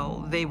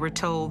jail, they were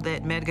told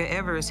that Medgar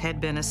Evers had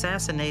been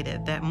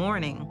assassinated that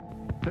morning.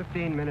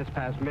 15 minutes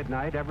past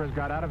midnight, Evers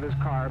got out of his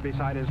car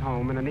beside his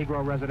home in a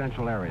Negro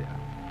residential area.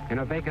 In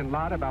a vacant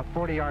lot about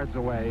 40 yards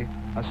away,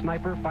 a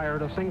sniper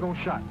fired a single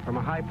shot from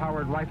a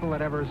high-powered rifle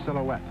at Evers'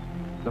 silhouette.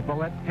 The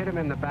bullet hit him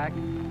in the back,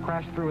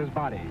 crashed through his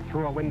body,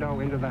 through a window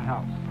into the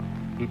house.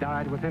 He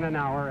died within an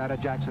hour at a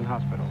Jackson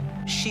hospital.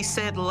 She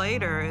said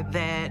later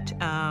that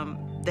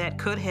that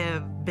could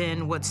have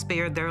been what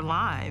spared their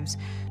lives,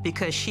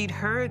 because she'd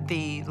heard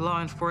the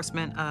law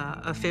enforcement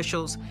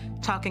officials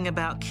talking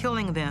about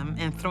killing them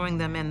and throwing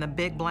them in the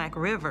Big Black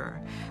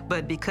River.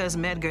 But because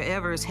Medgar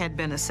Evers had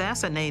been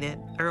assassinated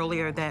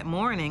earlier that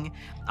morning,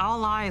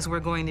 all eyes were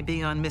going to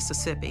be on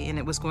Mississippi, and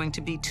it was going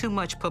to be too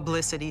much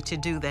publicity to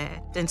do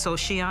that. And so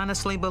she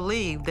honestly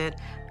believed that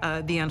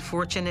the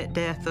unfortunate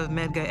death of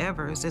Medgar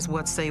Evers is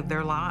what saved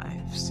their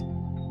lives.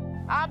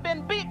 I've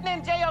been beaten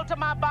in jail till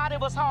my body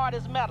was hard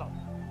as metal.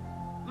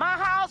 My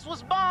house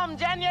was bombed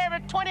January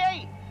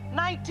 28,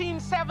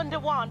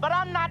 1971, but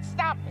I'm not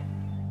stopping.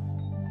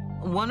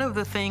 One of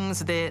the things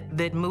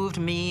that moved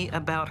me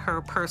about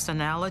her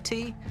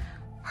personality,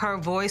 her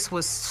voice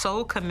was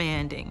so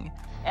commanding.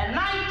 In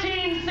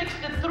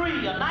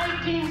 1963 or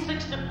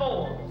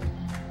 1964,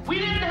 we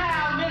didn't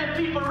have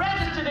many people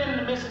registered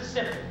in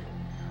Mississippi.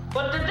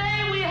 But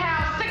today we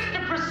have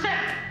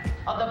 60%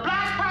 of the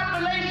black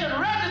population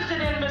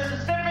registered in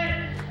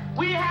Mississippi.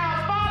 We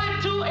have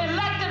 42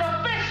 elected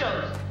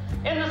officials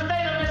in the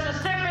state of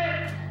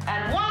Mississippi,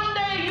 and one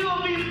day you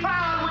will be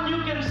proud when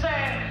you can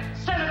say,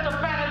 Senator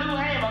Fannie Lou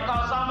Hamer,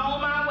 because I'm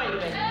on my way,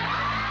 baby.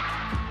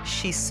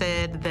 She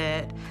said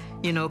that,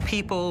 you know,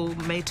 people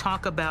may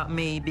talk about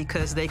me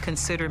because they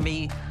consider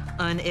me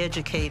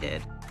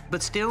uneducated,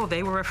 but still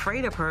they were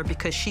afraid of her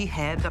because she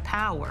had the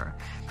power.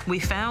 We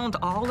found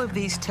all of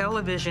these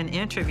television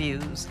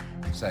interviews.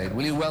 Say,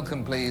 will you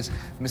welcome, please,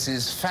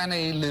 Mrs.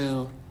 Fannie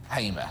Lou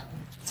Hamer.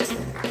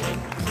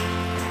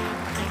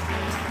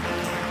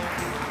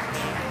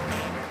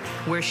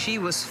 Where she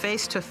was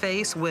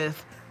face-to-face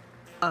with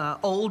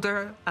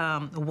older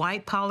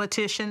white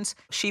politicians.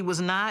 She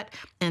was not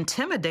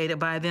intimidated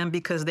by them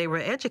because they were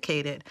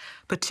educated,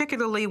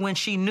 particularly when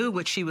she knew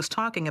what she was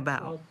talking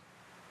about.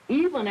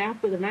 Even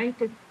after the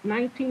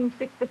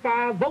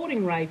 1965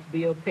 Voting Rights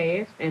Bill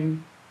passed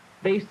and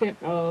they sent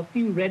a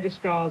few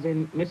registrars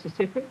in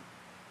Mississippi,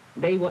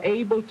 they were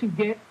able to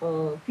get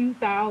a few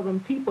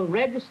thousand people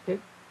registered,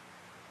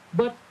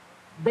 but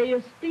they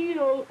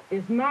still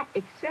is not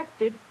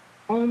accepted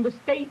on the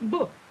state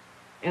book.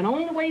 And the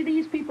only way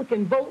these people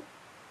can vote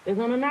is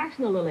on a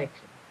national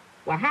election.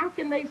 Well, how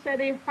can they say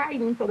they're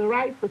fighting for the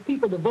right for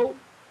people to vote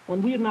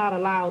when we're not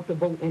allowed to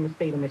vote in the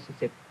state of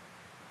Mississippi?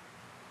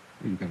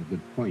 You've got a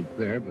good point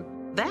there, but...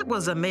 That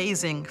was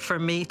amazing for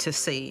me to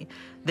see,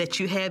 that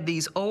you had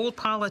these old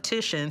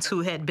politicians who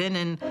had been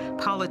in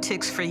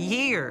politics for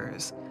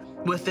years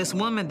with this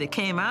woman that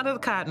came out of the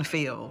cotton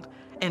field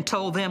and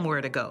told them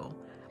where to go.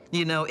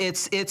 You know,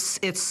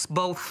 it's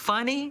both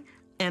funny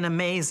and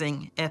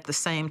amazing at the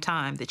same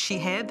time that she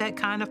had that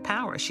kind of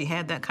power. She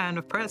had that kind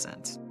of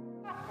presence.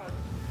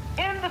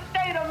 In the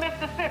state of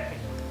Mississippi,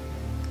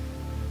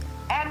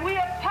 and we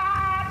are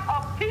tired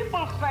of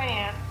people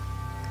saying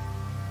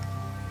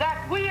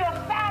that we are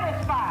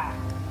satisfied.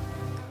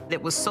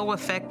 It was so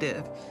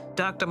effective.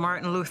 Dr.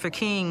 Martin Luther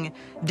King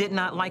did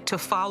not like to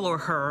follow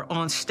her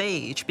on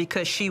stage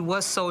because she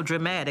was so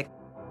dramatic.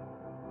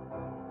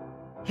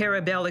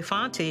 Harry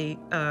Belafonte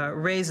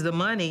raised the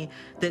money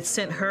that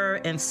sent her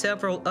and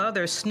several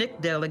other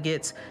SNCC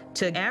delegates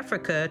to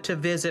Africa to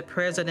visit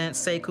President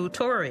Sekou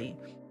Touré.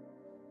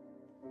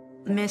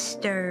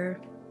 Mr.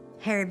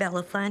 Harry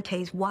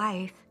Belafonte's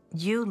wife,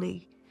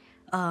 Julie,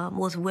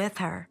 was with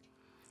her.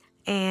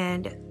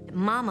 And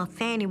Mama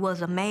Fannie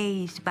was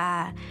amazed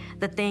by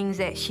the things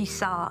that she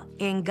saw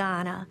in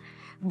Ghana.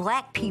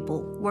 Black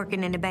people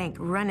working in the bank,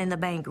 running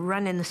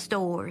the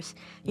stores,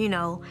 you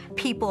know,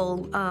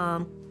 people,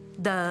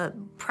 the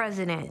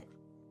president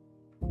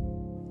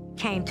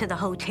came to the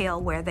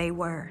hotel where they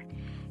were,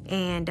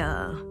 and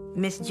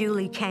Miss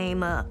Julie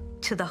came up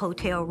to the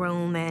hotel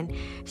room, and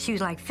she was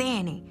like,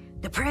 Fannie,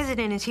 the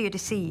president is here to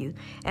see you.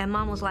 And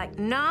Mom was like,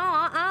 no,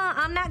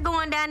 I'm not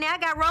going down there. I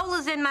got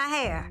rollers in my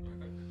hair.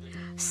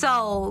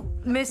 So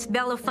Miss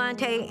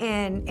Belafonte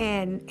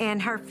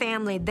and her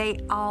family, they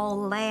all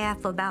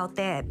laugh about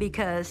that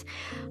because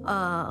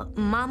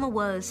Mama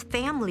was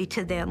family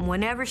to them.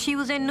 Whenever she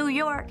was in New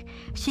York,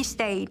 she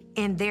stayed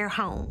in their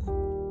home.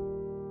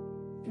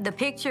 The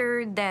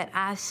picture that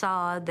I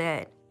saw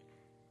that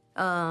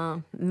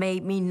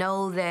made me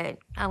know that,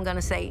 I'm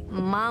gonna say,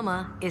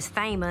 Mama is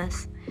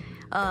famous,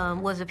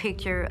 was a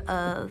picture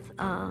of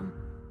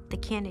the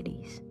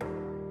Kennedys.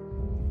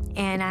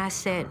 And I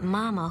said,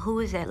 Mama, who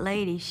is that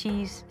lady?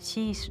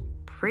 She's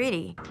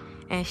pretty.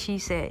 And she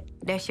said,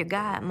 that's your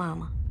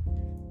godmama.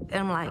 And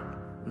I'm like,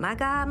 my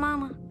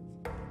godmama?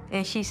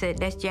 And she said,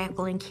 that's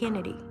Jacqueline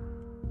Kennedy.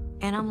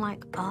 And I'm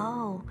like,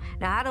 oh.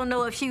 Now, I don't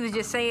know if she was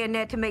just saying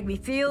that to make me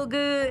feel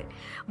good,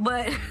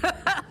 but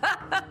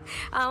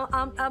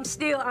I'm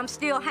still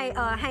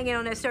hanging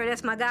on that story.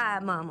 That's my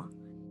godmama.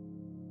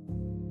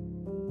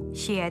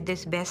 She had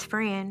this best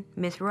friend,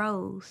 Miss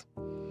Rose,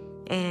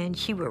 and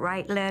she would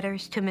write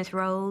letters to Miss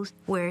Rose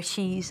where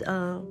she's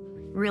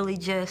really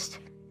just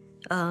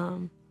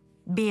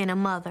being a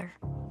mother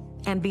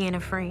and being a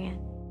friend.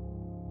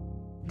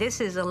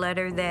 This is a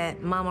letter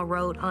that Mama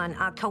wrote on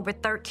October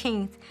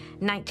 13th,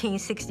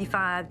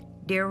 1965.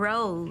 Dear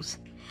Rose,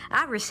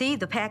 I received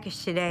the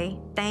package today.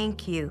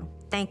 Thank you.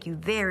 Thank you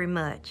very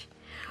much.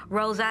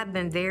 Rose, I've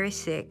been very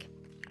sick.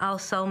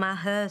 Also, my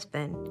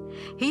husband.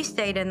 He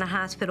stayed in the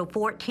hospital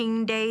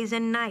 14 days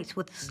and nights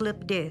with a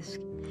slipped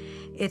disc.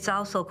 It's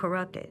also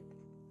corrupted.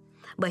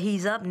 But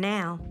he's up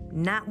now,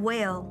 not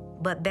well,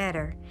 but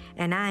better,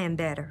 and I am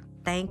better,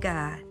 thank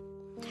God.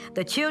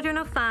 The children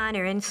are fine,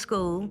 they're in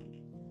school.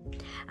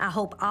 I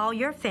hope all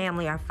your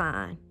family are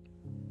fine.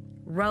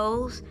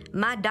 Rose,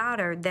 my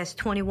daughter that's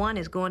 21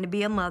 is going to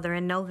be a mother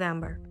in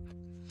November.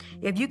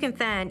 If you can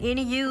find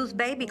any used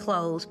baby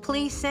clothes,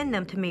 please send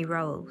them to me,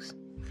 Rose.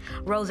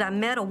 Rose, I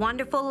met a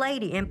wonderful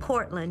lady in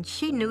Portland.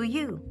 She knew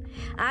you.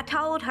 I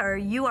told her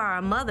you are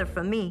a mother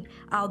for me,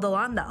 although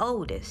I'm the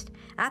oldest.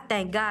 I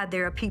thank God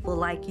there are people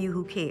like you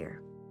who care.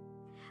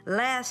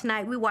 Last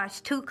night, we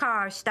watched 2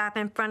 cars stop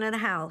in front of the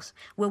house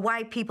with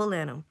white people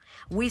in them.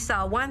 We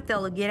saw one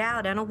fella get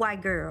out and a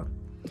white girl.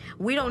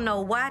 We don't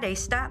know why they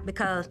stopped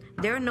because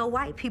there are no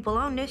white people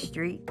on this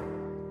street.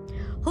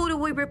 Who do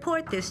we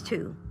report this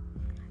to?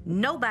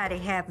 Nobody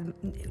have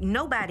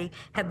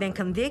been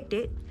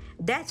convicted.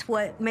 That's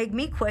what make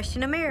me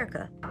question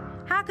America.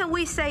 How can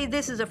we say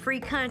this is a free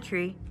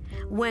country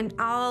when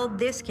all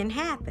this can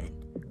happen?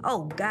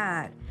 Oh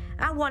God,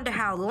 I wonder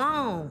how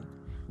long.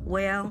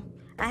 Well,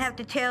 I have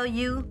to tell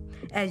you,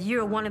 as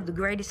you're one of the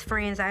greatest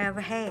friends I ever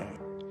had.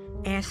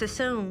 Answer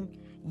soon.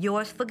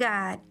 Yours for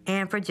God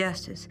and for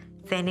justice,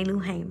 Fannie Lou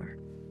Hamer.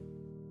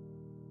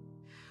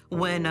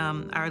 When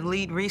our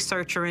lead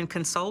researcher and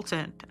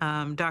consultant,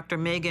 Dr.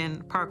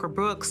 Megan Parker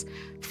Brooks,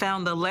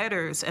 found the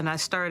letters and I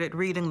started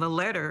reading the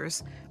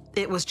letters,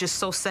 it was just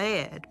so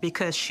sad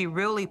because she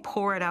really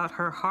poured out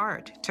her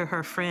heart to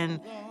her friend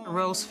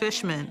Rose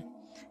Fishman.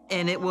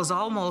 And it was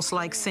almost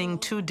like seeing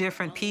 2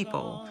 different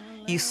people.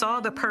 You saw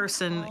the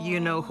person,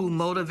 you know, who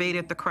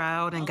motivated the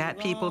crowd and got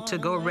people to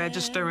go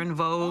register and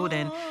vote,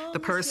 and the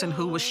person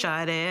who was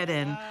shot at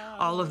and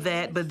all of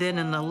that. But then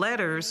in the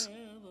letters,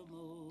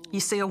 you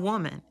see a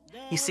woman,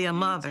 you see a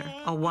mother,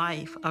 a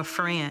wife, a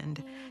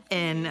friend,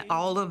 and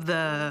all of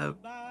the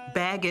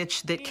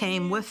baggage that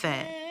came with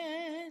that.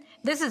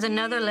 This is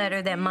another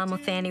letter that Mama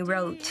Fannie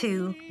wrote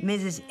to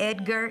Mrs.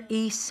 Edgar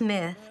E.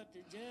 Smith.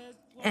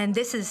 And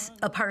this is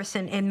a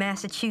person in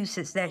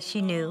Massachusetts that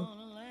she knew.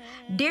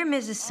 Dear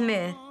Mrs.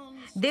 Smith,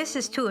 this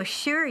is to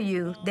assure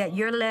you that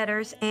your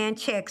letters and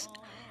checks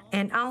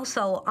and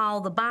also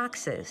all the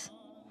boxes.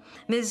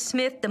 Mrs.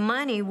 Smith, the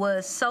money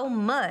was so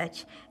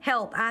much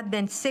help. I've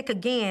been sick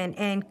again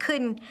and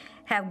couldn't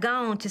have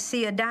gone to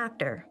see a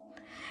doctor.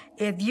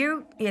 If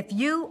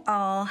you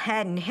all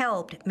hadn't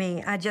helped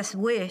me, I just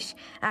wish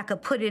I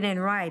could put it in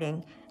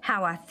writing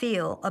how I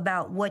feel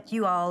about what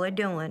you all are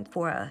doing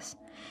for us.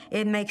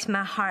 It makes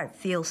my heart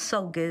feel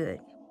so good.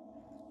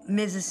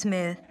 Mrs.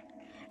 Smith,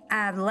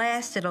 I've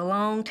lasted a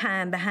long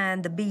time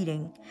behind the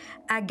beating.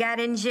 I got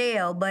in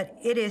jail, but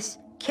it is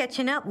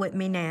catching up with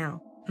me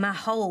now. My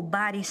whole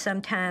body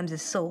sometimes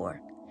is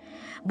sore.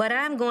 But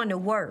I'm going to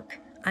work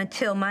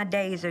until my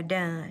days are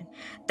done.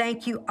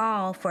 Thank you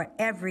all for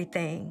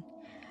everything.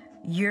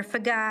 You're for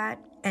God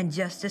and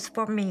justice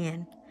for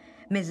men.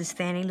 Mrs.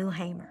 Fannie Lou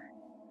Hamer.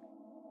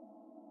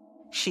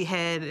 She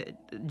had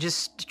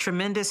just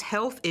tremendous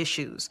health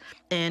issues.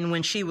 And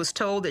when she was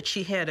told that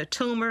she had a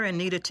tumor and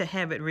needed to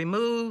have it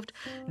removed,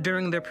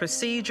 during the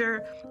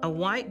procedure, a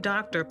white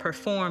doctor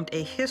performed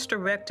a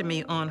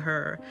hysterectomy on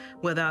her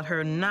without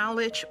her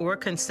knowledge or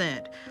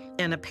consent.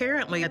 And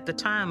apparently at the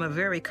time, a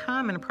very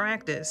common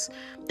practice,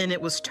 and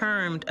it was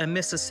termed a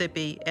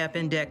Mississippi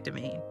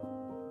appendectomy.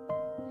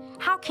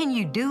 How can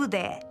you do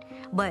that?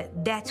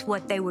 But that's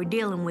what they were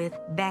dealing with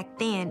back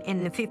then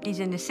in the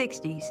 50s and the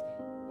 60s.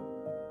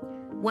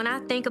 When I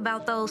think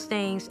about those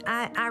things,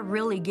 I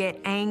really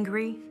get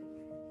angry.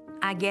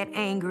 I get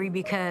angry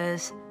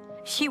because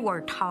she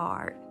worked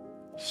hard.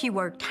 She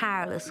worked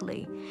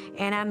tirelessly.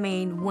 And I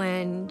mean,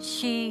 when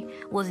she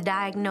was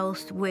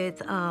diagnosed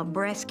with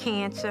breast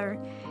cancer,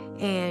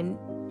 and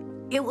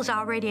it was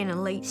already in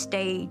a late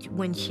stage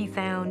when she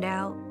found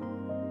out,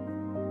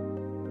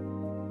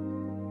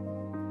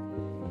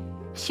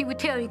 she would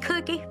tell me,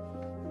 Cookie,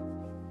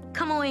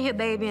 come come on in here,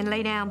 baby, and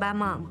lay down by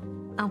mama.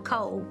 I'm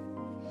cold.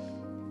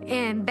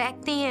 And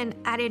back then,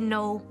 I didn't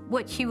know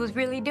what she was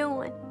really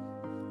doing.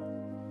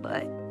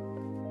 But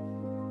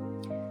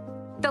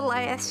the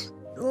last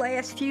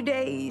few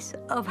days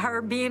of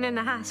her being in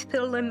the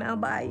hospital in Mount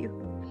Bayou,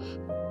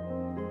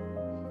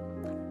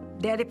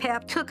 Daddy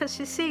Pap took us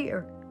to see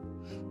her.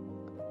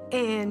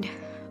 And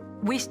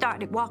we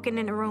started walking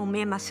in the room.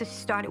 Me and my sister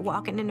started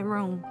walking in the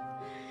room.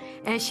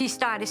 And she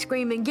started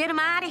screaming, "Get him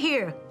out of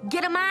here!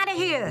 Get him out of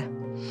here!"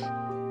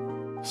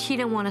 She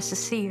didn't want us to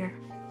see her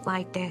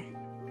like that.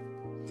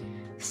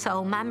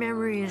 So my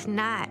memory is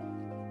not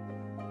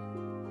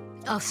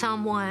of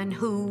someone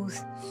who's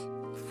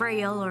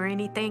frail or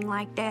anything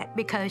like that,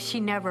 because she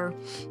never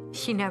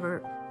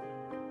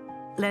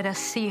let us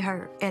see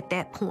her at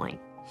that point.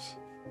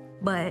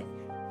 But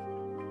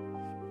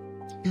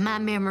my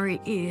memory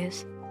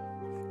is,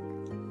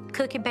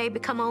 Cookie baby,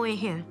 come on in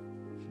here.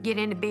 Get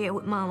in the bed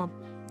with mama.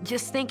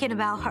 Just thinking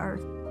about her.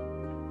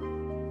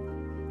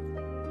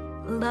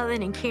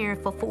 Loving and caring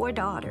for 4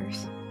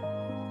 daughters,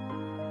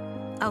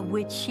 of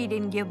which she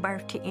didn't give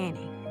birth to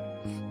any.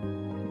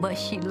 But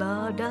she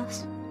loved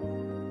us,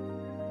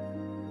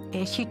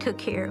 and she took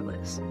care of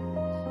us.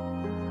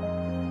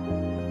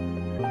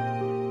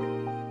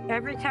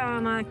 Every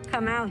time I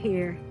come out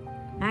here,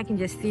 I can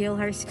just feel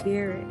her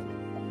spirit.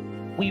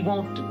 We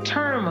want to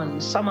determine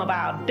some of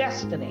our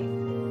destiny,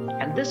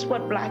 and this is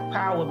what Black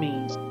Power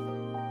means.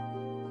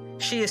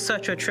 She is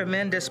such a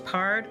tremendous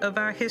part of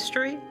our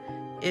history.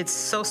 It's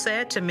so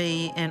sad to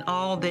me, and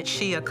all that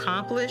she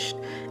accomplished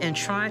and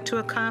tried to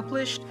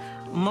accomplish,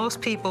 most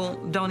people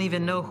don't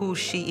even know who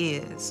she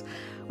is.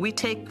 We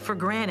take for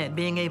granted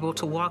being able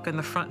to walk in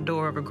the front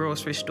door of a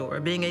grocery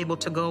store, being able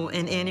to go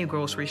in any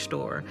grocery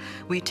store.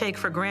 We take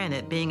for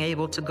granted being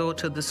able to go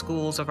to the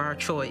schools of our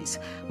choice.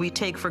 We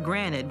take for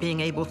granted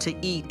being able to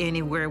eat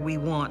anywhere we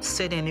want,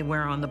 sit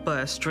anywhere on the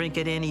bus, drink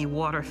at any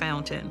water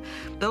fountain.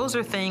 Those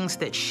are things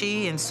that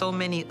she and so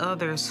many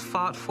others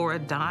fought for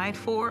and died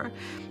for.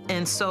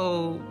 And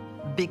so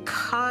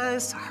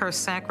because her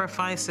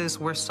sacrifices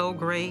were so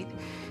great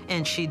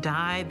and she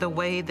died the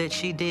way that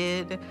she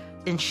did,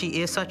 and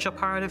she is such a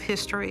part of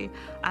history,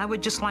 I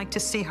would just like to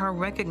see her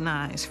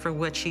recognized for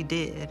what she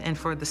did and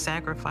for the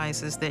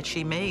sacrifices that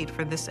she made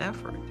for this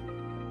effort.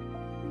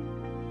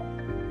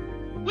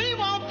 We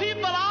want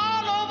people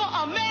all over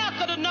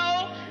America to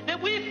know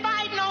that we're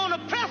fighting on a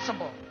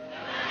principle.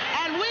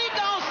 And we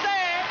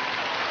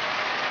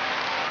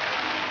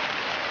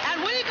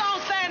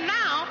gonna say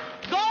now,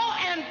 go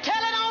and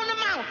tell it on the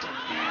mountain,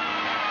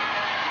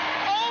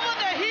 over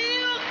the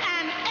hills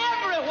and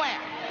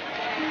everywhere.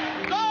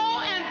 Go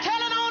and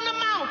tell it on the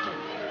mountain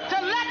to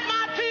let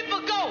my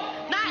people go.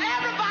 Now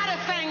everybody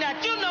sing that,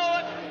 you know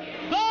it.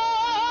 Go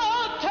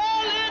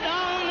tell it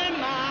on the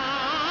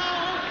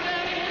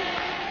mountain,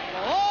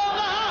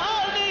 over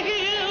the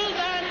hills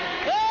and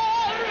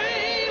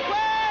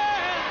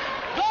everywhere.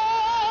 Go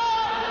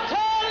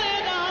tell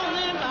it on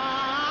the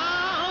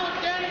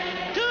mountain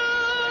to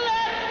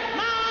let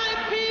my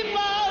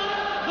people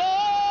go.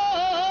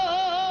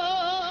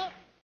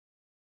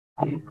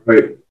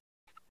 Right.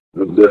 It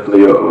was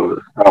definitely a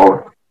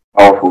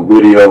powerful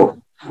video.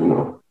 You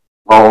know,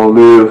 long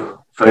live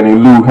Fannie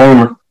Lou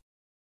Hamer.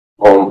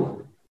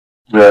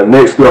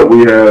 Next up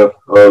we have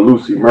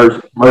Lucy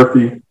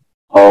Murphy.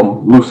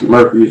 Lucy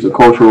Murphy is a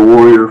cultural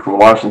warrior from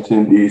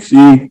Washington,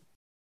 D.C.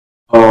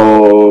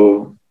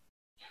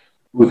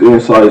 Whose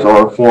insights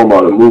are informed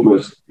by the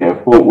movements and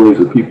folkways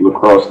of people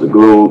across the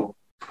globe.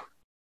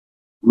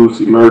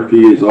 Lucy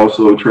Murphy has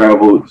also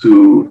traveled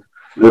to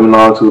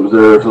Lebanon to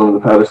observe some of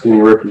the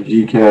Palestinian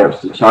refugee camps,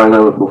 to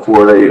China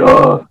before they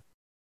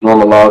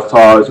normalized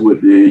ties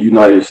with the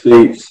United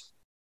States,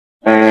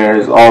 and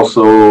is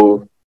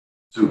also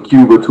to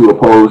Cuba to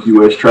oppose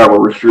U.S. travel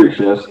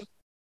restrictions.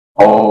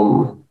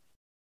 So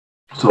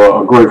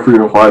a great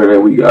freedom fighter that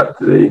we got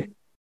today,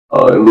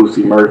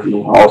 Lucy Murphy.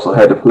 I also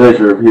had the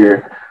pleasure of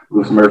hearing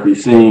Lucy Murphy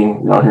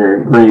sing down here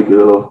in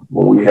Greenville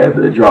when we had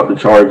to drop the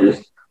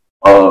charges,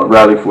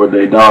 rally for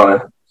They Die.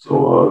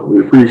 So we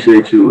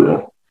appreciate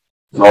you.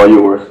 It's all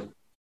yours.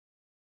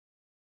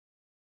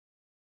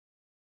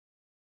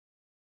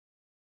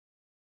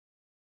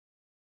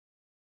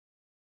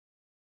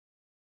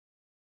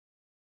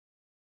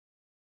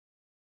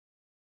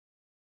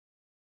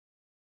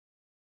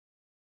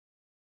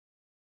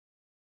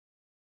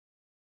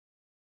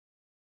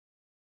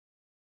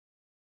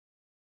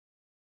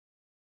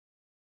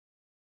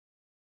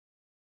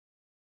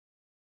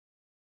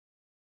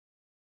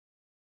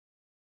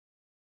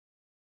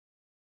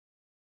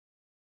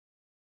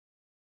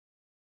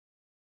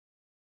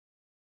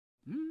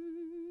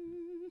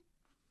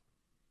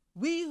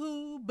 We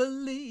who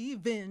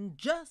believe in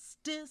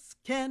justice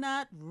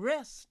cannot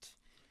rest.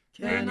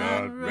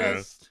 Cannot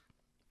rest.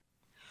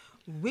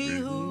 We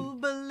who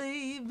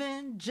believe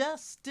in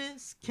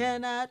justice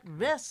cannot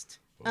rest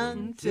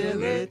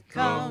until it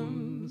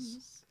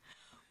comes.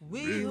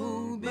 We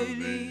who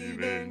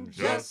believe in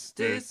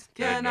justice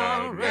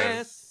cannot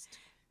rest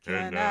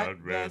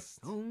cannot rest.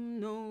 Oh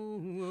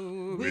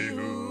no, we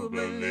who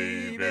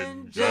believe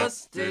in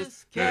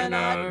justice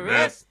cannot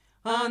rest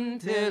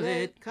until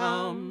it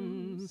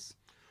comes.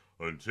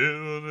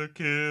 Until the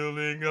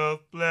killing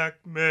of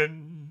black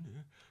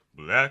men,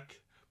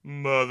 black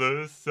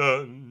mothers'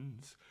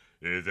 sons,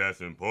 is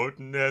as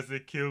important as the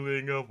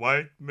killing of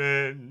white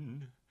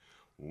men,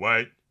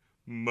 white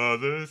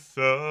mothers'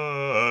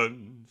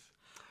 sons.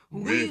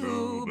 We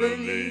who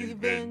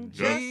believe in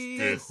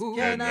justice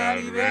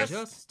cannot rest.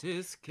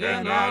 Justice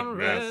cannot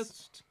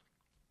rest.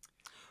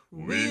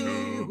 We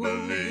who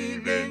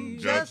believe in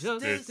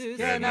justice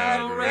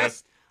cannot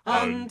rest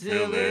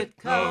until it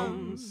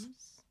comes.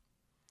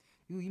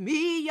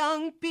 Me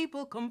young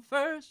people come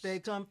first. They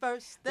come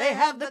first. They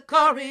have the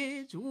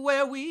courage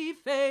where we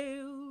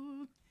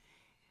fail.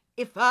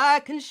 If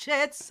I can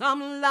shed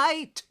some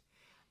light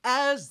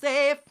as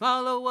they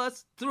follow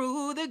us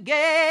through the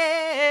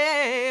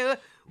gale,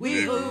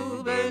 we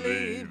who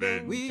believe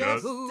in justice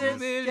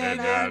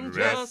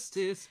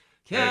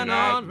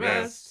cannot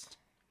rest.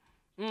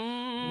 We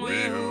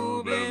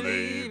who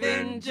believe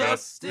in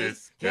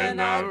justice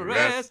cannot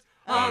rest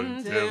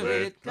until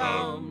it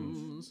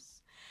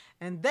comes.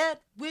 And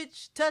that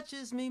which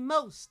touches me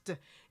most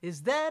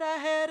is that I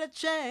had a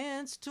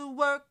chance to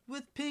work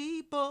with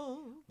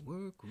people,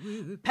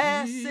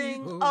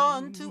 passing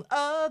on to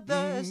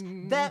others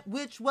that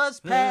which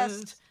was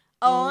passed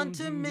on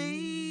to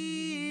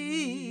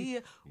me.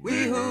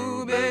 We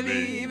who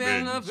believe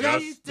in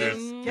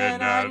justice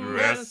cannot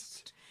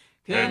rest,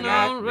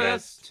 cannot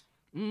rest.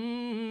 We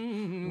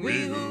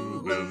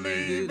who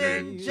believe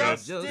in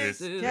justice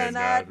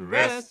cannot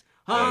rest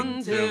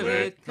until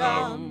it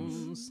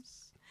comes.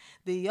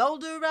 The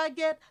older I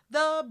get,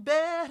 the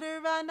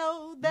better I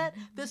know that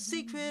the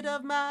secret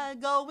of my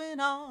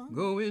going on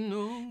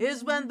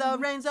is when the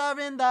reins are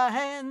in the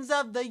hands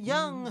of the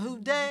young who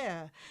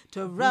dare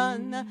to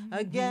run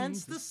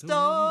against the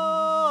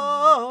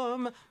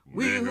storm.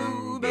 We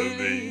who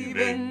believe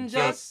in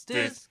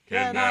justice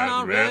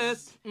cannot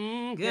rest,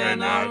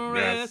 cannot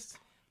rest.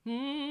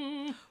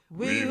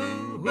 We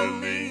who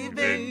believe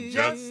in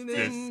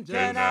justice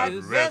cannot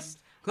rest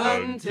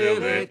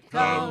until it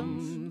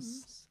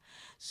comes.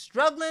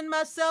 Struggling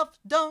myself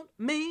don't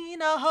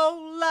mean a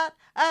whole lot.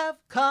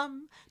 I've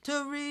come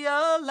to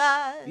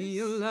realize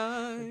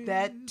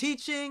that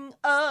teaching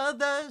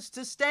others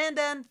to stand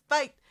and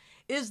fight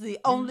is the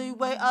only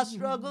way our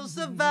struggle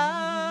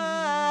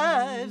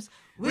survives.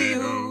 We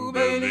who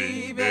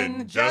believe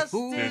in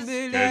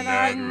justice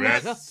cannot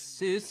rest,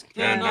 justice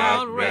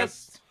cannot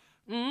rest.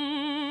 We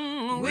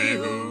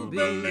who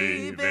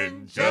believe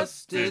in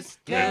justice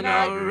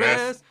cannot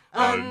rest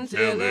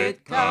until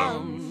it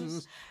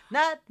comes.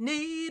 Not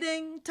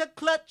needing to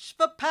clutch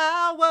for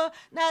power,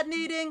 not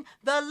needing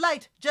the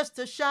light just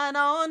to shine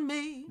on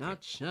me.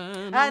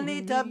 I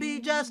need to be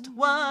just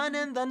one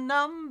in the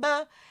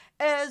number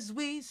as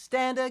we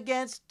stand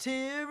against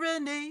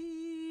tyranny.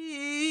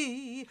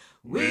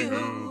 We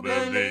who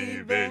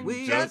believe in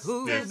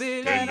justice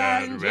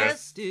cannot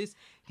rest,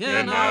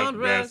 cannot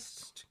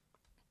rest.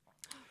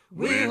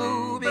 We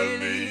who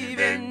believe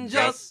in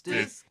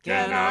justice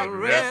cannot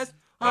rest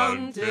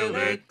until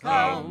it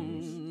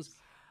comes.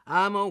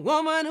 I'm a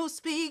woman who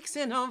speaks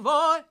in her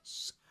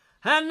voice,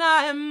 and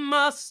I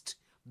must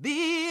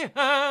be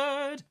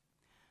heard.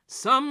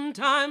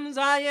 Sometimes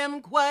I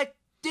am quite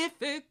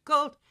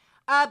difficult.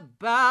 I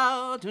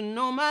bow to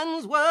no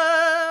man's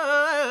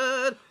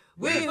word.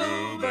 We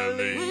who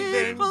believe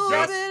in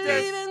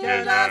justice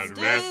cannot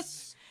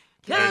rest,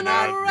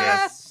 cannot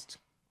rest.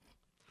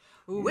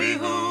 We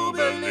who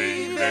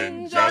believe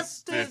in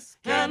justice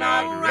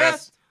cannot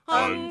rest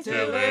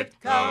until it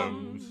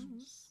comes.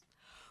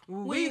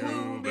 We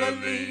who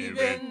believe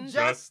in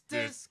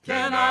justice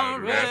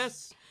cannot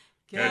rest,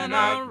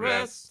 cannot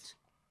rest.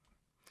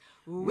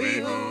 We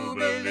who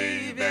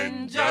believe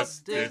in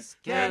justice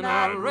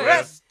cannot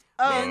rest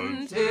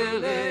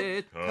until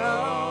it comes.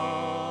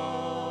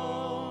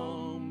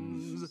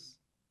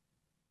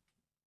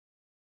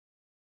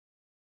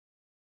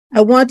 I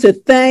want to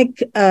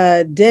thank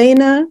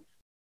Dana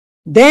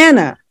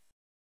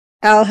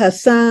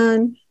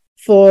Al-Hassan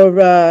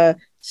for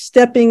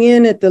stepping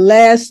in at the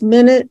last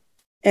minute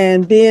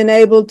and being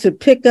able to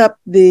pick up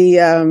the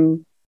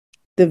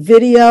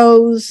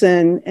videos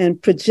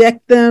and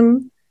project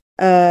them,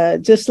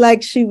 just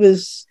like she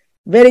was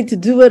ready to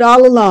do it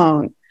all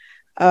along.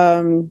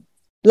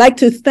 Like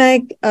to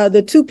thank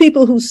the two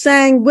people who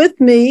sang with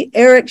me,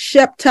 Eric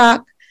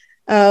Sheptock,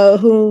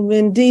 who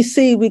in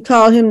DC we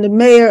call him the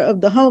mayor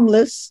of the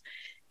homeless,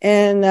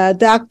 and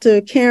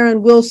Dr.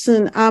 Karen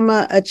Wilson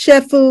Ama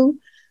Achefu,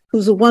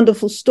 who's a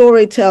wonderful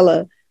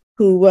storyteller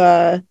who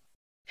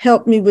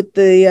helped me with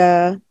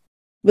the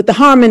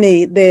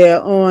harmony there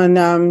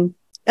on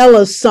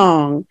Ella's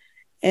song.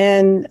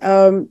 And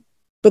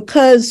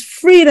because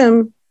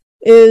freedom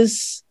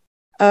is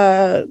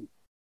the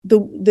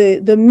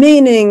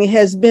meaning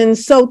has been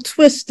so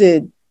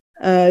twisted,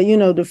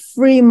 the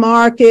free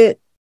market,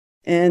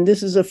 and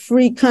this is a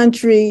free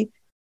country,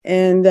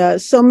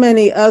 and so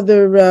many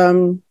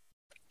other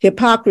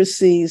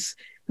hypocrisies.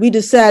 we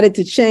decided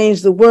to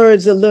change the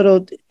words a little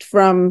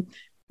from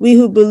 "we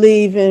who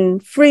believe in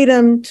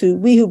freedom" to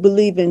 "we who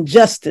believe in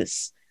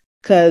justice,"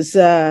 because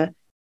the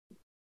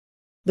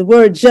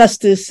word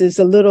justice is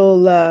a little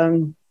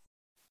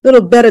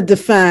better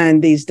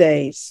defined these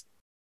days.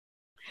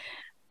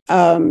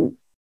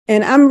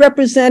 And I'm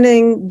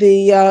representing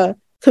the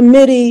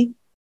committee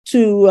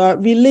to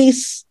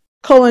release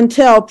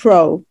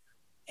COINTELPRO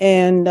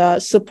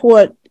and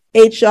support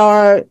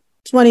HR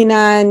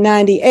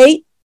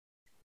 2998.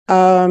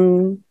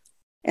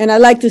 And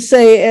I'd like to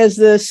say, as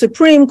the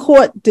Supreme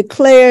Court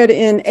declared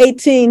in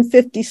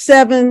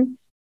 1857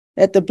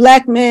 that the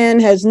Black man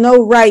has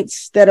no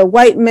rights that a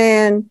white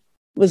man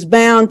was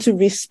bound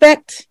to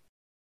respect,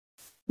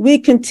 we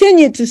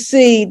continue to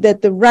see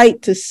that the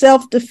right to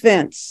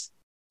self-defense,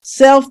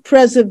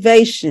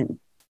 self-preservation,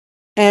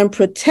 and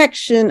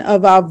protection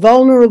of our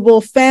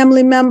vulnerable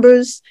family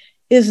members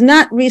is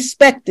not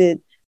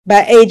respected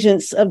by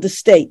agents of the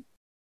state.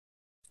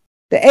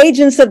 The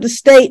agents of the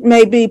state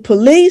may be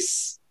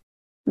police,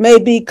 may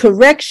be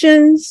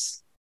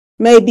corrections,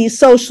 may be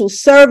social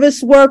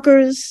service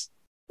workers,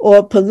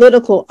 or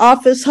political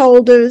office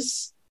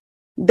holders.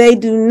 They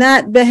do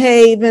not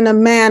behave in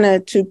a manner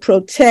to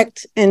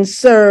protect and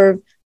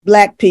serve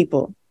Black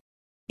people,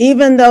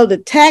 even though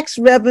the tax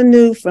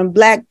revenue from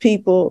Black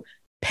people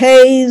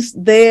pays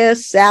their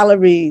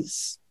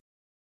salaries.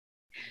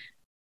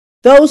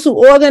 Those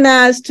who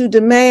organize to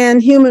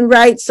demand human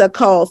rights are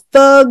called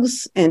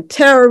thugs and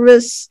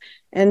terrorists,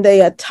 and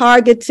they are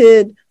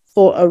targeted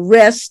for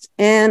arrest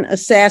and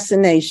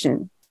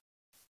assassination.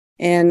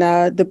 And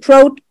the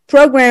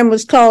program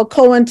was called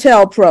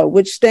COINTELPRO,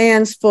 which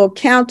stands for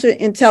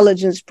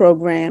Counterintelligence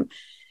Program.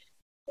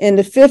 In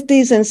the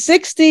 50s and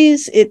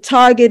 60s, it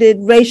targeted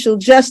racial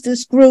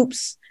justice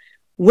groups,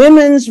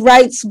 women's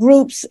rights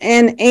groups,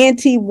 and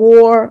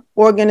anti-war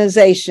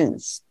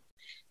organizations.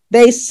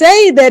 They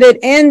say that it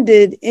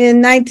ended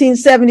in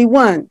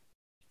 1971,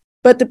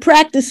 but the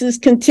practices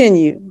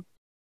continue.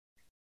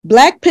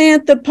 Black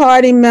Panther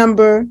Party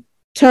member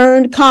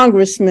turned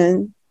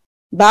congressman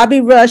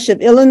Bobby Rush of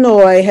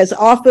Illinois has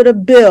offered a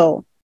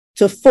bill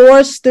to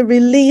force the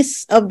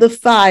release of the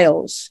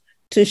files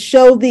to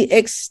show the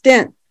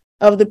extent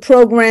of the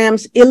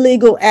program's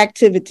illegal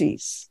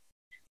activities.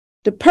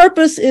 The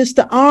purpose is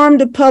to arm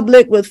the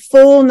public with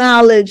full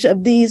knowledge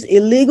of these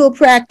illegal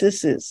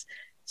practices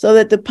so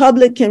that the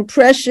public can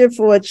pressure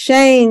for a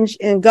change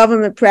in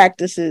government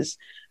practices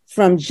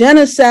from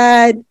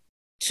genocide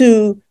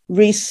to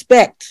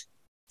respect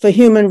for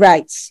human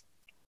rights.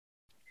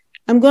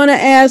 I'm going to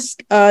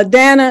ask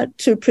Dana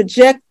to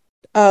project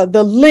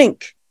the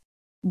link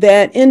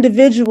that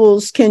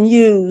individuals can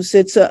use.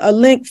 It's a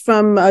link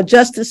from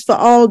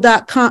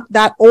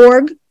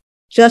justiceforall.org,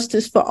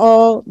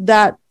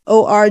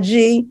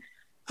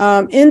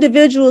 justiceforall.org.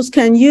 Individuals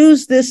can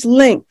use this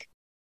link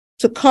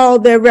to call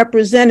their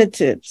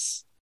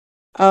representatives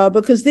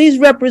because these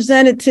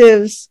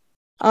representatives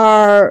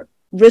are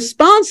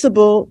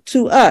responsible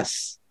to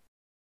us.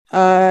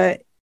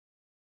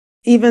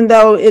 Even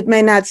though it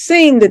may not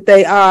seem that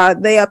they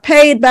are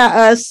paid by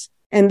us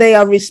and they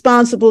are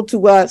responsible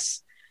to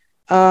us.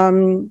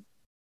 And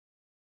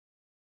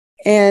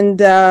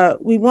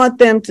we want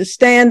them to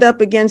stand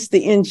up against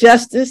the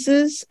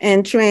injustices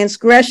and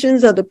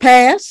transgressions of the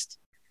past,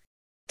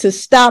 to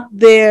stop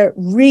their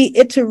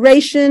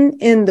reiteration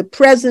in the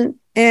present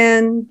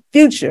and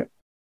future.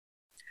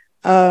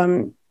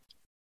 And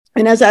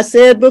as I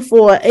said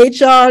before,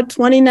 HR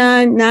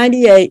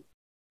 2998,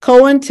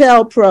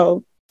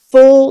 COINTELPRO,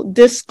 Full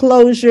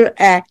Disclosure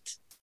Act,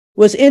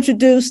 was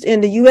introduced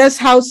in the U.S.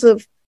 House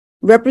of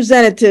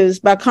Representatives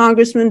by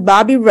Congressman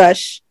Bobby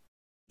Rush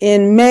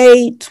in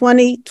May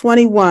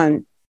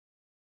 2021.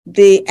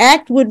 The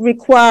act would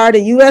require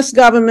the U.S.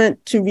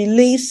 government to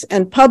release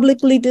and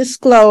publicly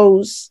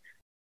disclose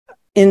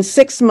in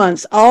 6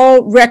 months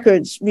all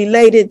records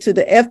related to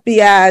the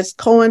FBI's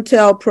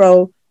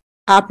COINTELPRO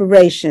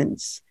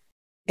operations.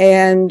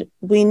 And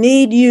we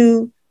need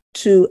you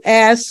to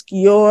ask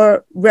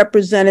your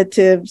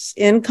representatives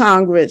in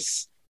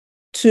Congress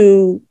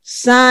to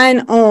sign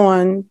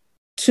on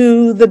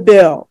to the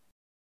bill.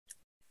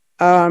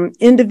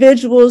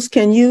 Individuals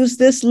can use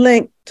this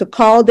link to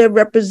call their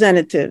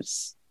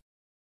representatives.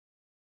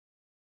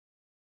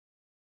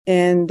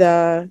 And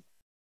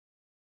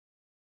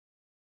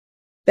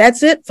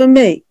that's it for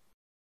me.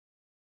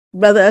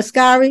 Brother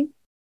Askari?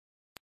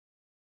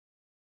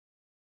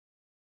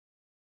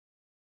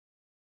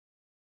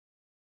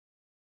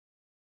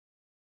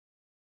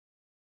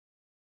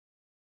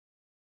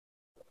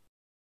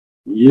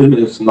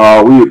 Yes,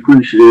 no, we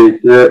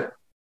appreciate that.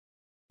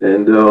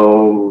 And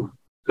so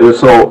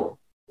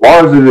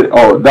why is it,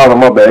 oh, Donna,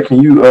 my bad.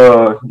 Can you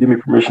give me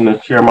permission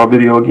to share my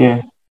video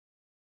again?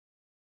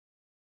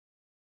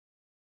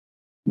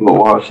 But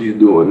while she's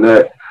doing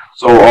that,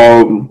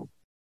 so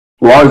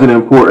why is it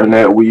important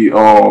that we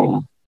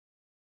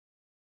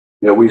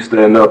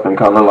stand up and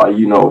kind of like,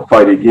 you know,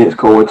 fight against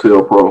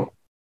COINTELPRO?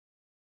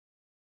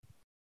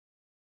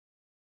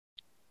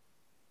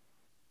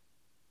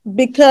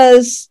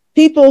 Because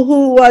people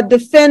who are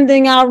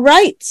defending our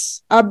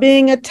rights are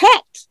being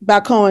attacked by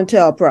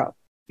COINTELPRO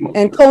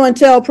and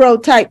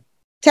COINTELPRO type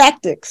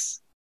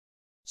tactics.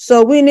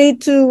 So we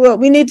need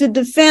to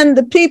defend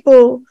the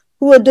people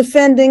who are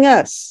defending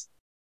us.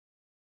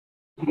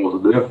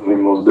 Most definitely.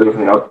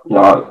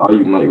 I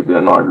unite with that,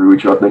 and I agree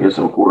with you. I think it's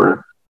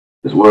important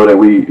as well that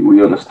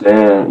we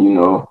understand, you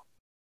know.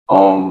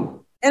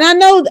 And I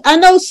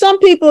know some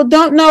people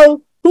don't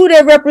know who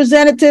their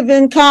representative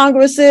in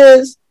Congress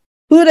is,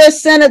 who their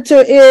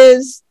senator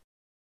is,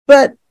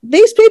 but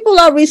these people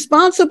are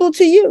responsible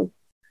to you.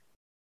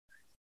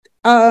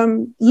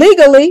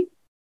 Legally,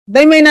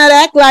 they may not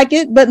act like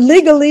it, but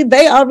legally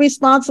they are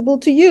responsible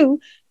to you.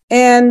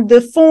 And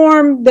the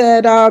form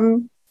that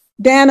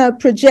Dana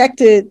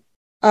projected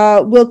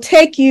will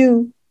take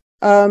you,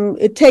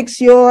 it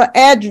takes your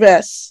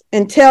address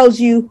and tells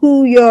you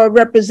who your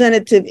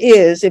representative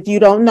is if you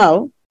don't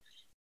know.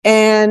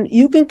 And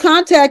you can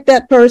contact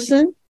that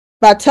person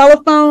by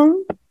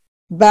telephone,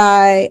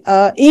 by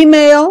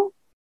email,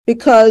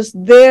 because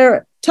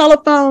their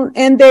telephone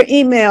and their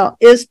email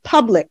is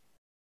public.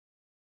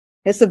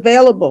 It's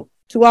available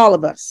to all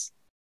of us.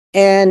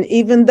 And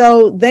even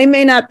though they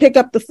may not pick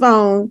up the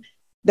phone,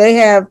 they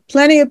have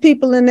plenty of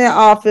people in their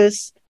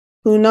office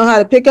who know how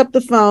to pick up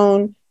the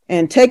phone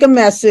and take a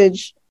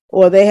message,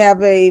 or they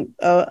have a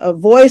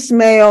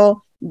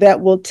voicemail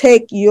that will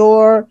take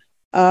your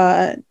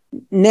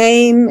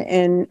name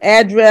and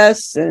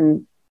address,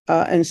 and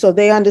so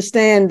they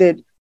understand that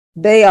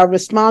they are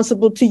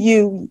responsible to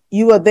you.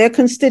 You are their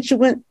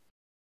constituent,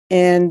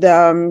 and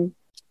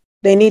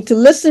they need to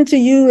listen to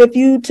you if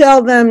you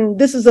tell them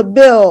this is a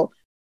bill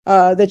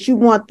that you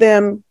want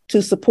them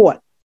to support.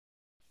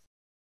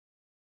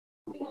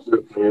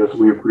 Yes,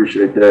 we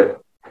appreciate that.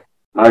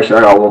 Actually,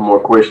 I got one more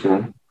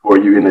question for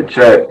you in the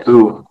chat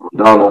too,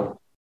 Donna.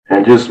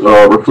 And just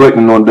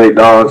reflecting on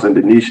Don's and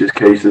Denisha's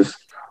cases,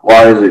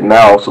 why is it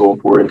now so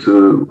important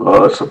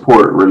to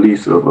support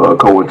release of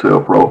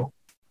COINTELPRO?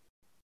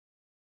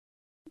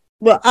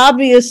 Well,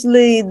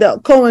 obviously, the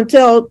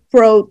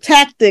COINTELPRO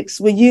tactics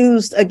were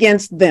used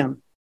against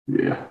them.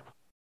 Yeah.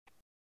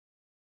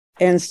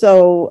 And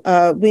so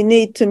we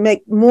need to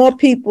make more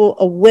people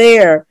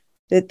aware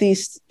that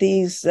this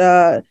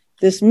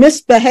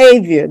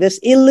misbehavior, this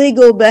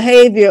illegal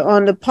behavior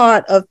on the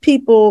part of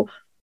people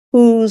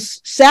whose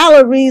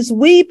salaries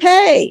we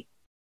pay.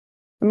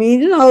 I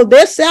mean, you know,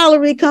 their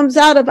salary comes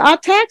out of our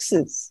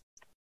taxes.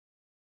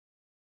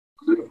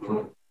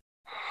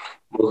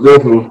 Most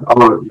definitely. I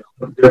would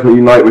definitely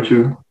unite with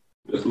you.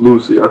 Ms.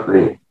 Lucy, I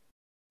think,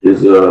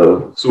 is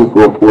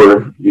super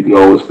important, you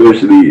know,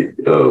 especially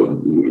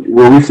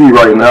what we see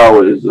right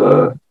now is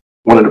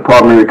one of the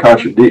primary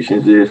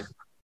contradictions is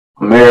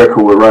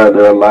America would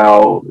rather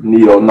allow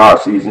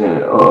neo-Nazis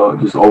and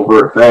just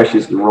overt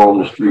fascists to roam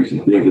the streets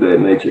and things of that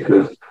nature,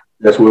 because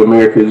that's what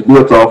America is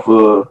built off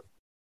of.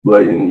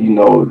 But, you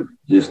know,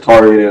 just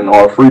targeting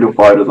our freedom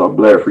fighters, our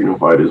black freedom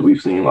fighters,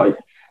 we've seen, like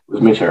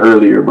was mentioned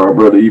earlier, by our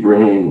brother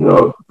Ibrahim,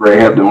 Ray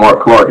Hampton,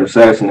 Mark Clark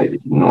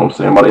assassinated, you know what I'm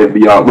saying, by the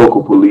FBI,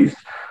 local police,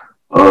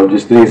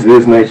 just things of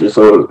this nature.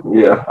 So,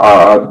 yeah,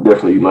 I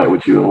definitely unite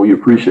with you, and we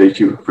appreciate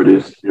you for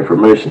this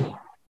information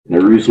and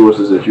the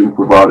resources that you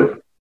provided.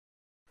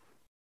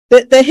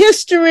 The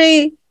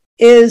history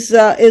is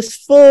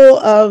full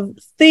of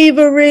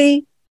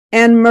thievery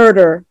and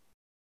murder,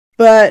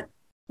 but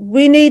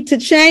we need to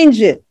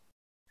change it.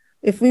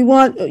 If we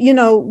want, you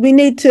know, we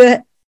need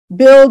to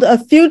build a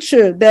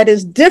future that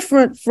is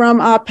different from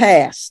our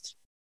past.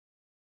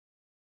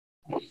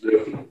 Most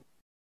definitely.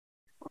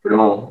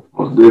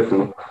 Most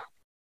definitely.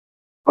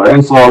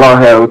 That's all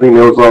I have. I think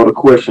that was all the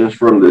questions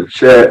from the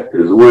chat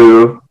as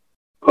well.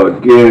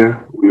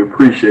 Again, we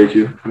appreciate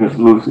you, Ms.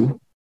 Lucy.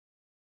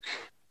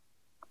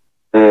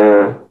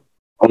 And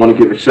I want to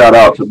give a shout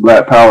out to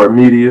Black Power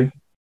Media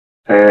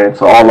and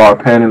to all our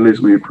panelists.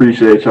 We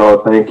appreciate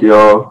y'all. Thank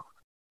y'all.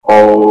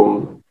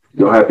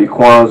 Happy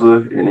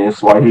Kwanzaa. And in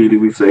Swahili,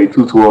 we say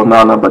Tutu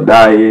Nana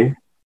Badaye.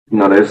 You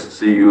know, that's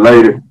see you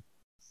later.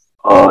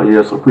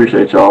 So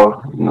appreciate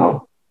y'all. You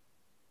know,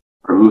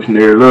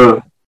 revolutionary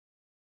love.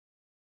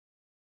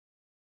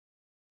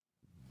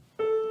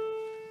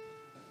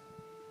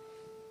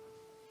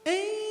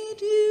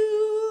 Ain't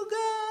you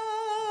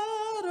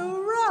got a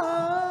right?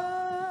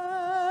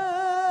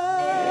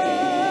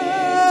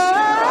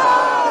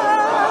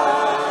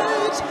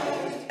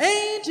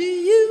 Ain't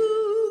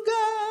you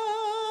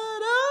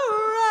got a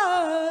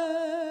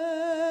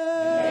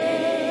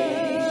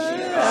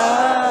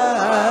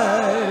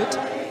right?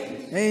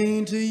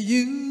 Ain't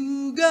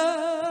you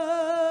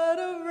got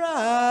a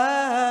right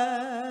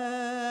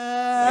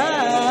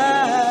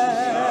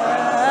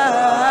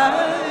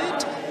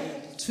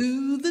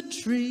to the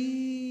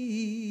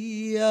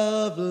tree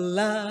of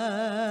life?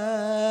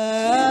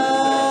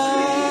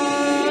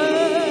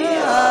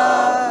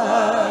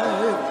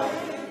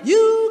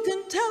 You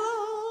can tell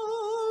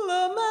all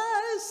of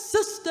my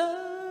sisters,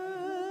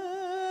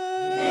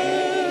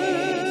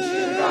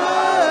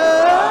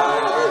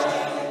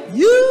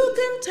 you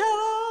can tell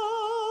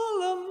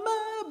all of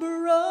my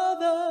brothers,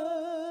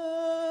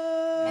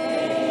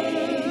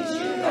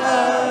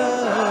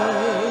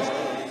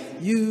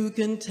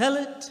 can tell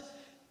it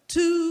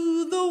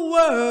to the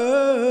world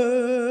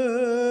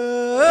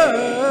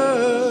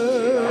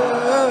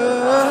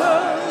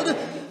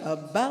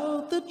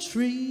about the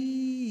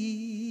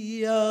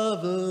tree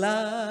of life.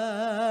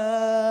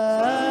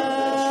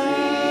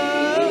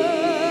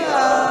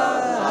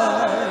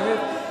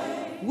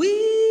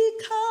 We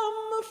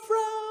come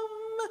from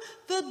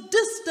the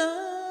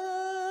distance.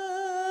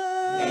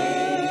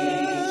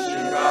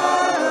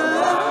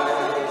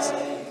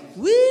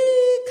 We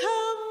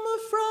come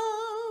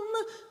from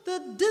the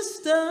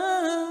distance,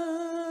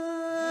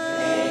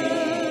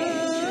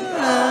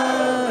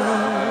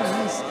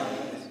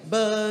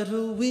 but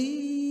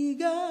we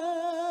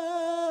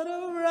got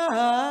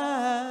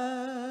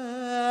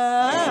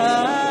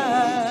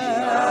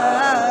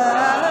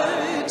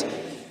right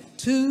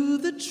to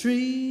the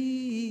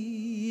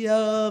tree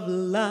of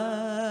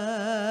life.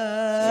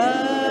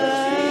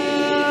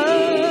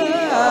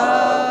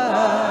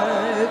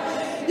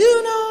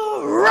 You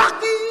know,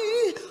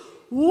 Rocky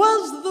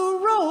was the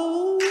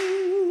road,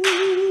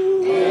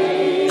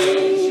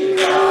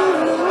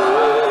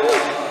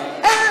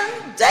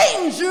 and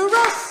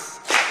dangerous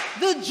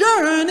the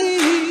journey,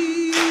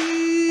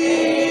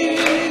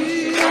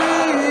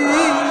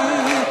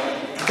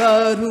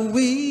 but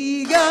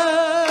we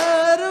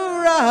got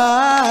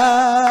right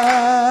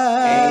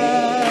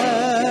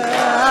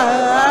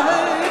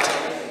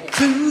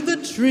to the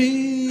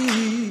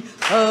tree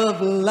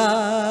of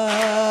life.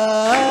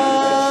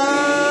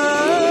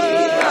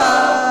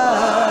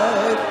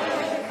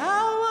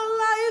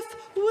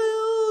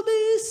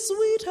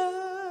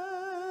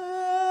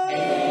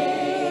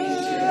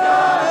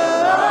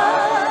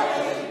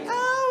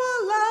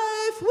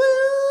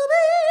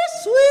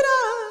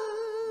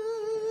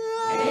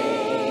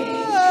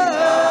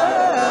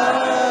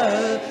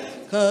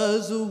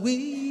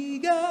 We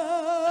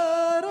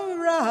got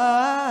right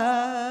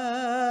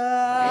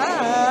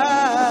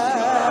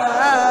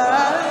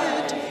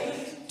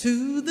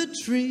to the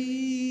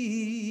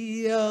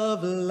tree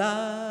of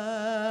life.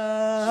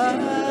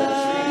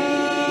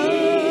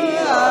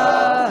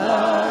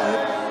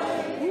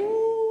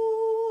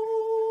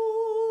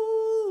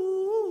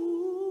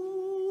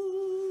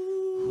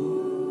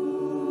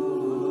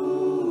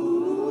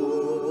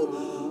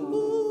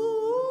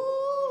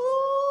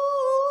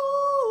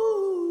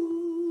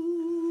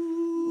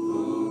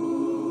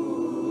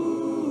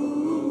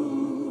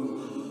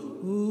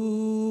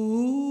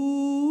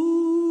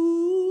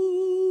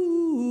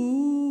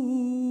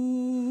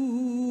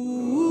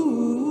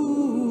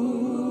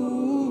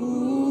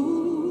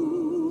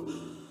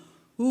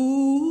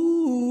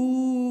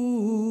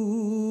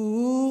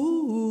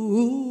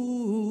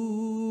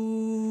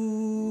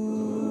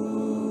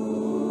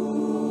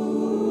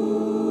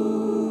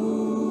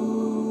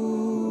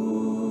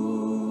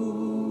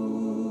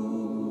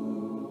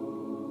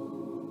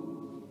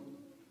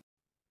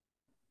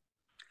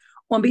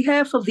 On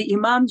behalf of the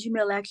Imam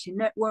Jamil Action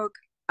Network,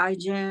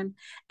 IJAN,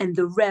 and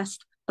the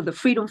rest of the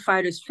Freedom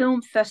Fighters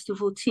Film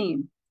Festival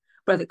team,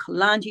 Brother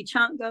Kalanji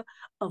Changa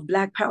of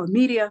Black Power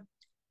Media,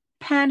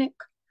 Panic,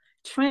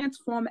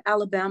 Transform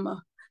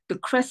Alabama, the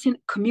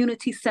Crescent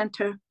Community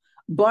Center,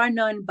 Bar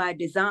None by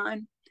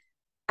Design,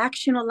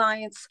 Action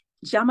Alliance,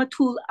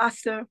 Jamatul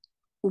Asr,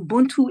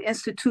 Ubuntu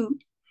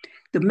Institute,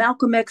 the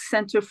Malcolm X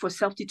Center for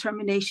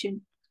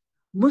Self-Determination,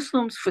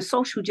 Muslims for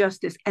Social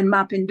Justice, and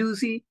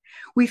Mapinduzi,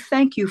 we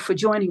thank you for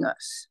joining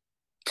us.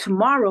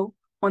 Tomorrow,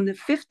 on the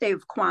 5th day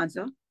of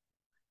KWANZAA,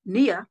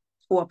 Nia,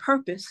 or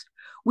Purpose,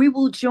 we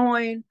will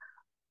join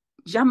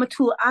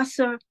Jamatul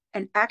Asr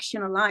and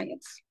Action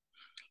Alliance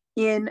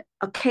in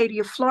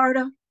Acadia,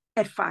 Florida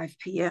at 5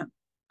 p.m.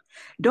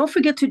 Don't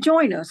forget to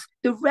join us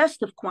the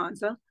rest of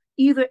KWANZAA,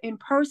 either in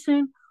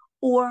person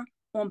or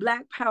on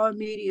Black Power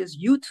Media's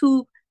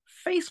YouTube,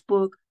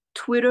 Facebook,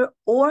 Twitter,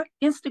 or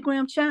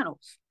Instagram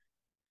channels.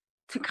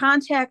 To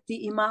contact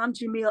the Imam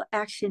Jamil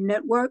Action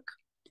Network,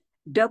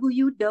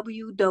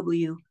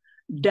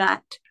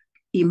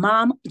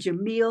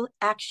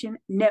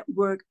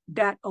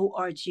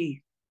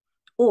 www.imamjamilactionnetwork.org,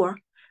 or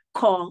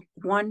call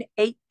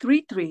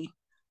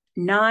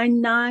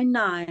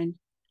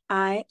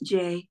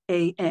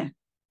 1-833-999-IJAN.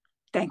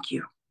 Thank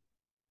you.